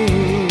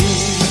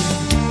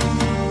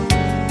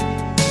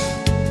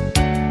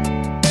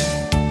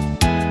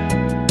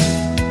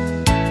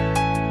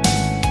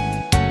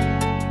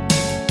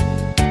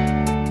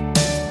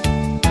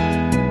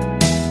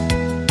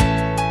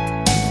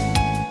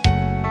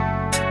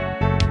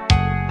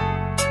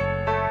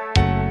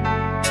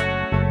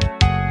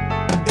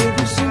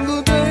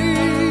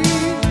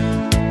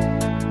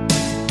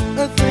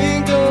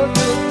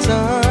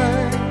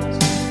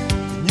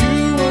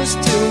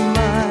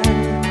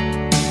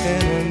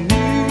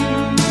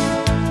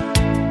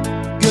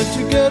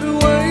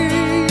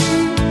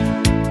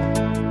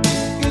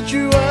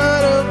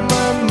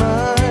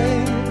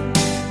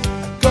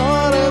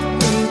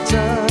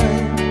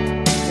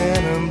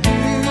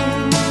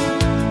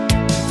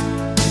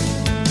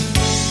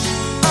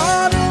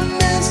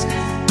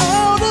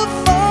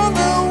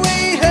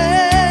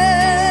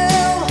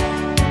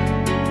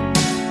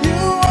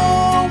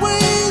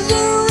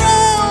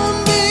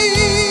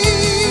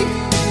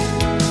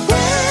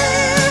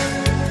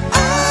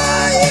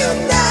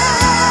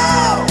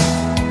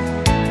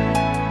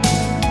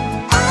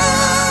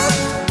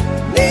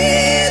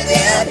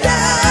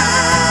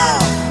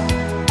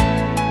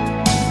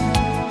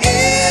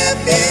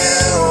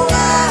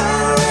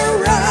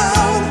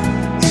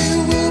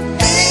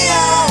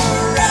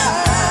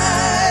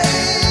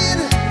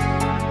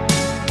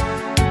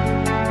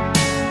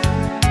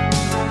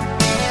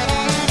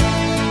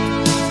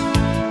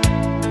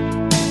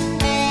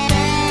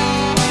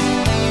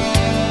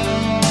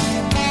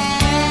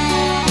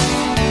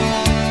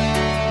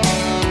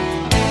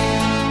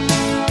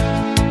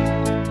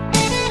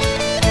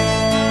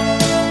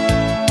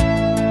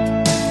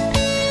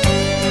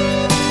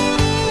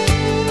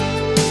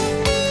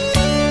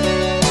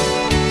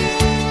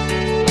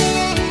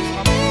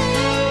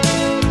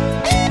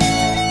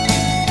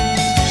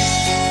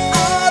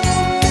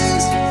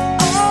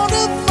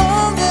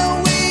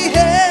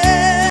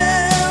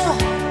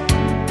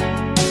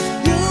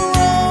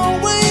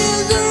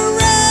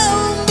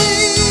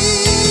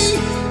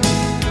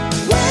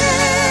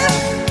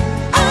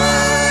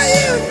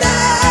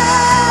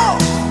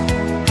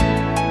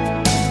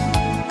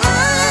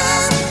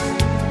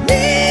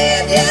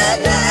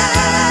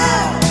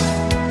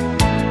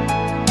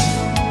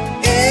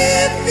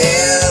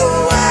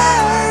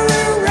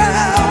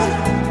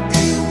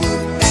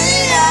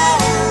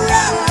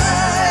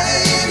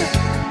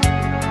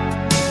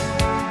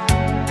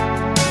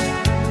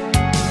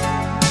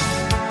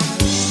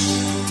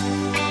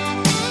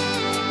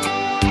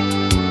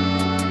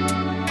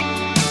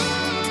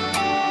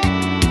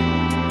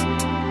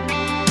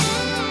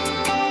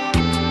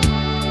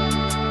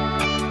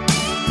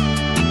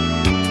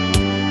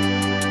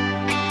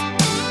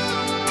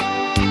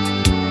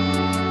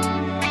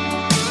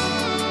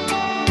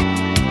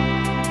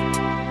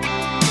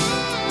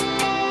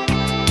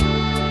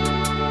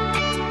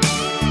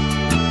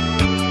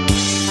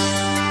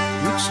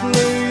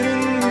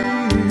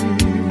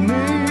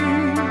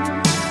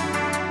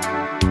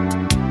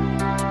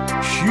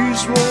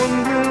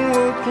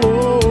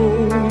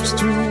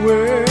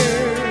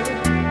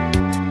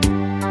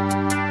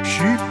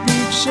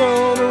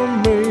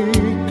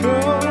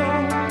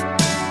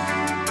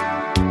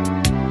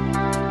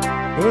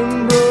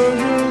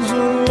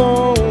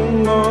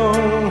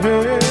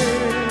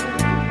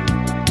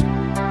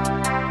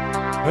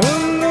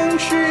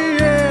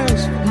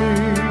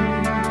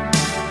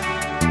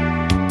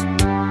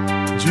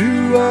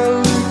 I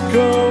look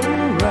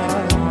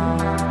alright?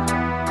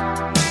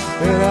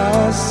 And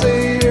I say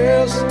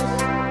yes,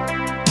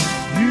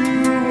 you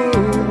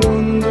were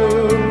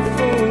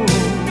wonderful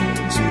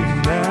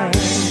tonight.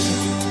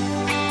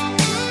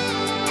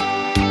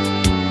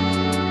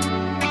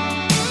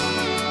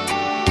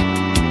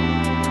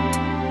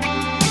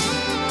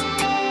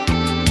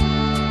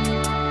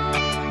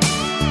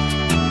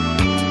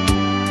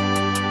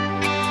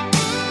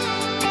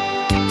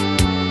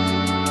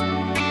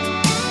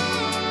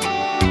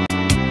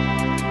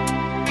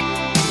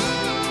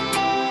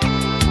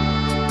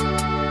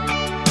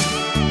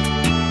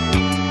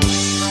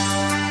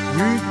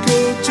 We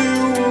go to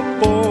a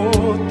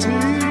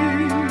party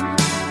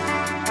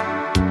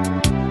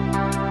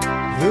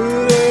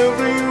that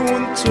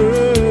everyone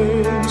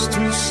turns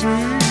to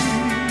see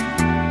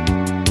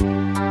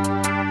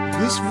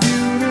this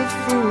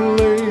beautiful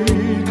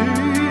lady.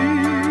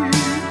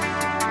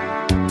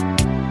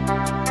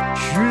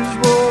 She's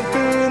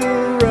walking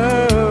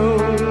around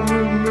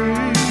with me,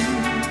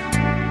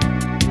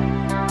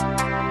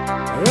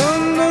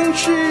 and then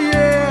she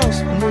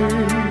asked me,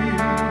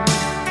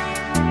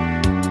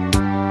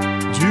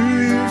 do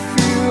you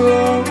feel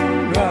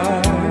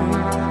alright?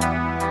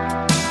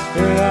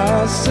 And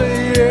I say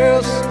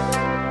yes,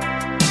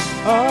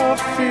 I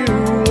feel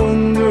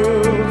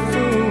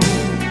wonderful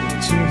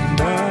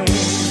tonight.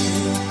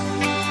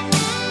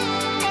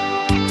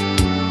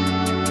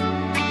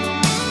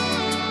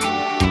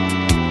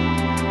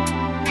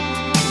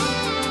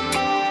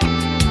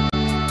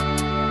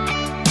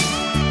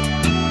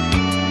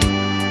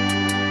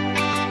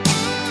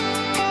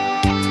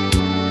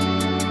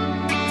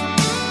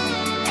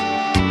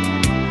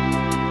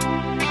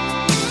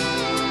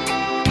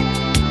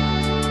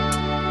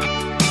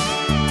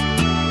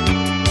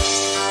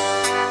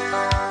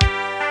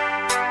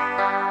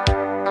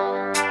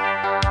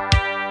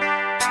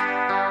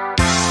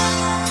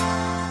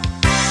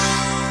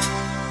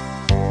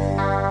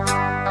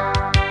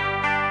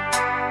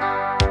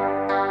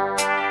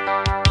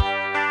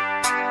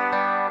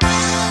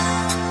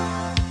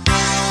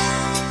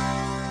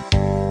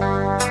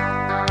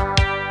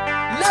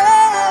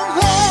 Love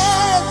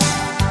hurts,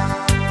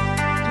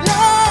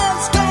 love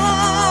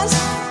scars,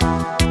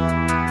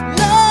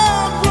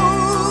 love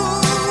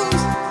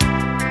wounds,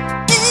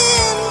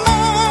 in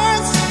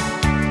Mars,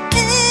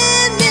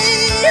 in the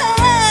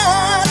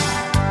heart.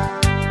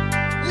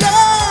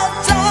 Love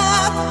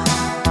talk,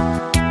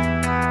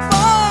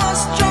 for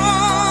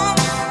strong,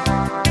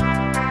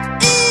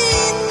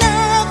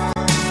 enough.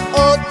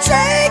 Oh,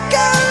 take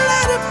a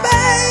lot of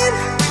pain,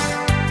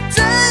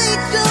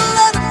 take a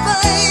lot of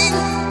pain.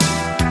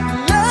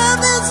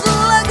 Love is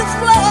like a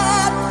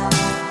flood,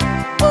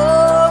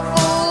 oh,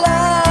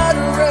 flood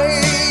of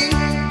rain.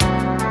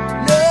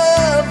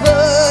 Love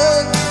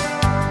hurts,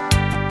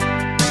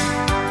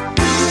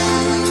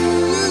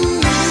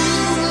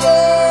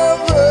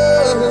 love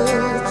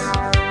hurts.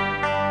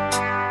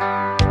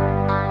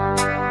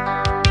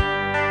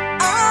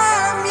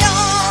 I'm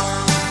young,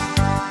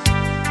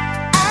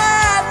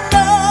 I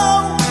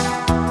know,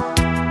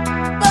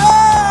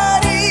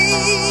 but even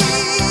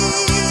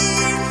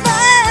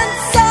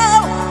so,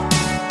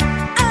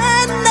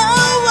 I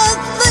know a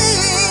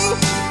thing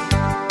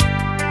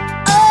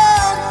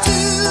or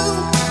two.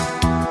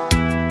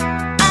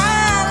 I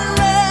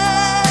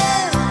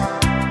learned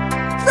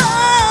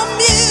from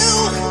you.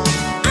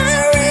 I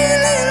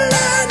really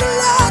learned a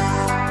lot,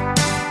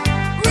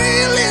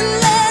 really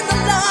learned a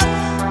lot.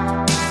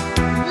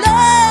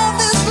 Love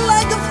is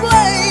like a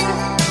flame,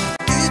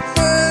 it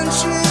burns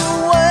you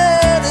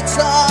when it's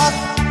hot.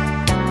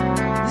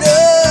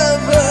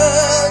 Love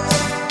hurts,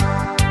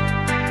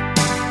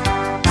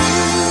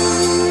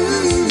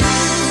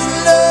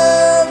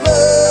 love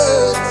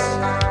hurts.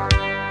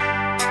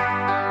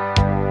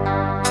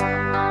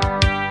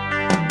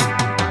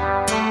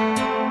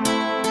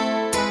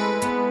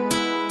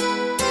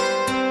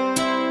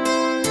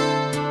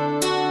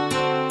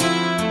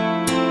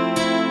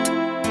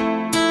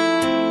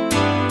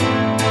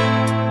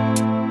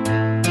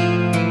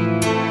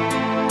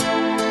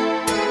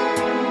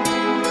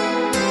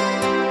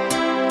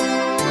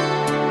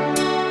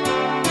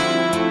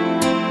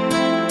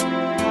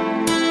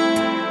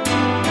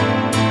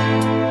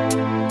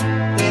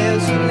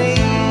 There's an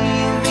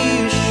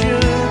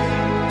aviation,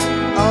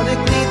 all that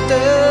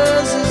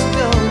glitters is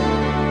gold,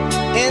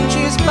 and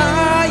she's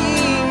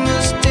buying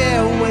a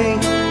stairway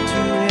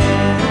to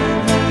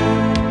heaven.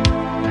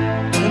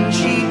 When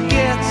she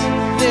gets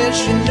there,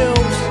 she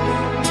knows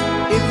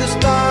if the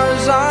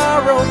stars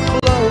are all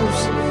close,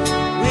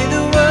 with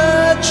the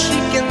word she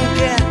can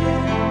get,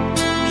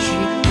 she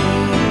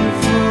can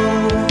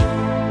fall.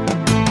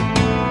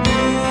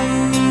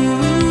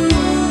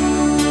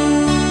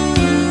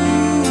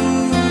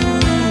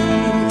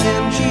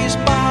 And she's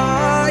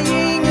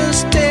buying a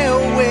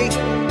stairway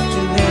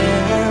to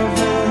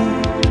heaven.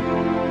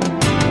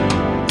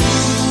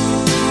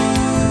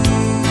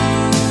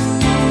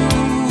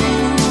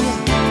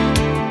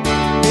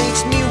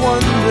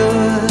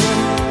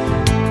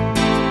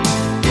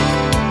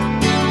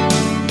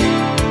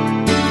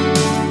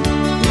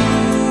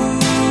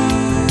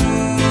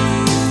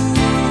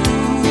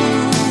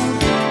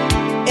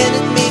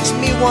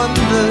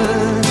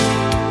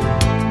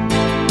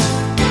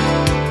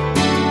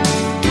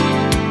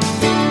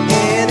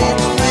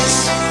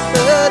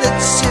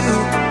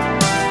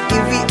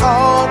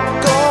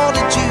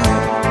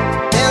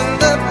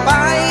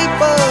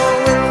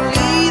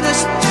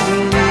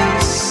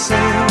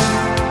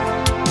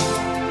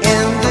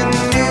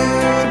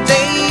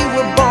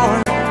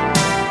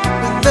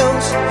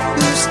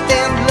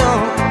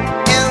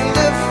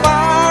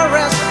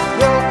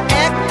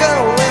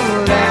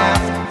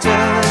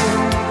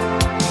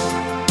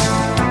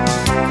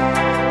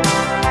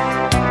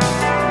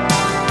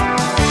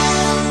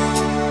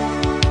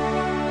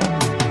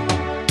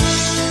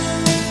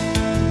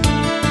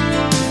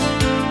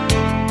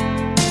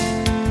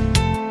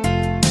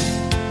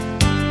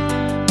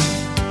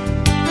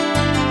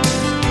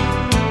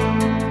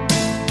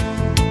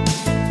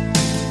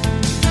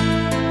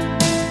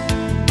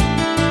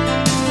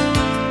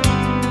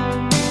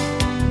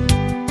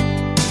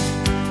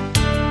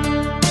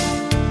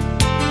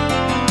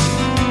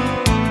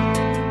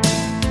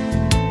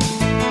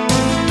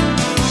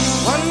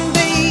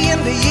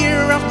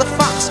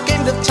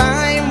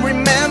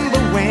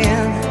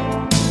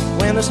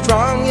 a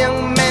strong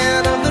young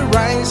man of the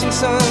rising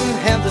sun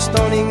had the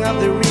stoning of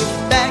the reef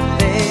back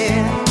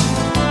there.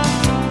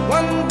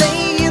 One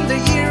day